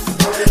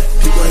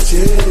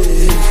 Pipache,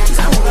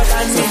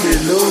 ça fait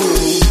l'eau.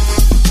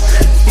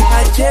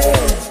 Pipache,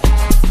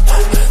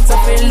 ça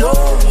fait l'eau.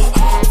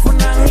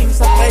 Funang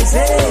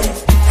surprise.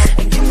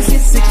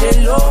 Ngimshisi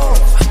kelo.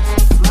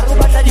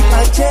 Marubata di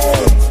pache.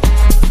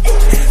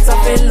 Ça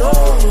fait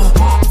l'eau.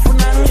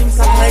 Funang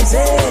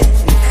surprise.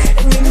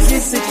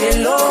 Ngimshisi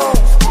kelo.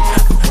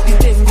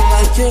 Ditengi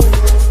pache.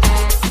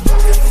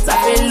 Ça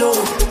fait l'eau.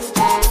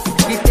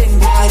 Ditengi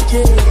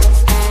pache.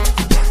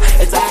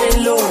 Ça fait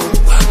l'eau.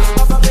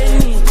 Papa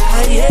Benny,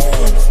 aye.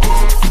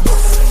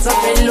 Ça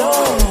fait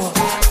l'eau.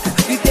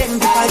 Ditengi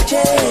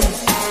pache.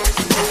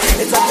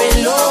 Ça fait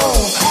l'eau.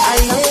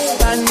 Aye,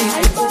 Bani.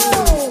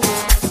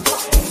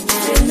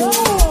 Hello.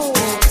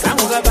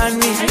 Zanguga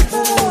Bani.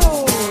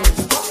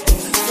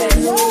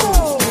 Hello.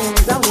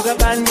 Zanguga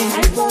Bani.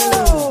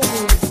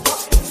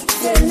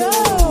 Hello.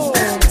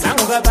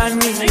 Zanguga Bani.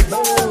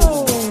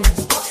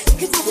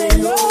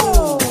 Hello.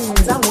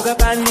 Zanguga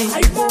Bani.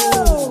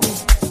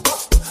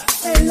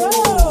 Hello.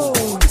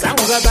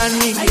 Zanguga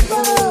Bani.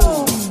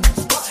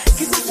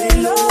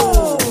 Hello.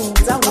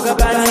 Zanguga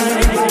Bani.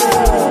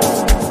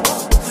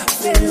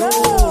 Hello.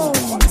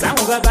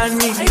 Zanguga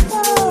Bani.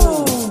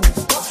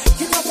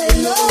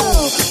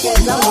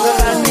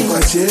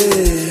 Pipache,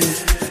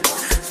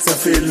 ça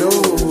fait l'eau.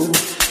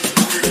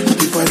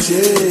 Pipache,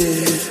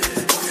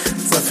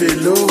 ça fait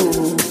l'eau.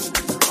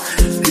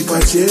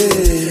 Pipache,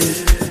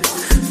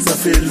 ça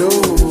fait l'eau.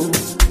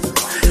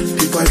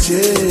 Pipache,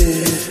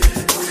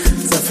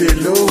 ça fait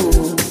l'eau.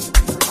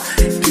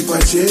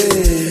 Pipache,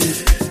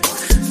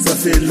 ça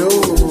fait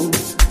l'eau.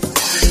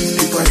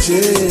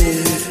 Pipache,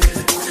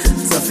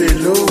 ça fait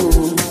l'eau.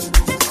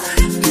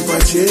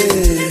 Pipache,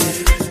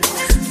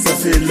 ça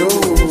fait l'eau.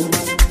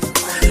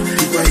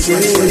 Pipache,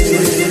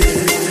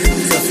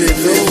 ça fait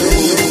l'eau.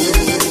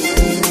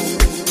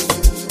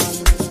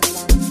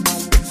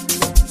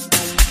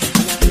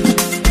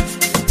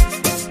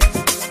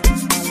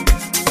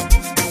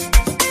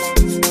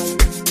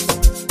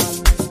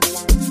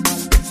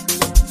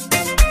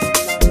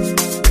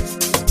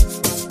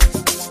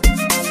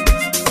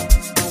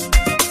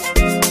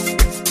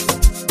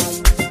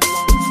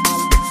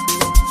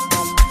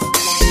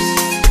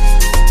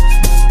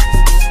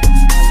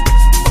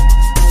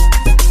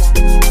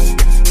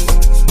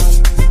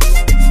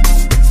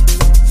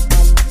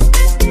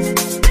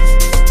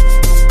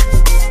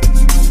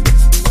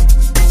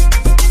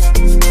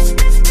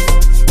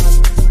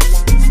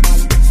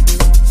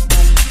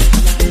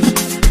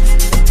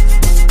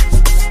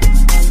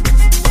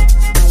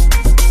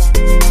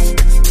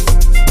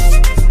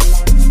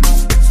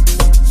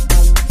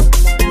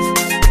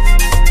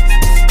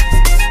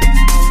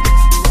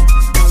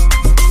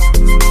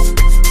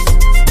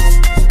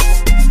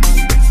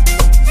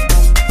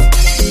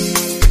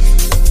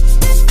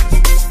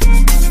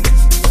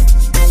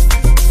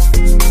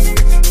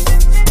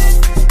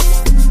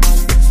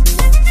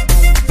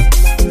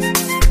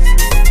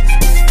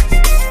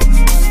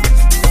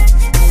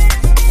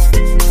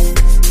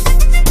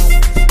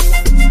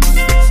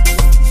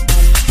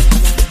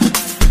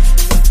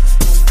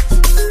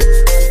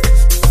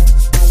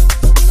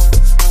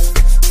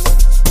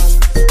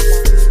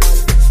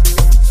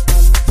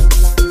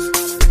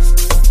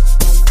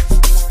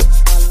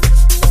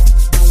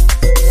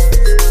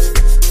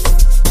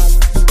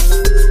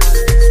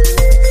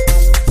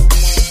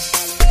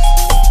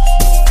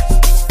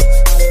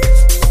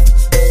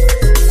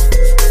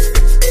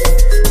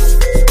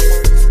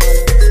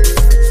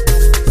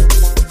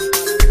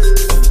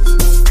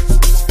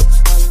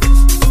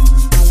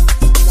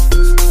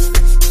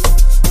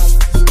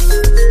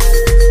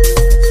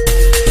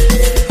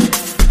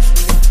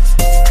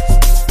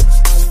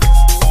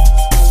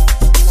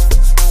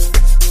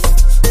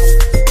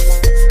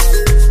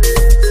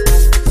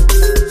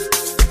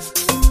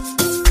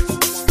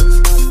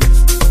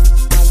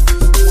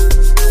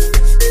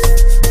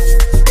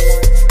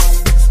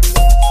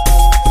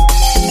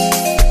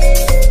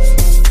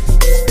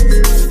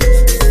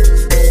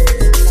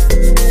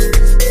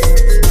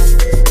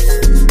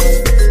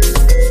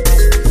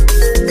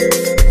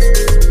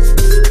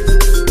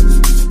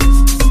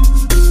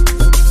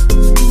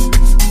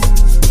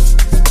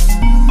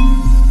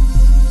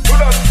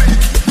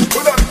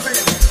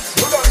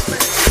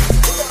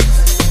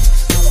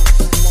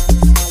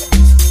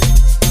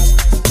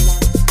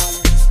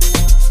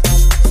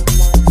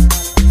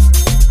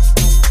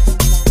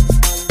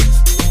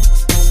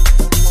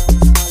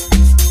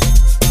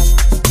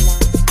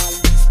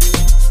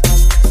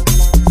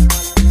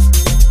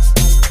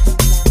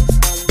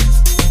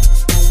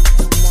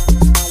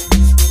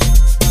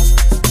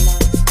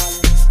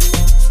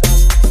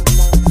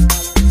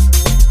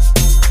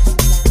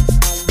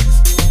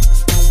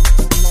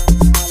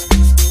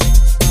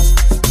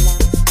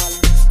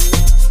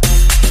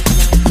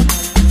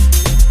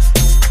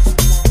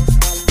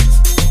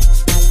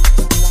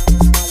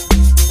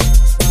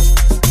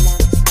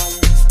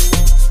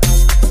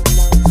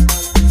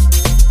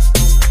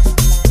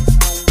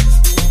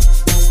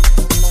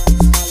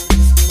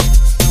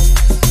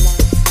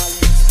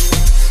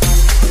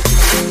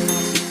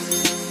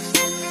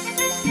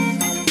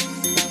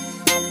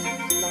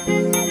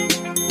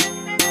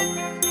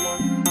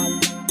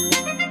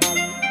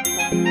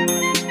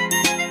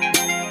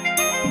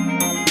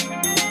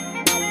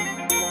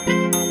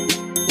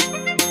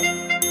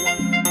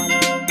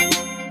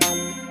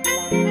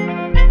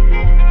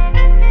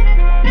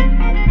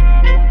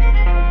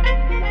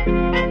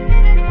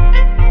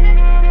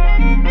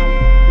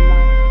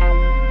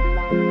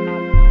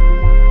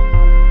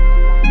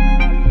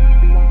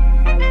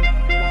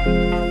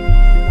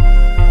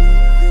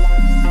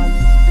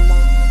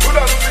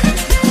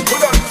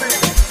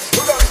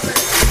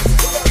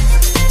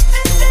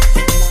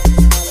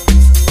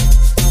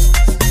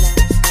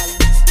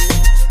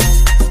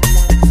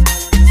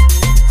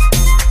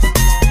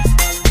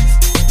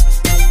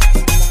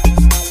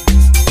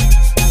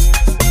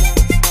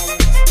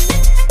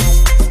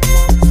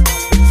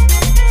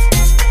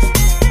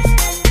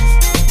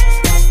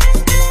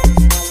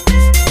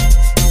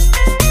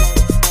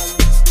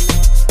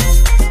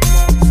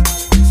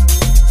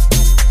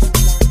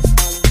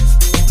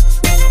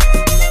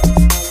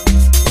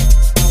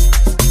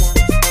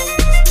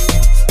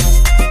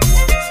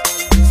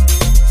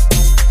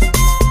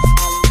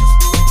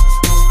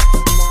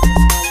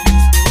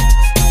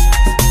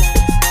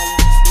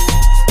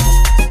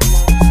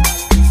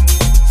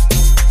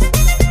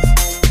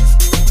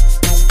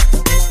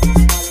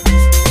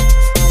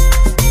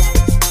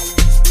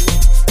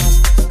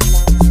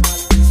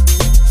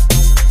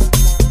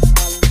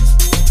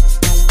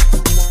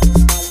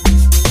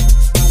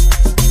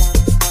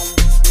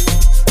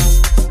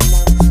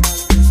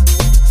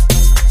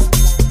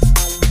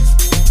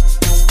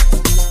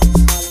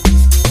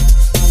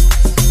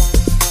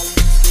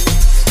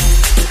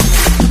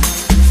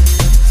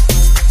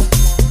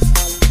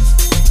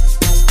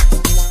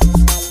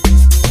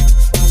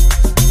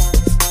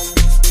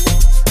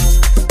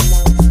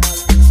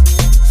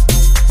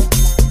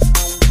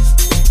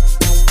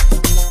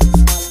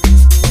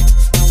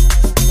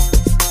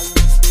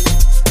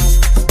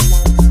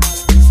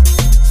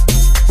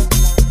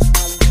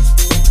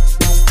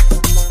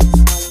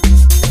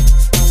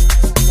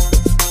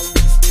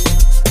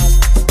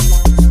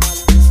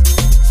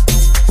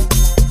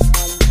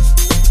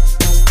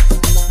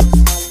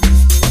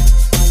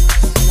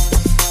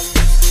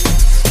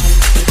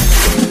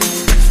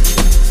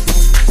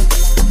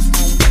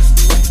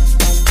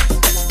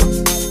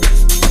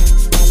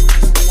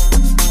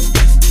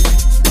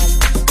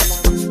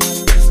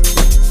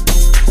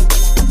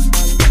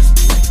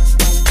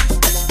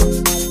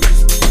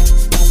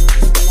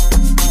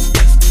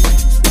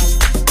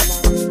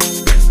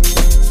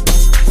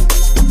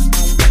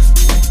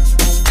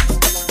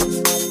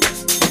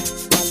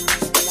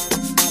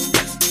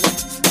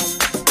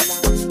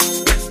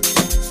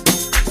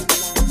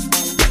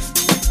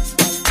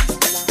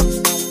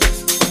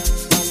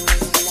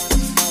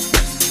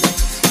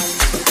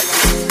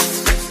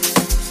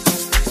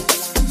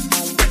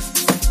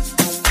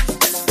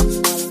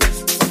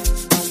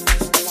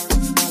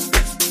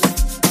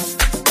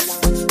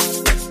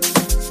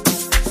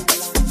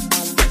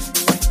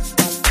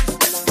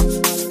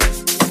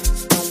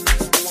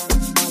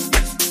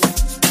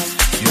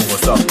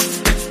 what's up?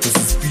 This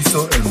is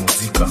Piso El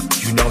Musica.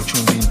 You now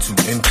tuned into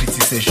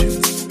Entreaty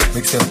Sessions,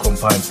 mixed and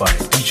compiled by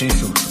DJ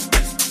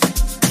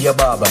HloHlo. Iya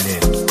baba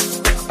lento.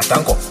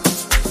 Atanko.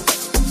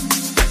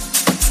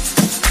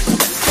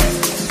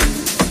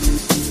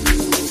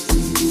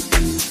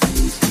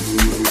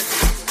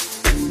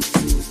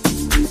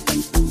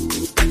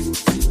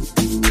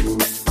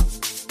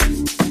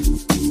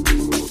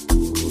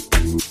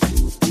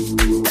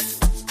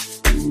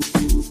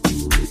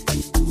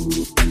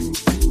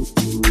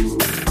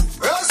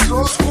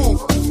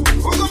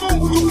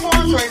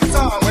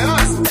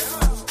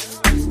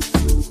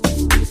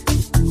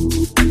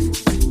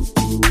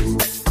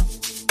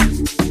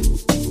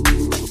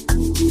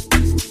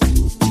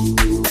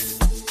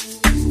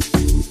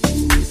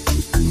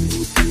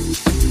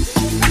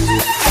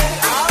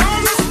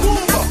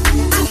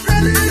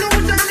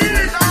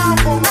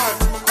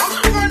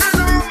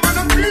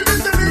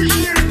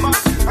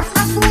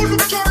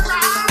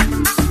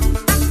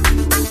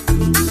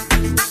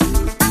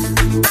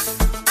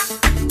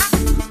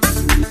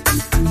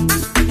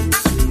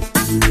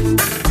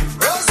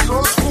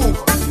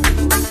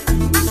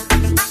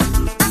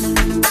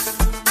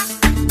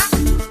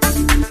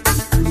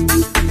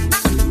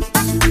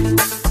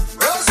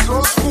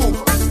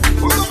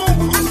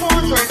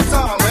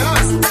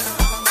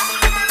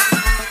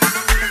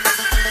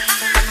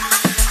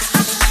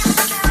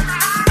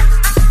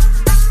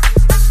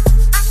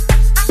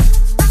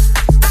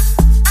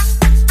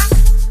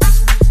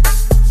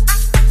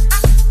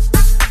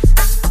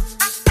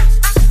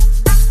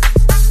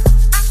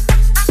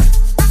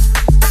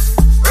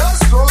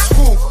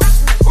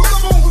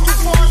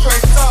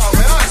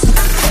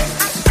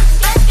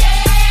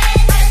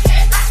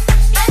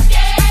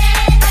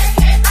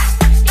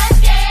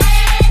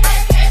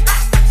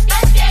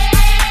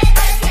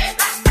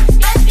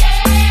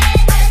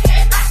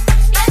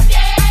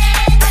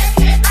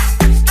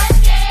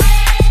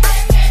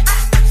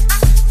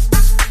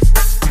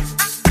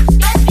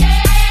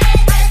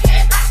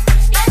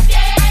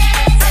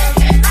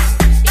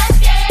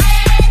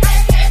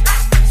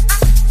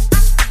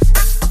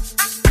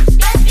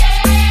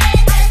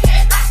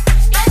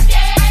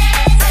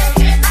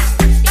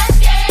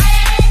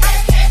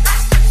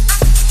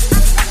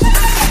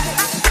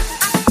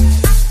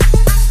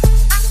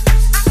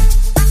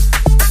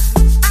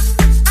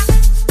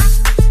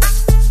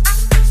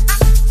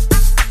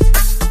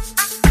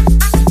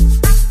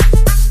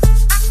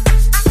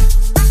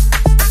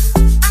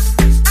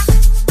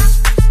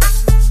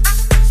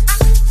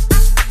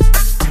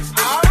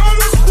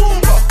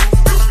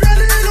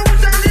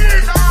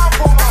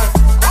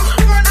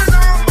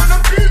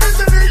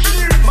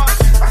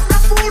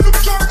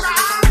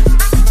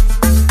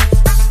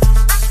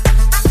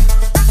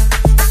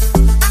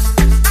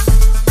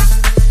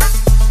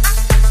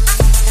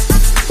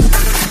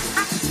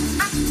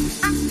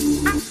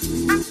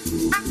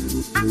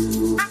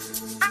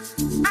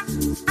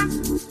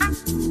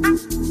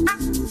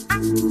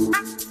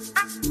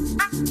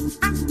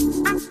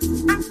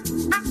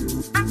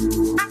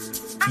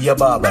 Iya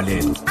baba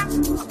lento.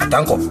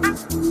 Atanko.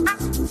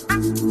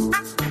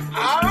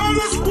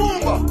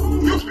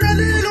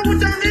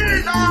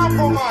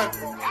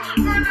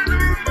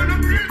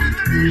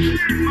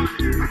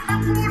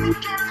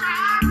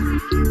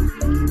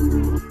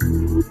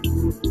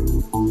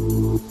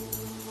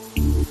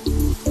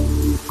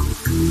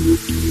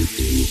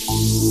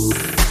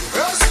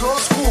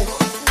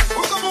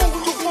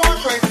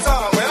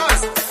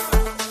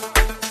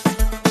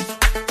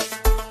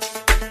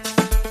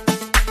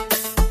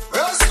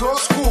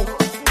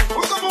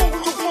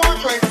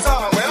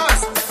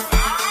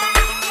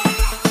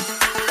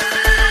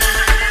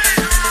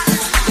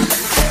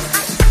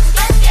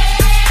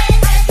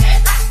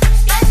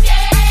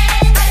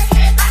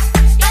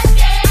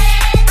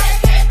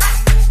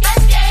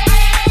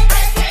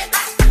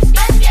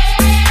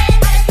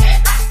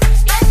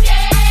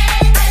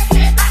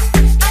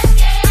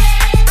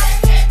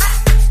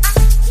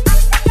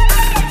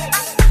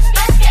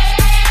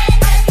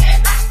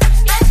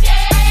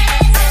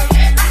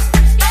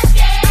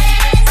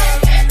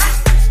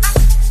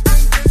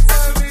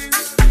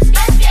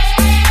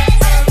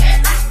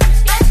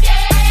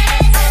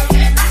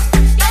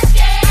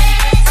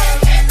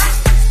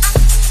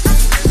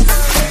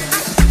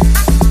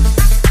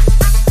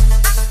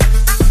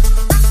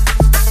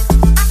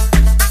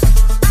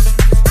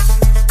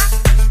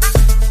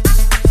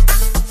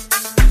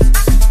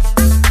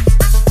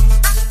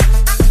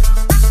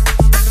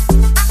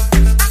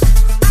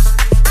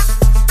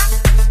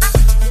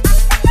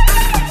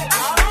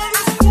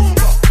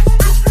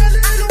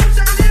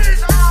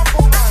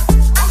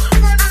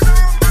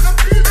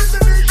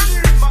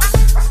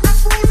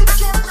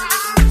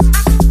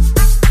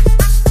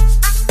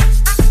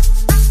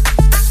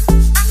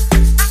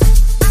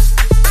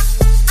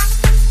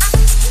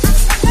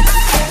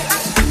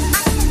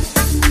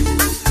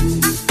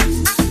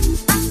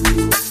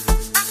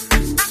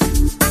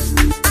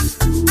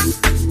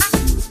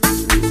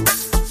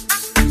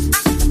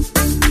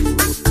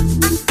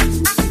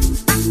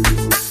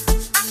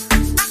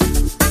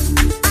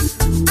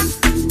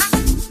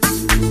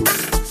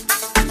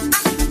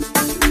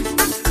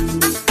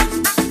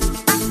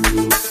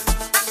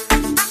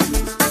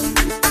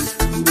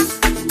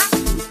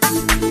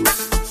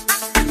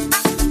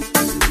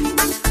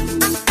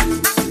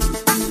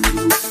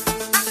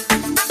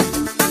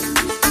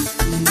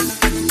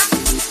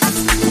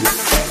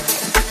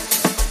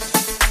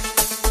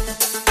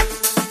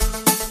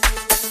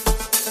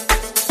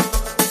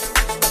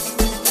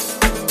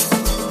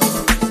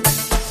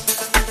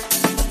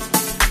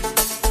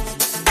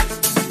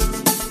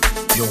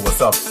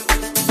 what's up?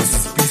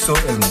 This is Piso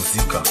El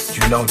Musica.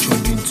 You now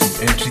tuned into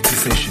Entreaty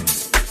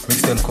Sessions,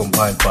 mixed and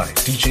compiled by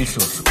DJ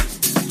HloHlo.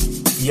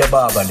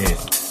 Iyababa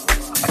lento.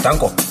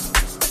 Atanko.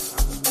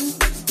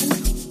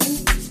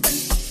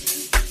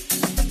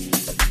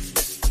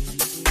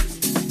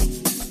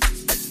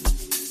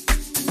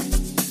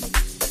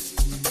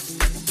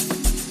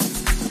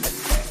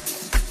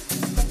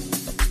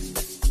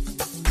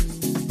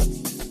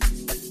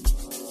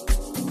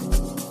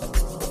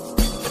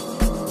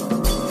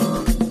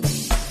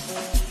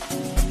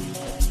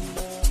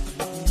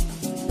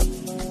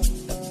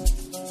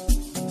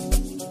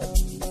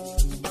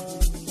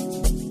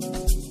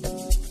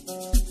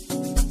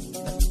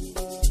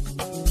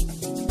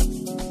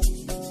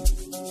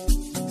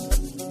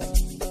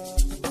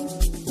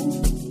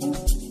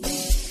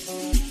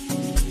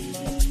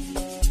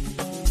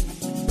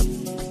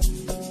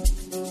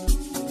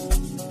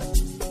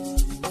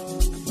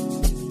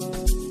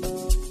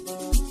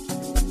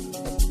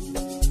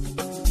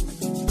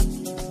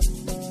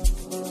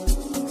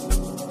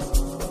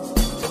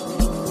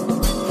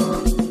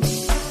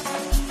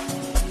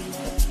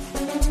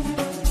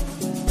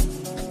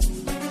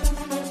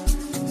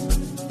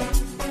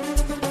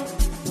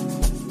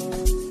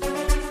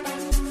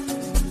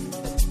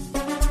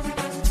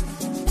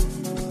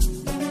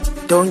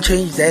 Don't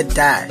change that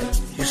dial.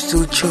 You're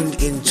still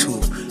tuned into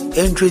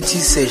Entreaty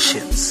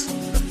Sessions,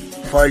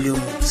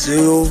 Volume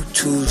 020.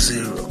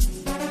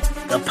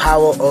 The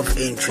Power of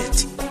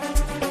Entreaty.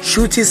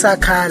 Shuti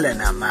sakhala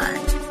namanye.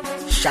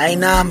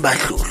 Shayinamba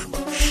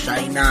HloHlo.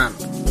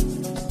 Shayinamba.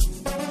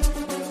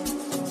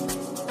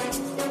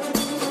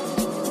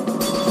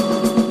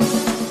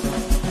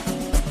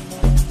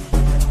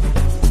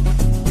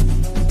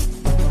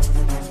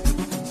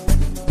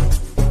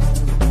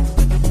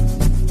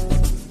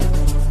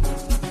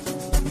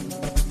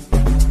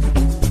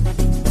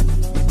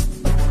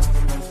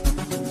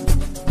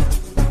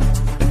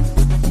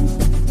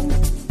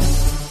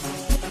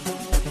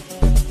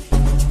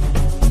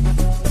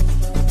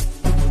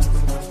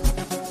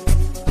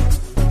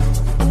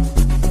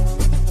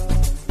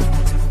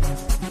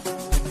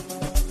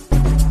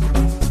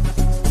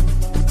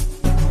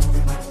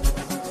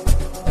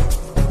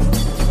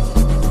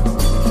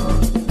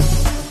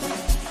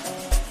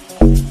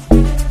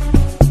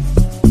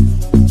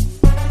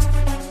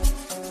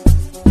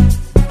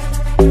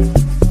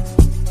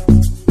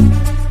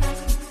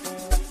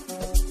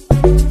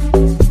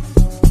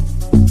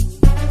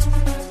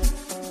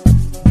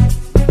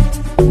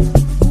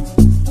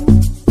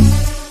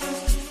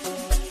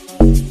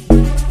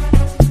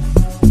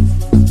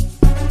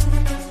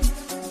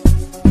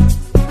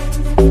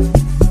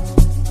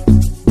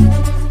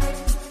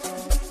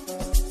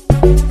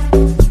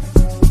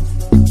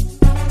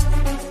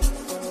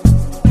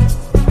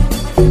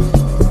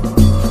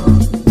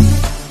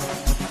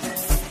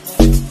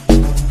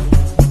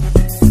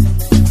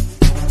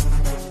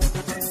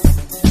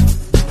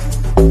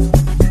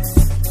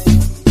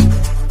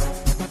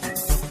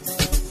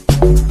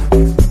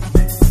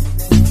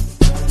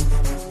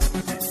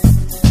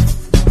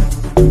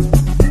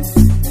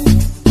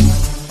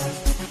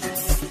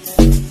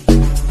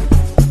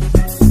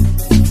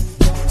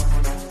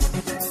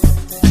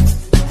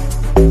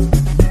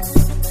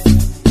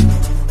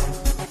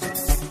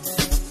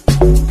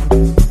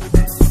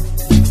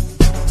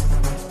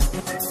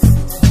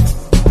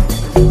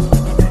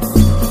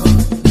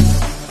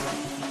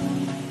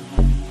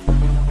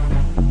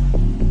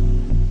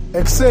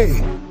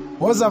 Say,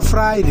 was a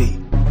Friday,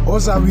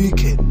 was a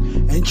weekend,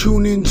 and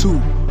tune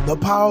into The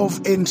Power of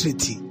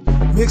Entreaty,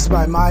 mixed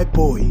by my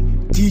boy,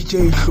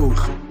 DJ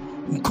HloHlo.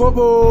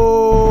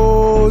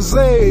 Mkoboze,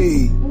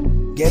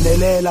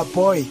 Gelelela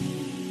boy.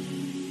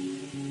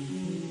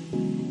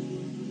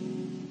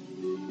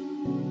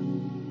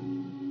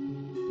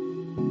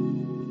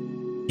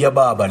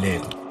 Iyababa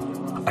lento.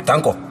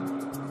 Atanko.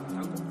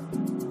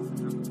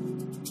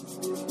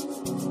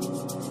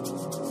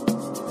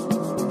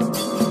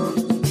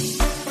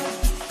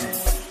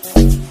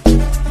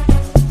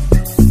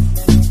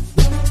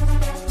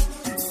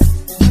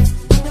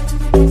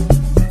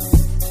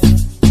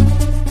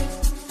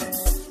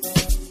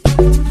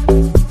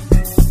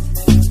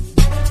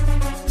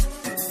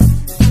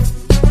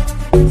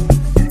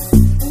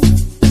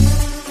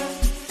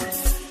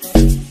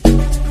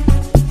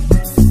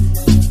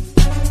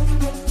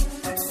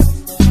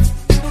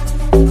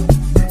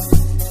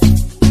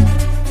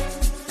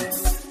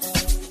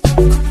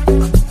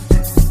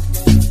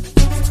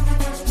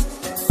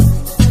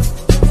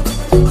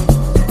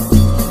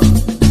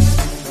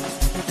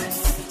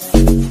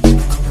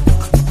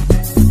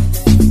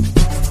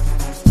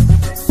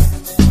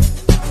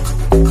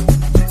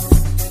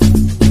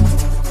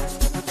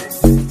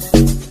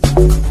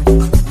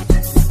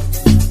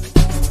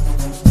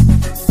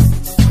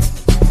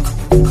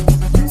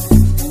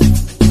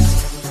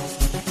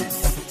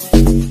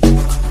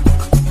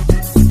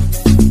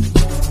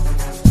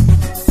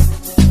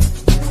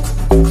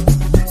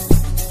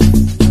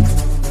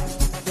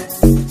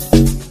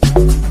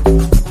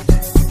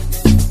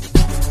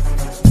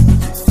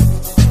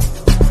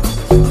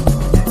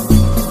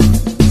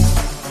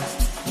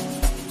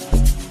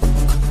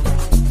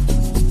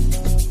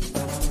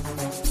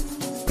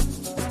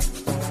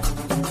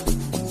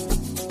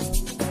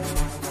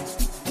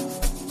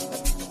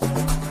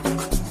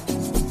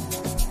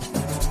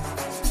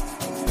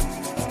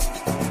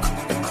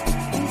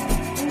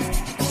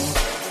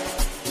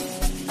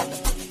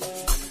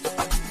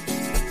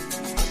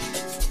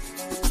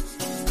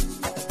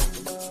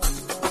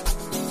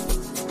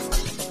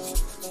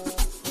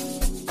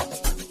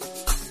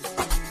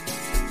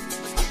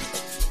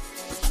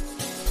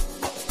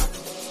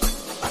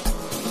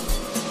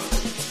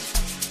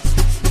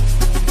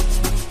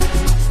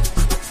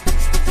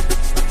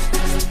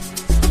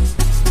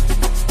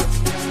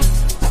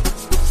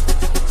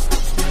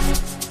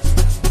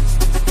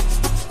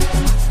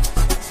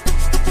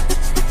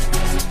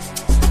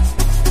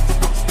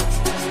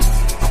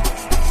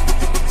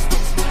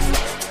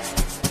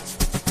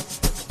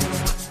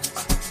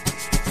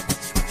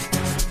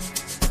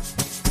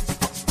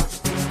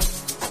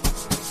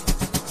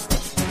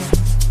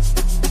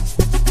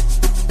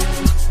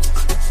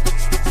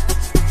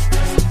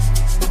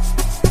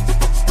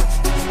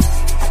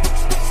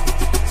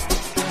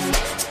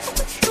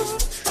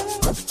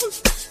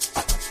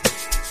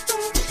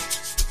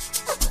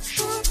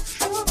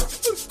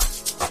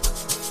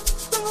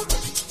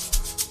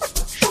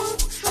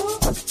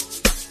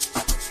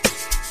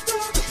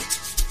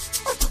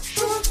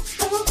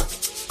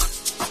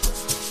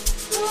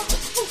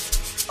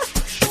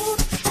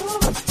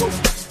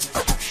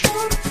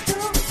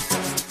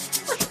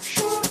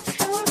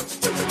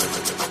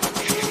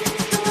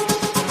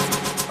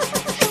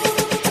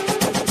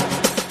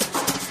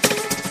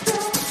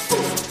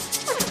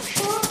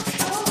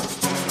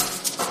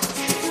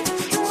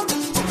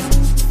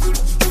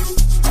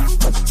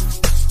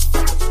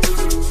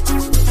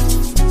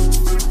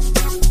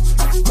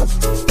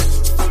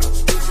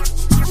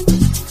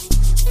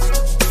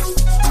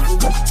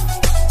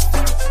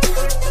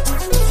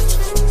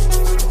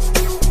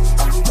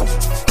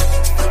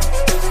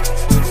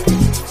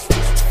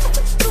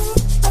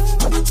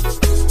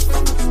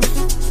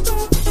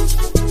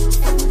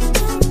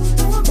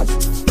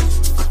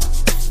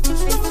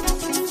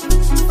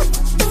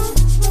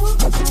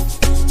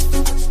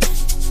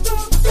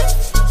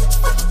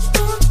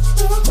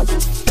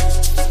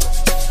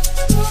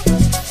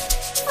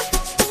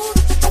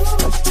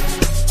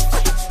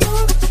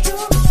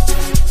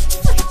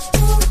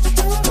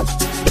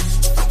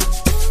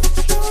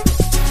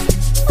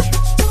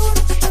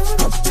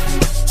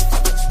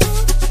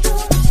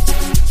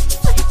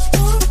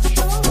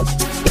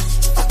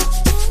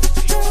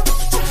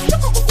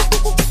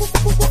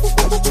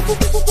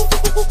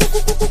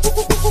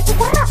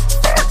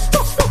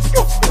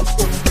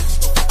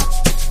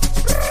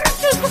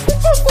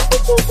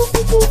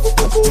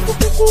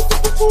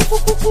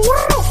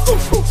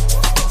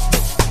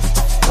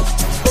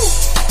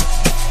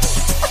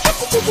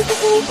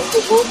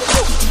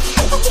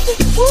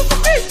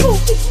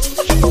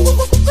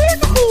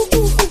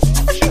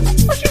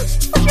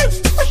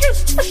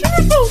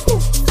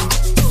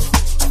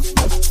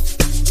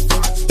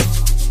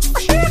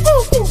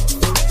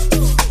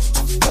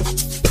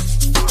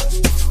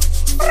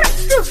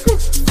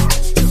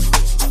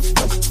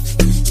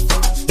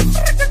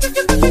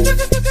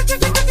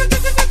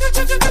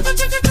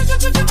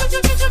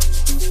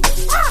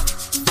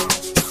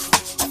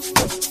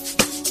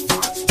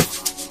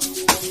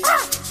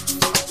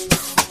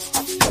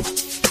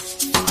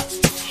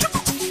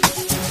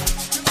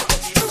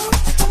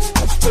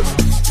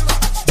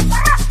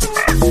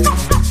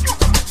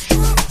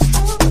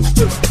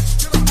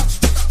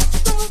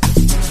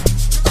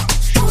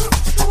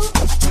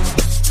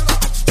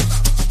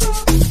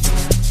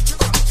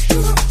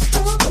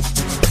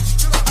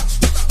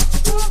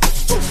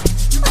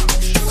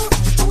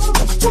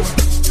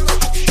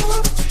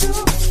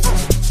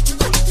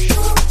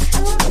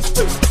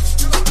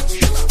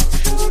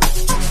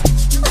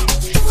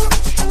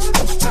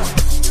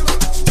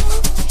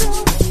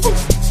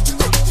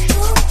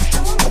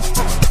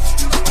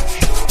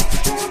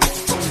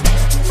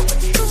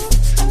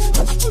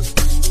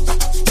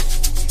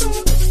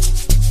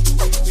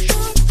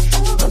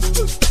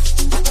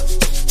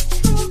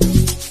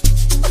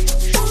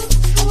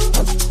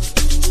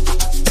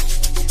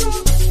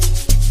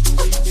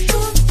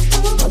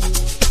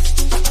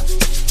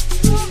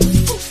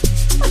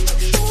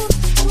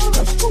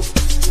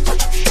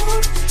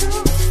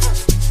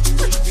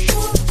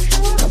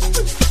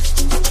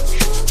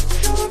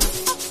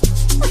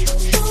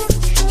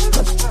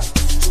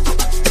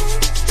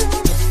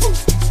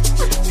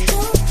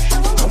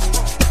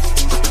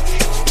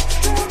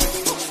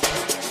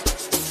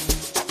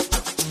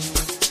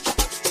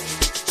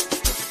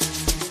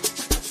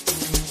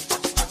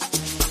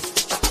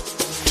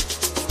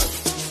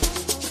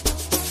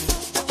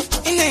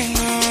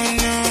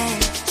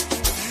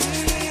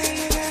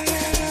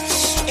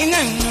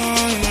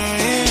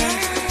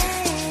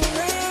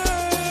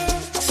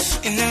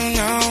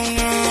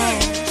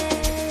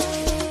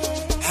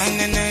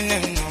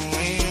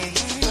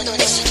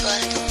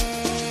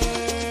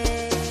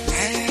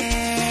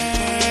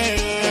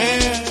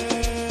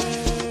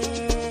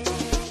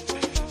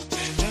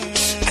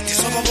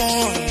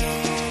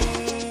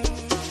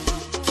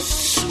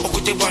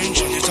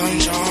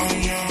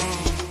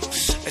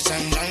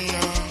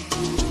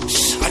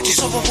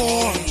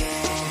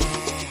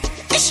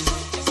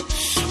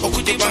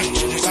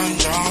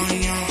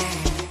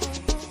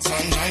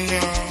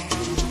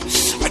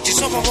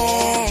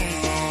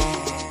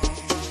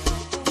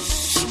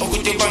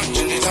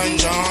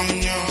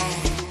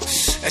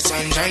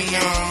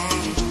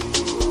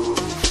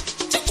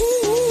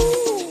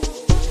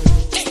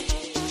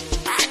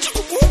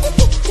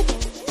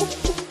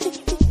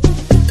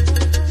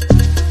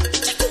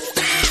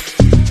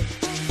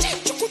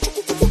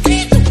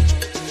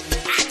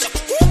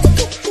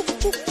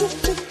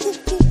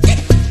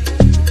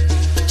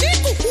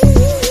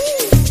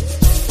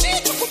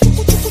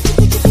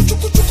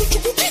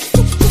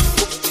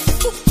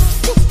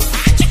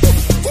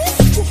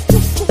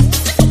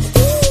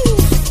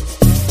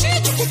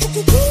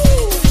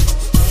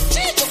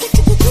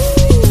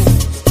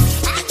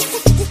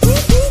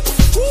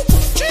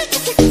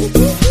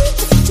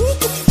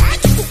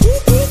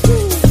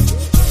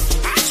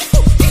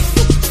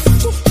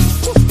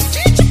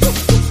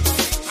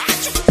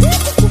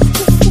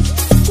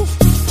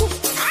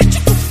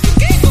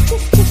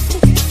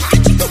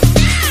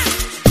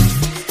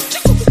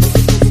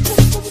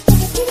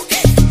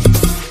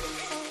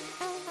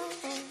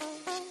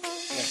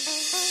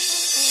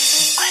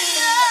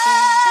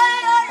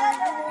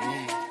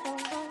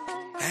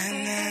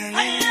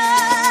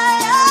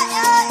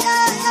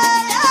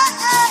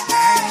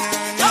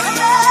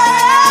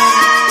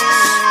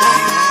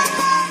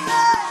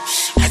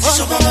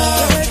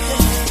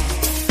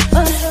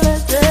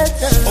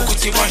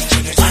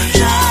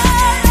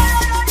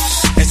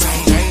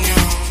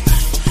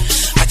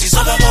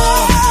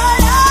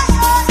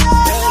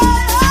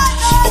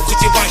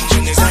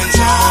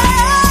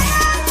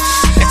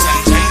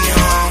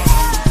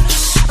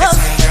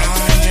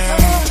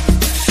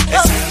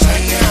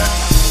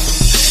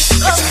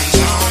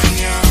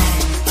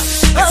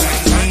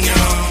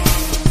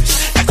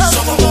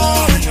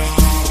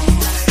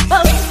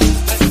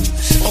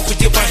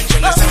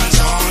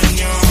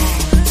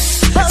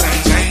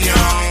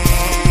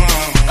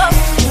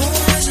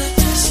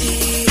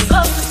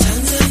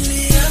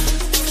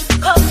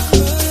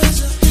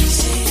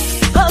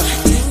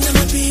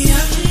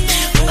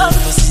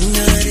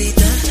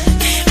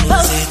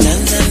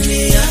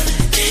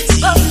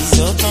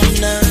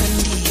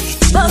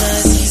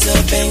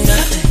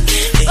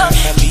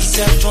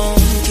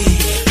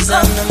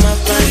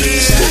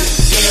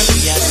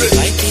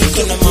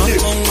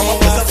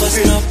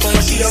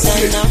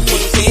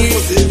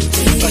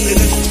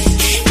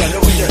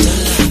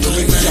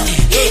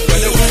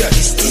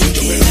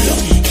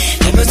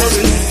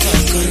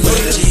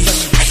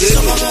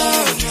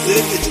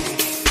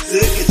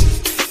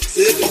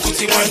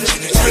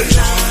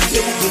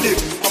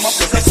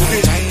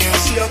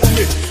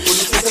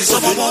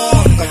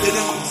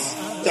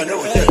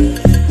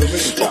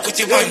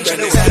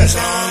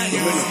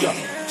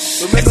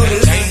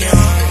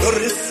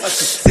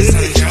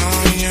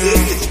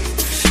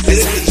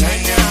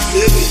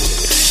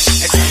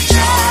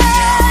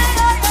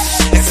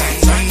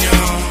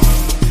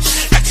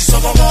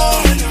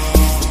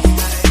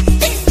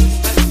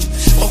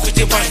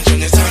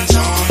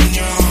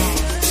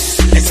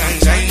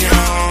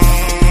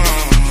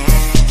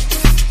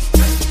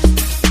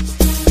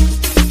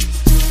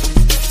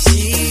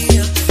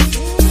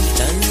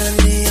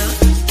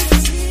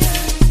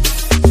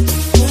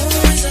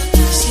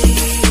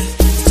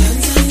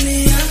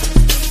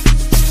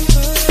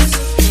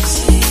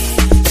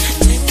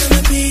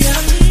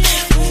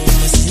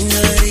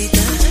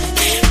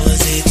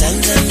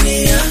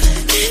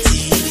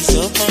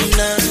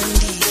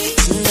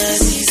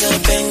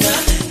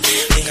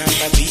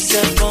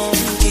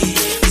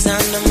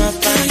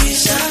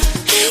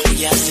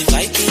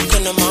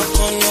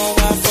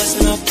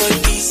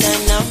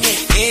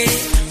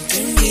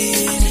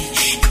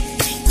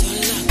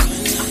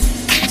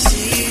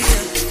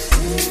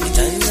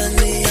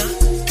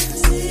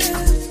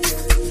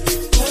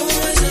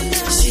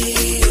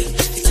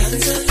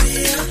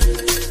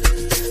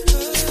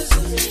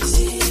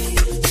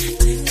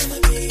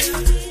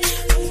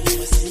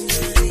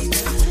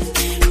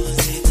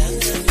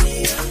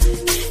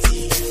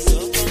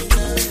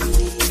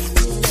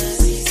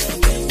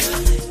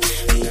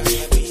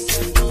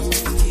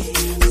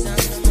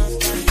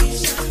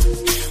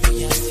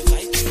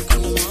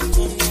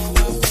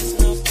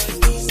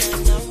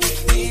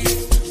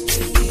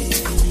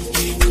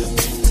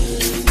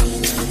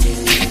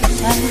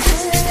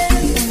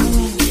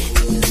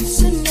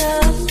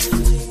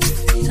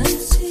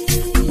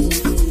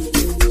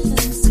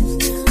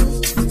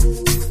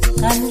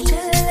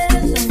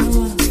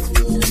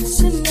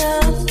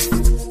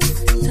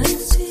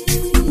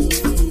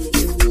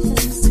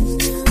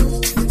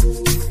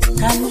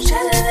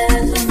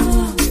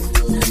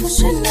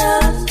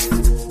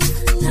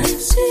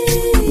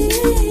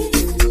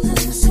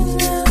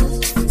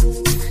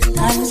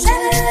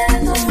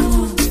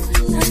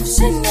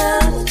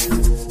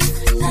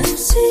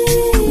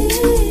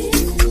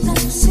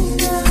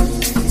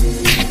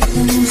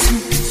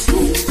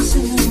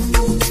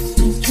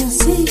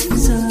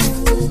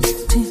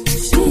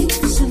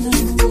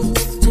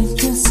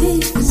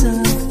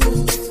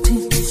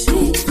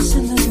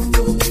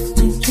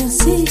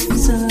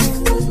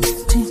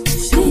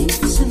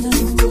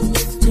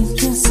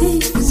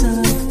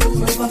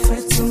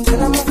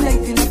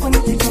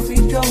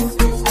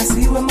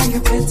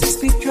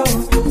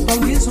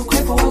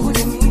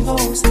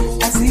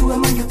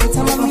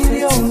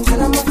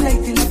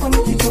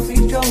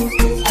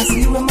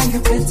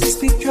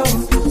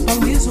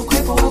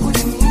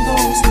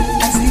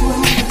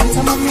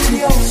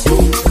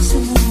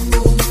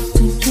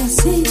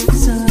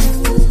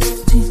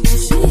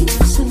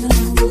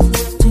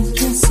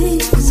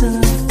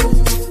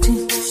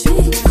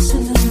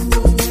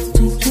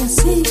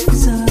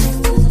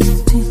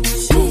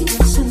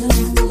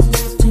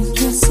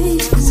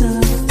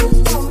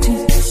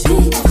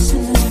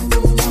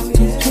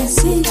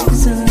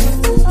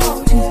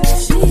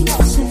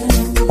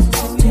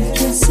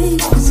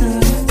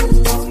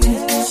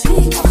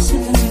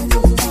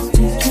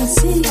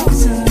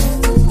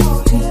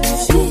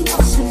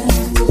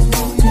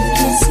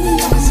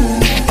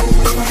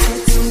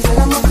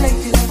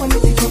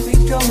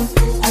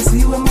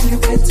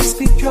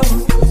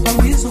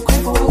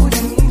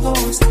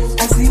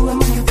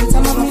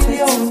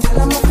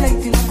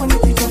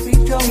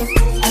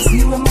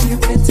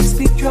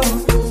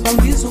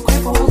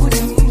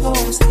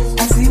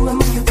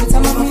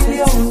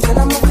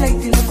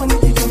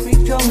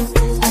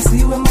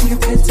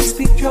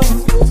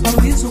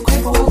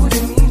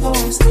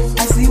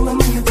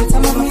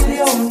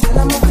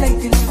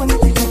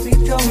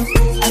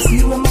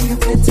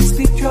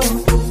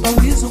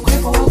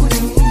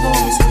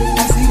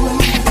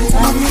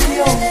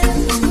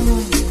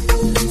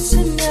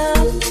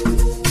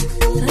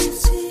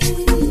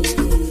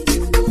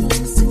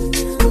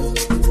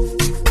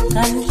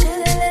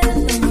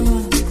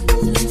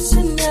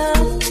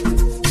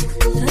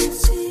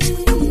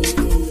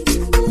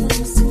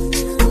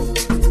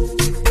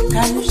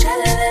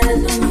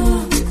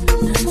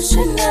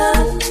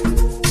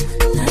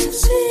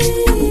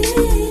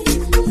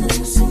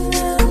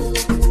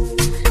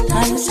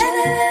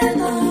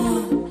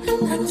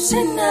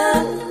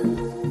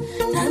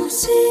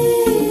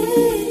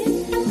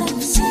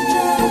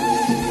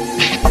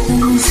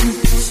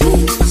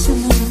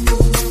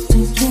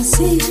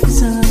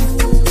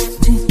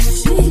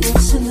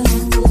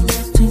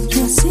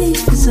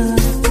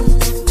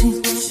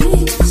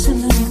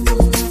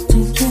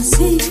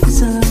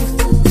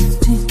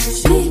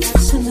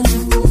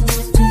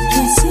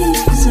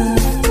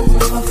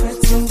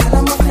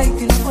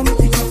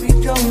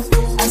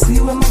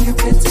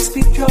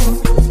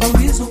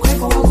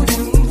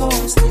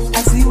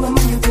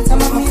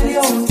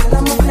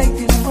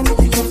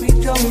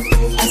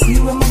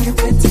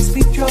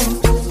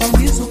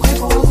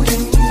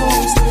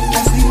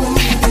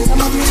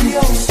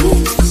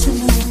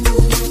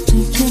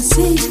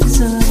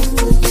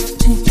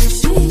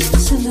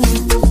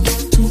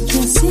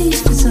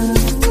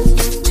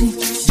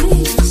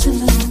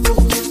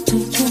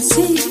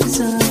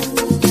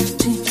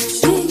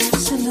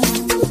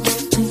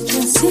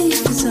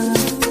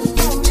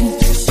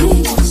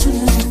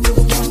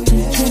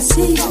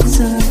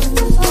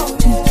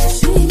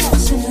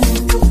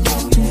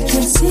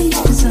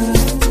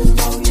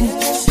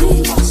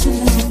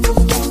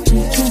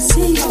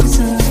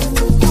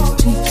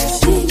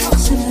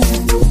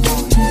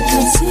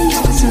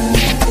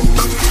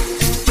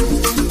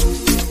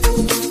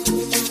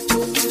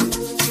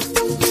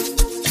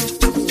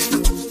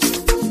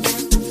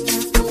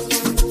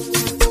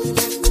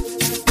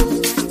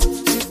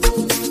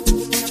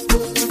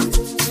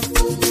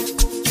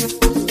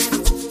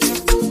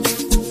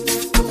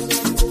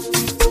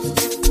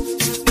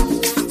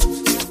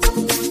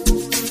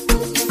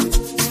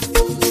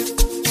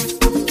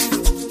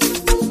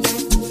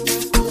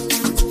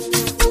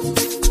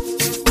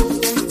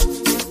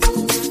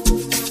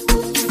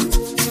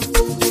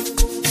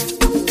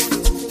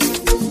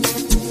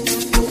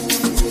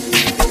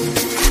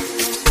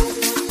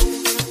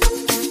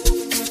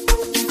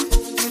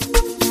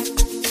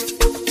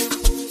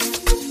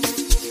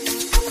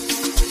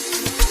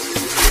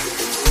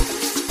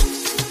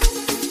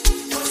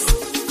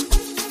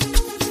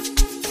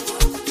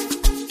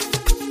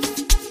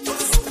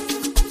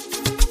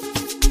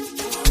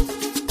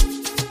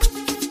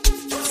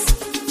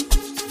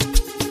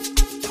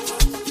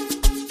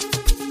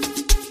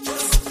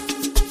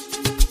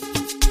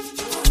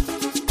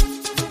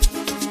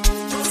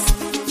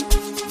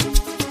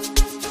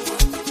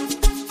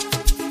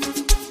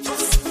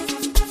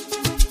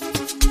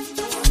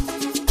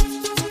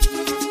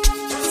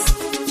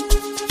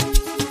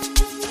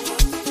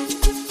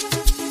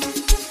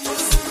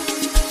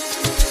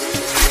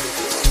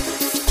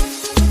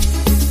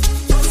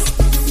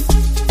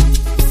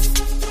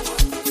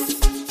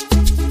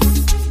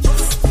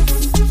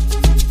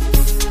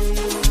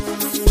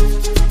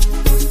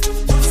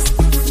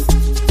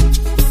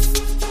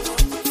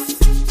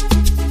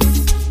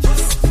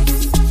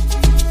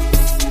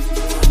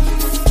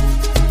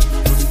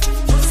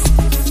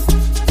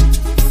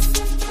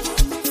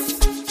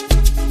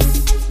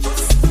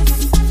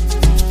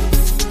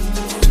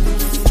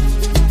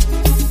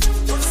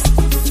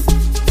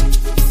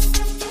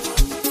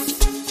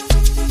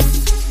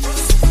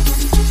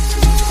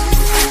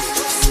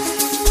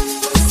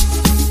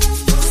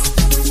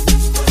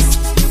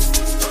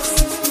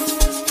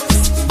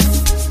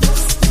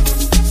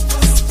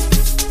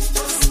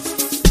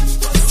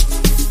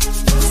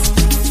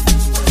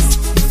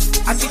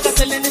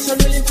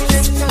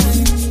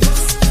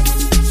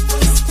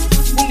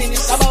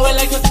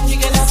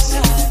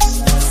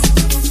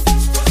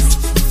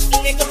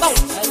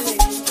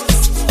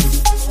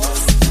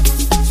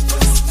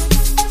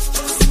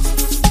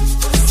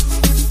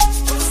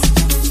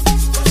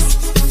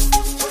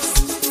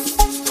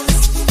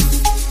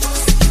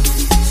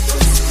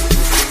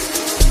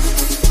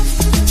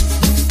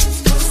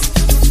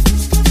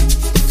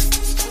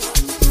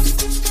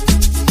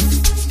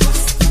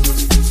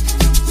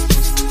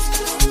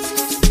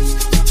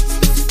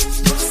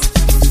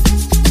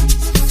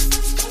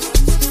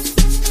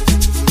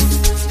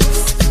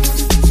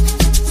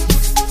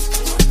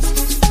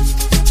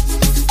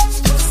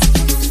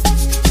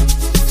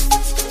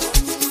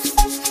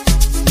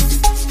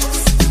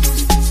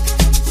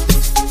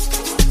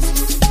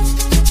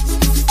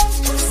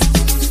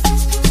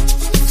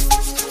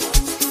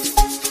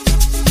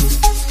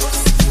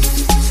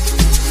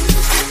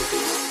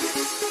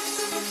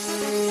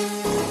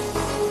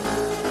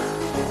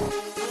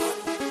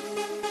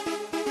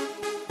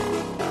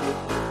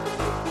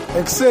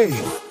 say,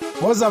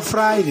 was a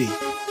Friday,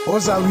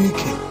 was a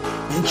weekend,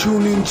 and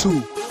tune into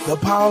The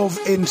Power of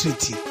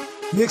Entreaty,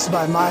 mixed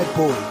by my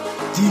boy,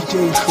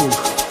 DJ HloHlo.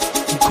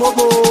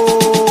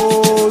 Ikoboze,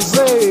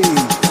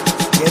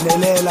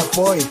 Genelela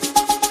boy.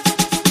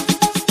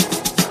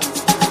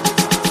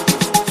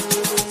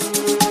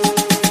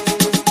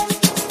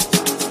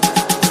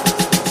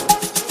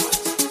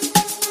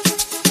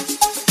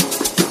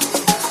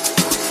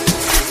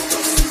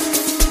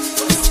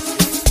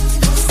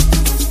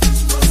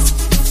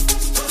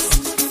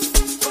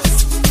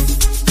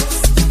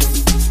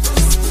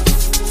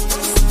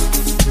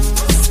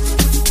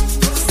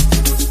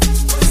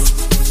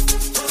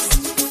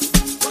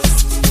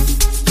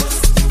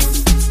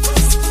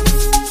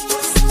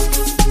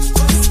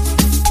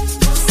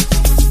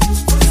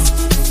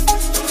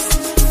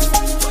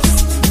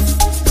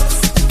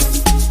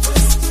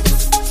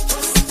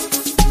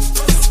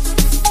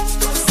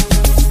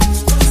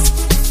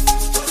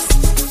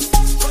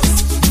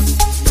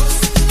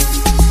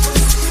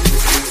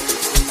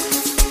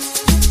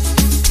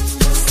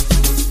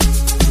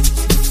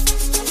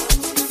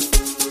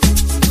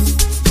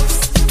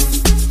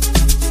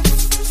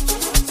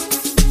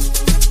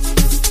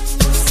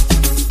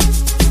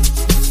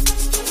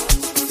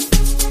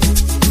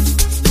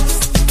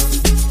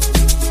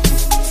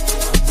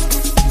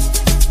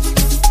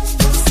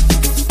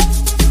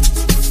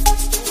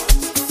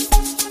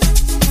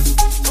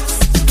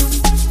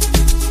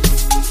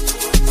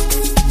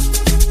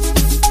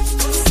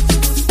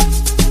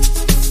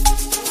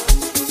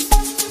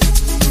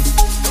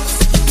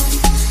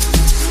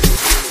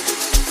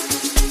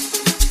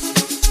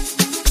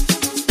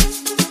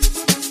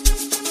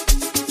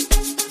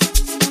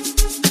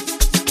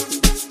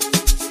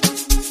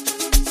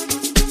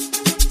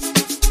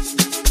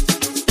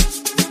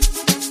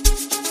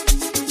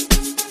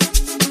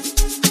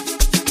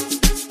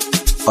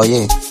 Oh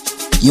yeah,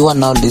 you are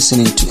now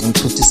listening to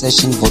Entreaty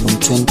Session Volume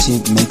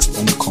 20 mixed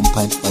and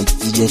compiled by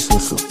DJ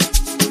HloHlo.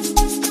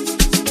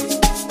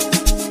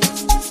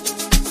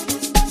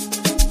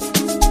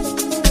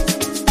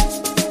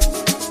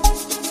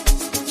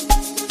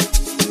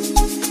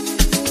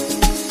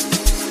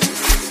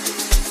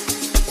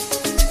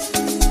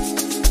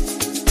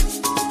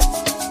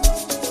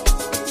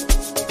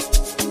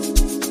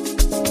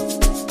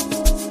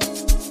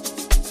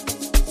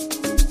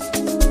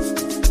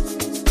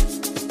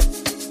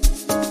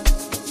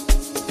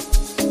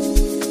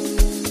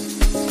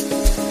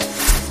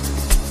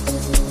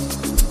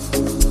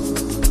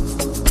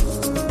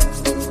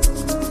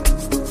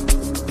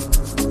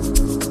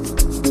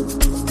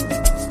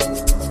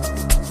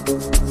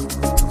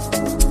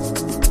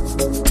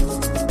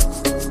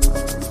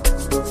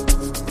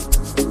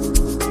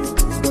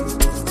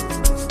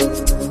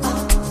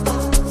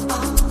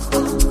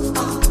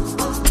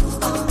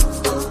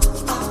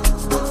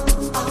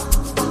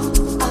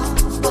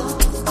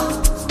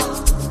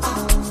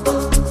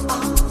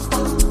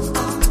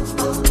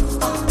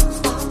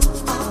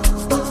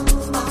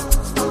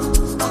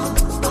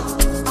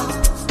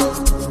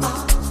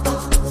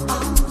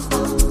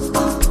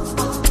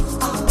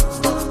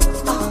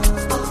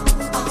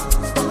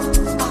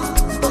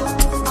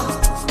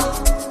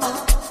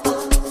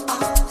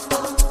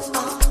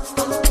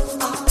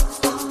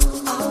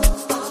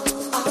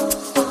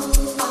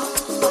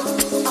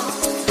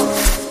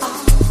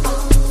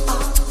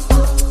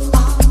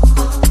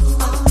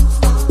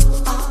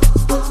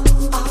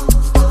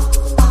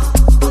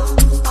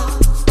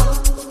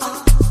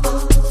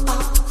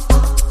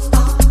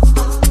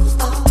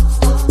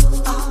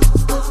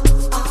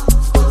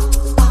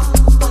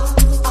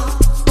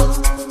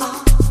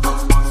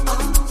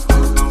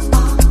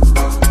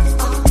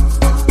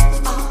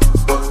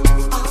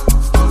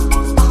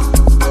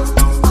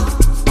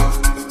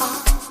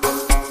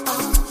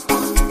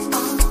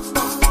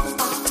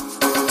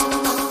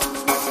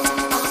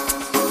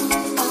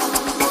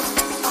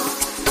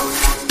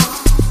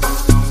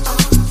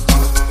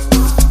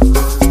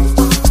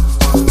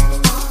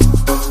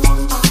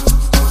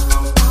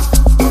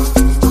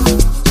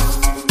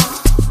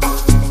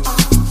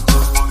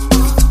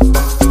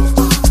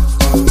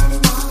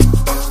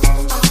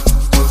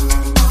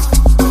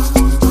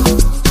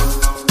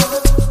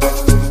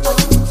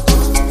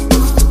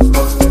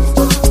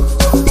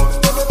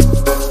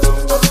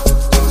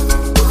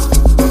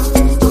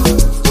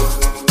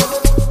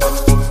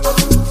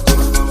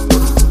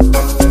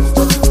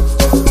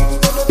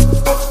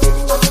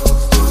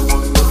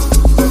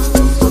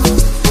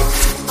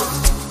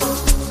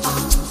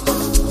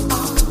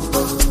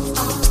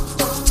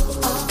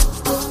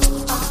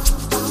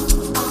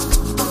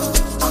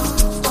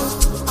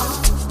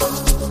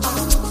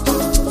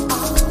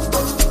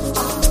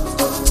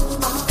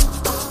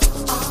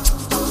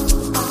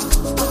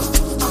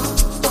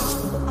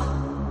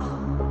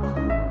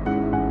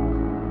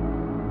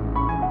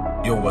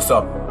 Yo, what's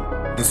up?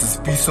 This is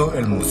Piso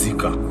El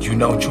Musica. You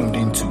now tuned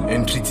into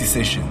Entreaty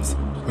Sessions,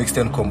 mixed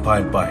and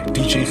compiled by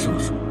DJ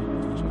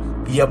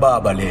HloHlo.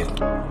 Iyababa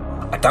lento.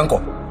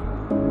 Atanko.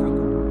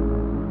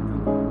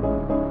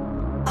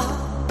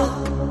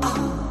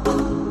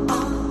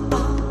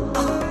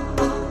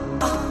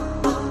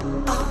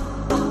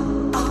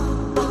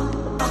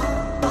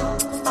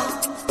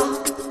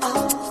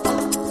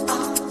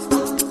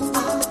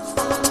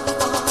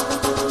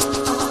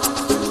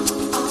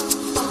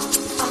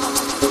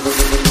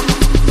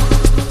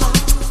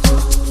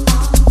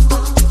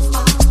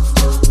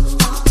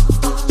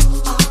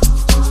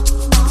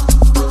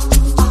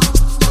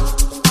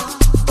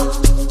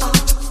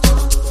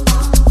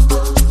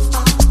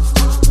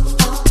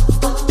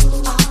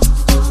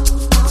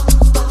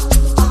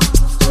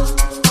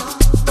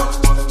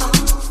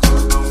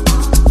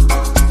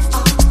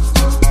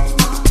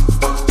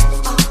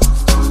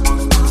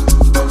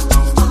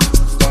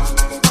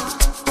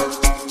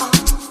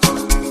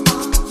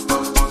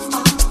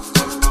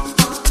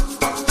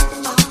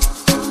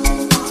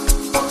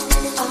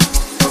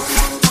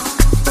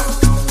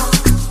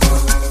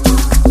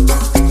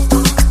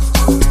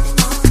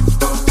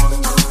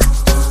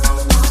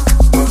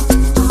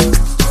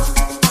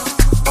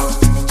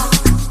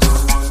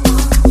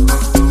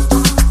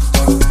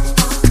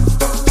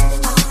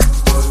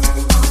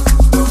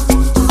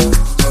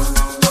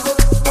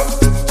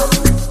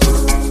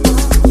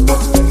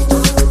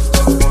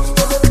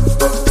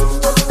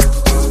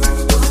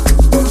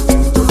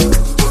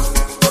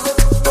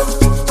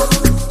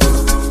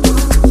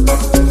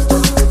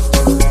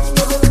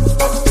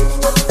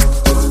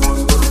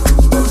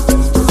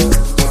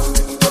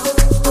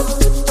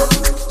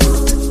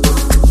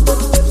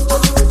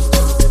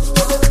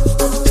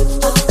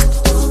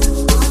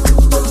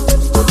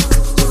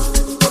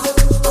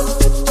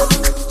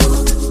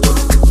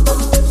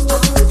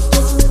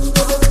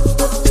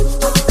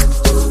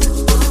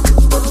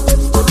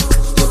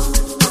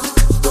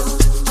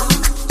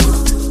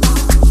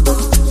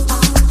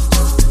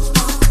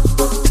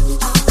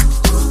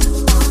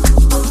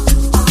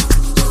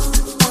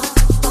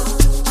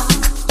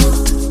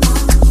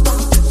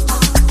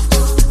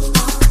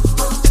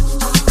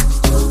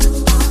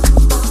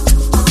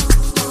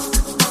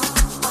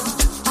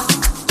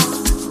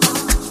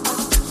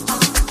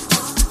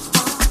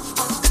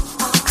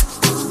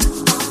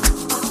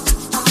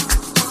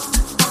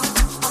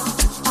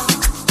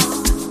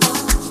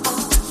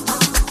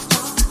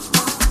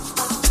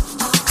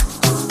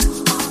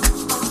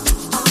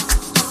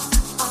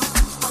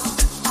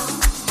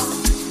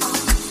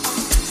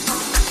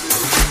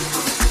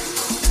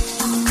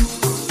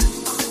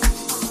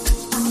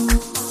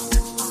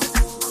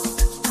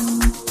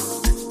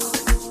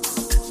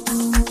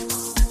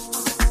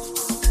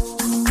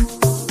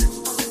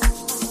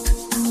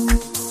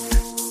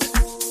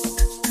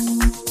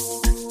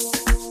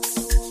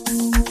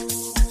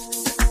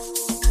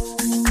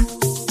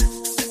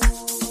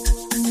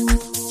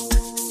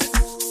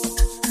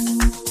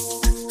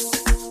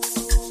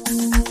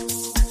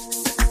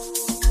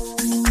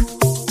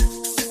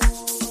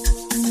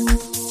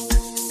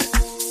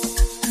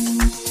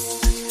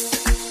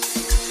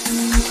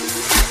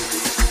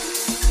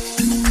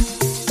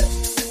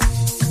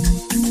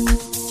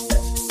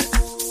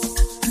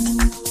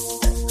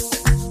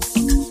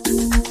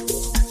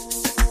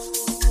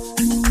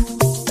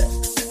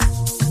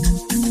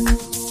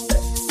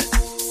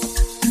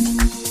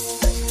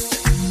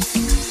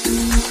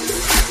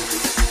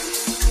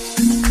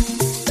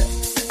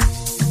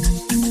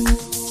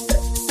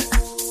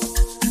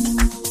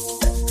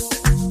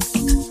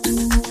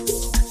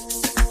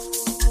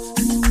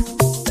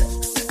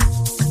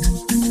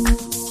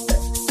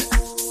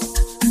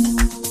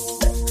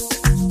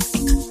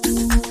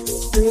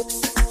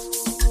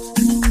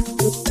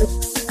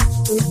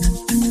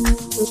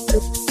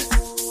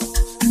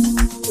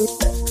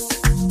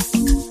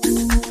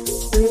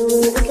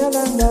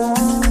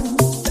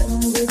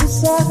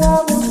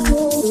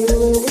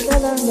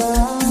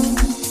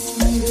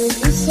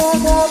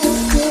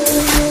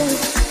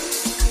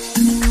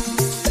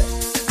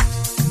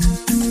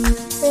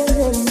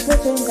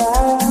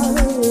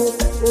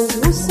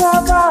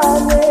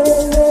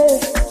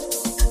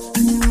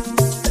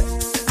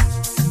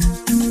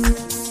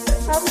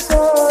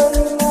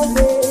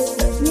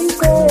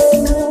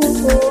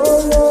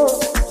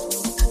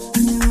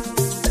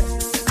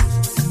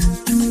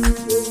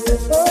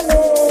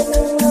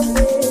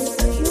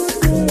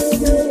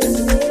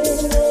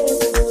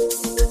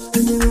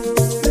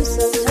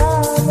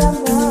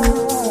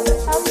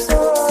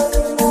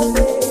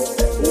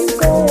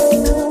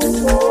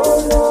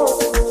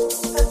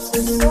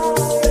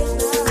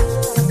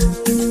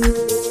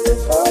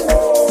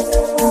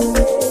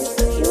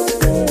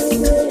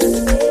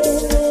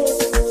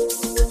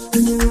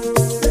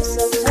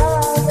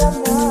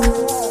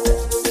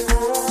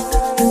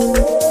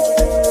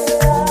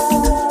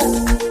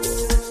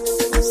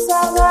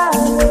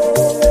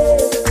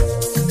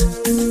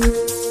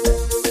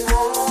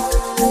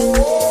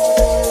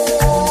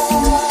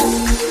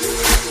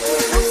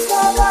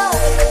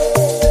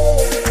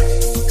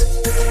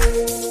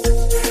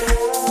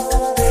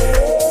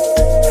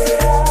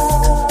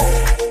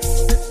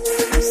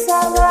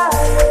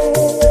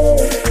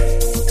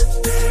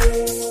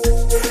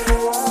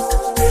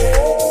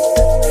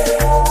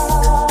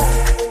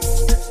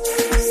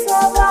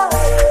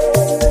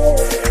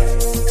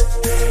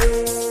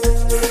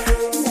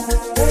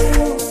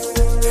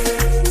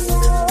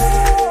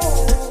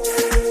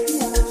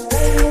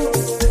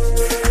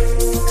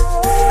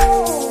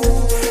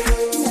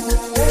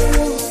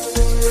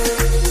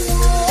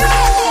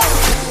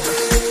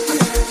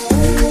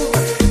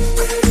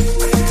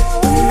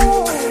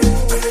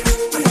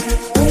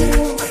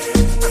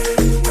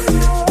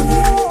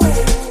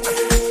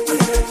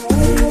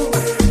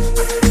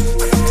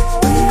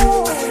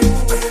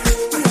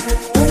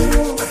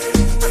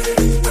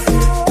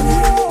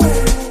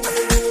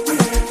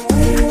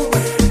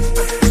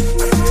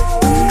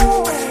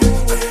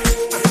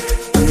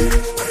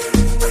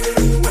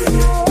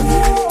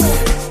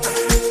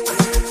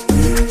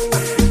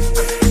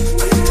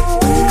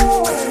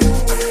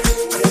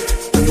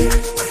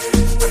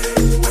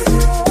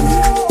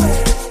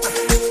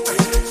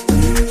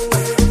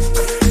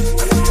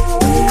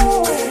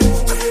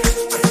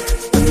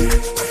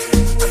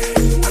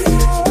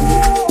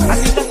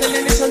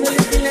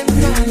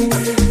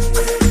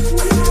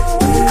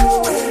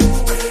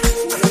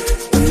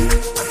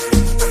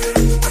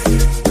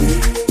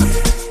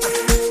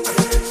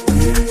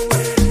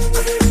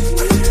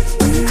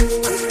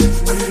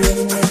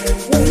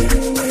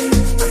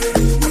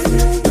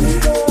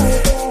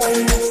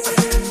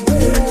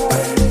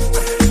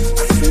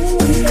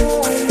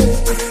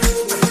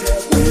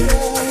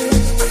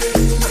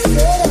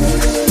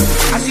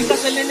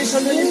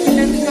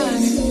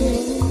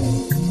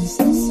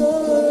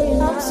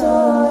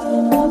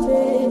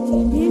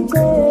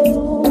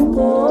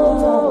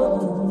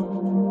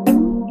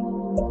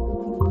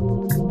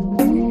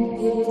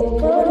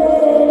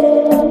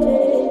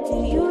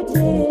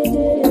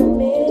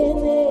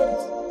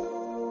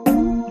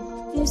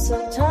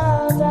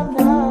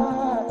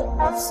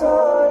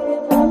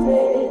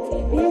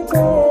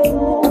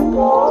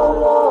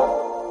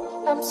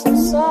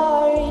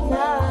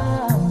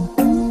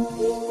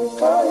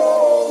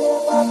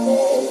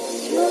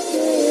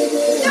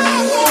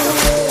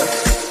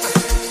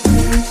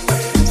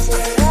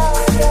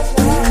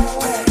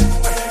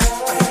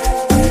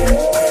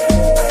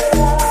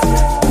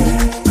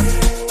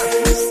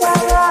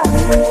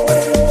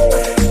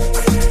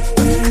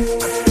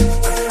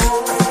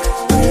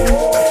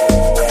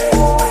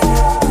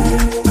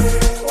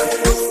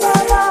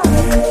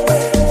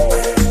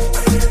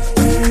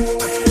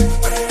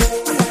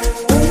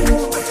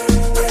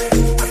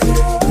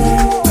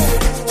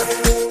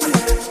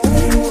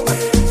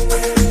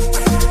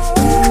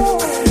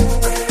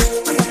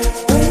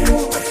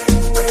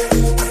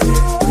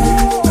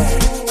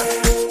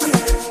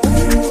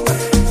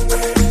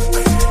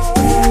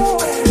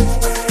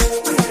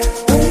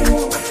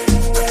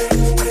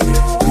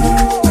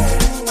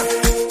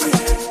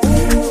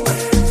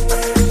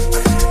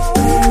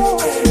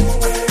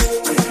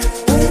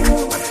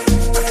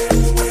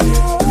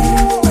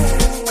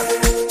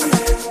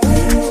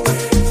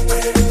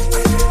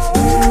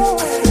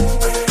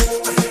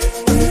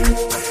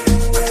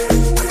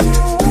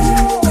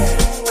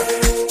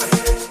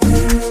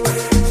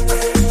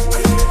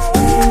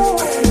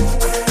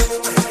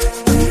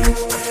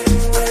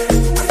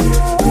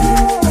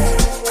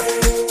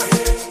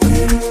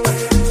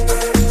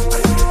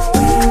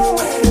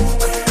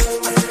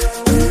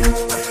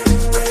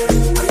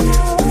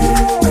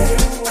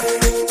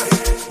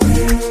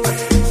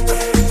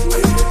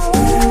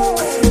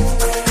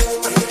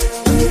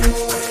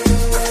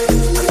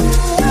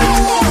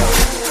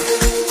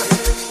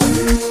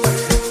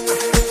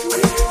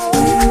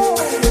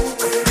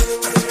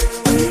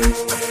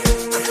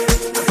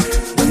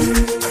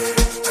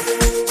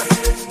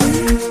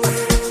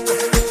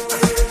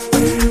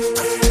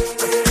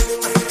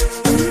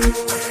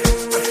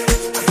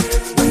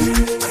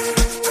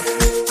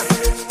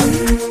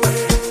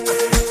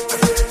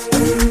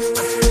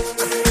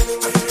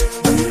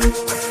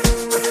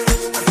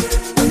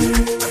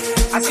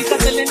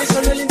 asithatheleni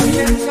solo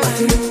limpilo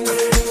emnandi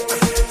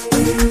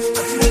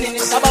unini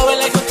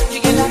sabawela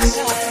ikujikela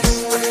kusasa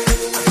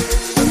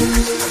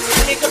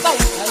nike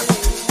bayibhale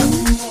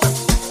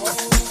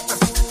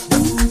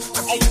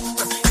ayi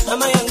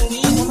mama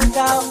yangibiza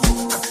amagawu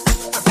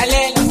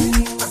lalela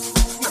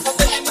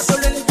asithatheleni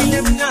solo limpilo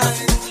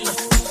emnandi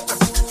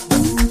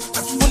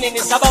unini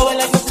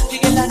sabawela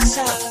ikujikela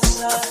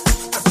kusasa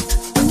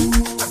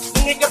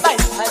nike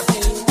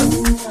bayibhale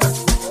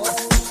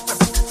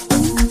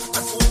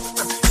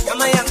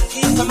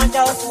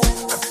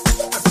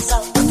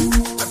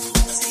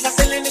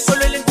sihlaseleni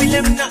solo lempilo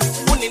emnandi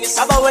unini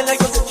sabawela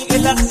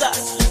ikujikela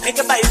kusasa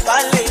nike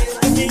bayibhale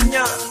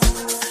nginya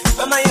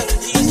mama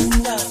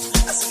yangibiza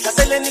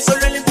asihlaseleni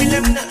solo lempilo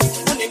emnandi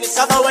unini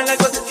sabawela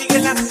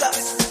ikujikela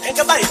kusasa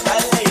nike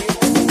bayibhale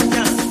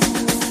nginya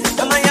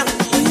mama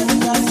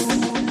yangibiza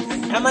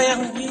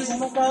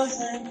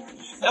amagazi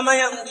mama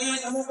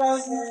yangibiza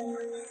amagazi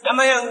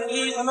mama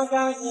yangibiza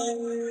amagazi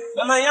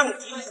mama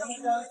yangibiza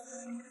amagazi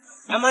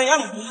Mama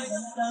young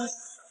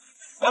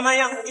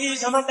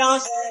is a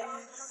dance.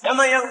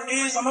 Mama young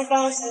is a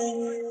dance.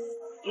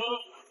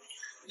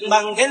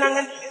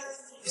 Bangenangan,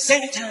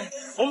 same time.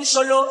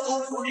 Solo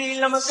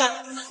Ulila Masa,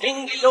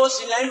 Ingilos,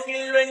 like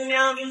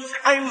Ileniam.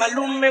 I'm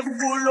Malume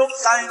Bulo,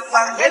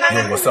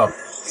 Yo, what's up?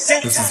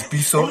 This is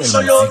Piso and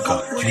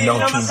Musica. You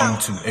now tuned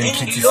into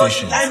Entreaty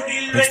Sessions,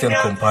 mixed and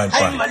compiled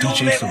by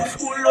DJ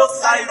HloHlo.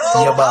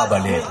 Iya Baba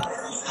Lady.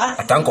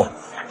 Atanko.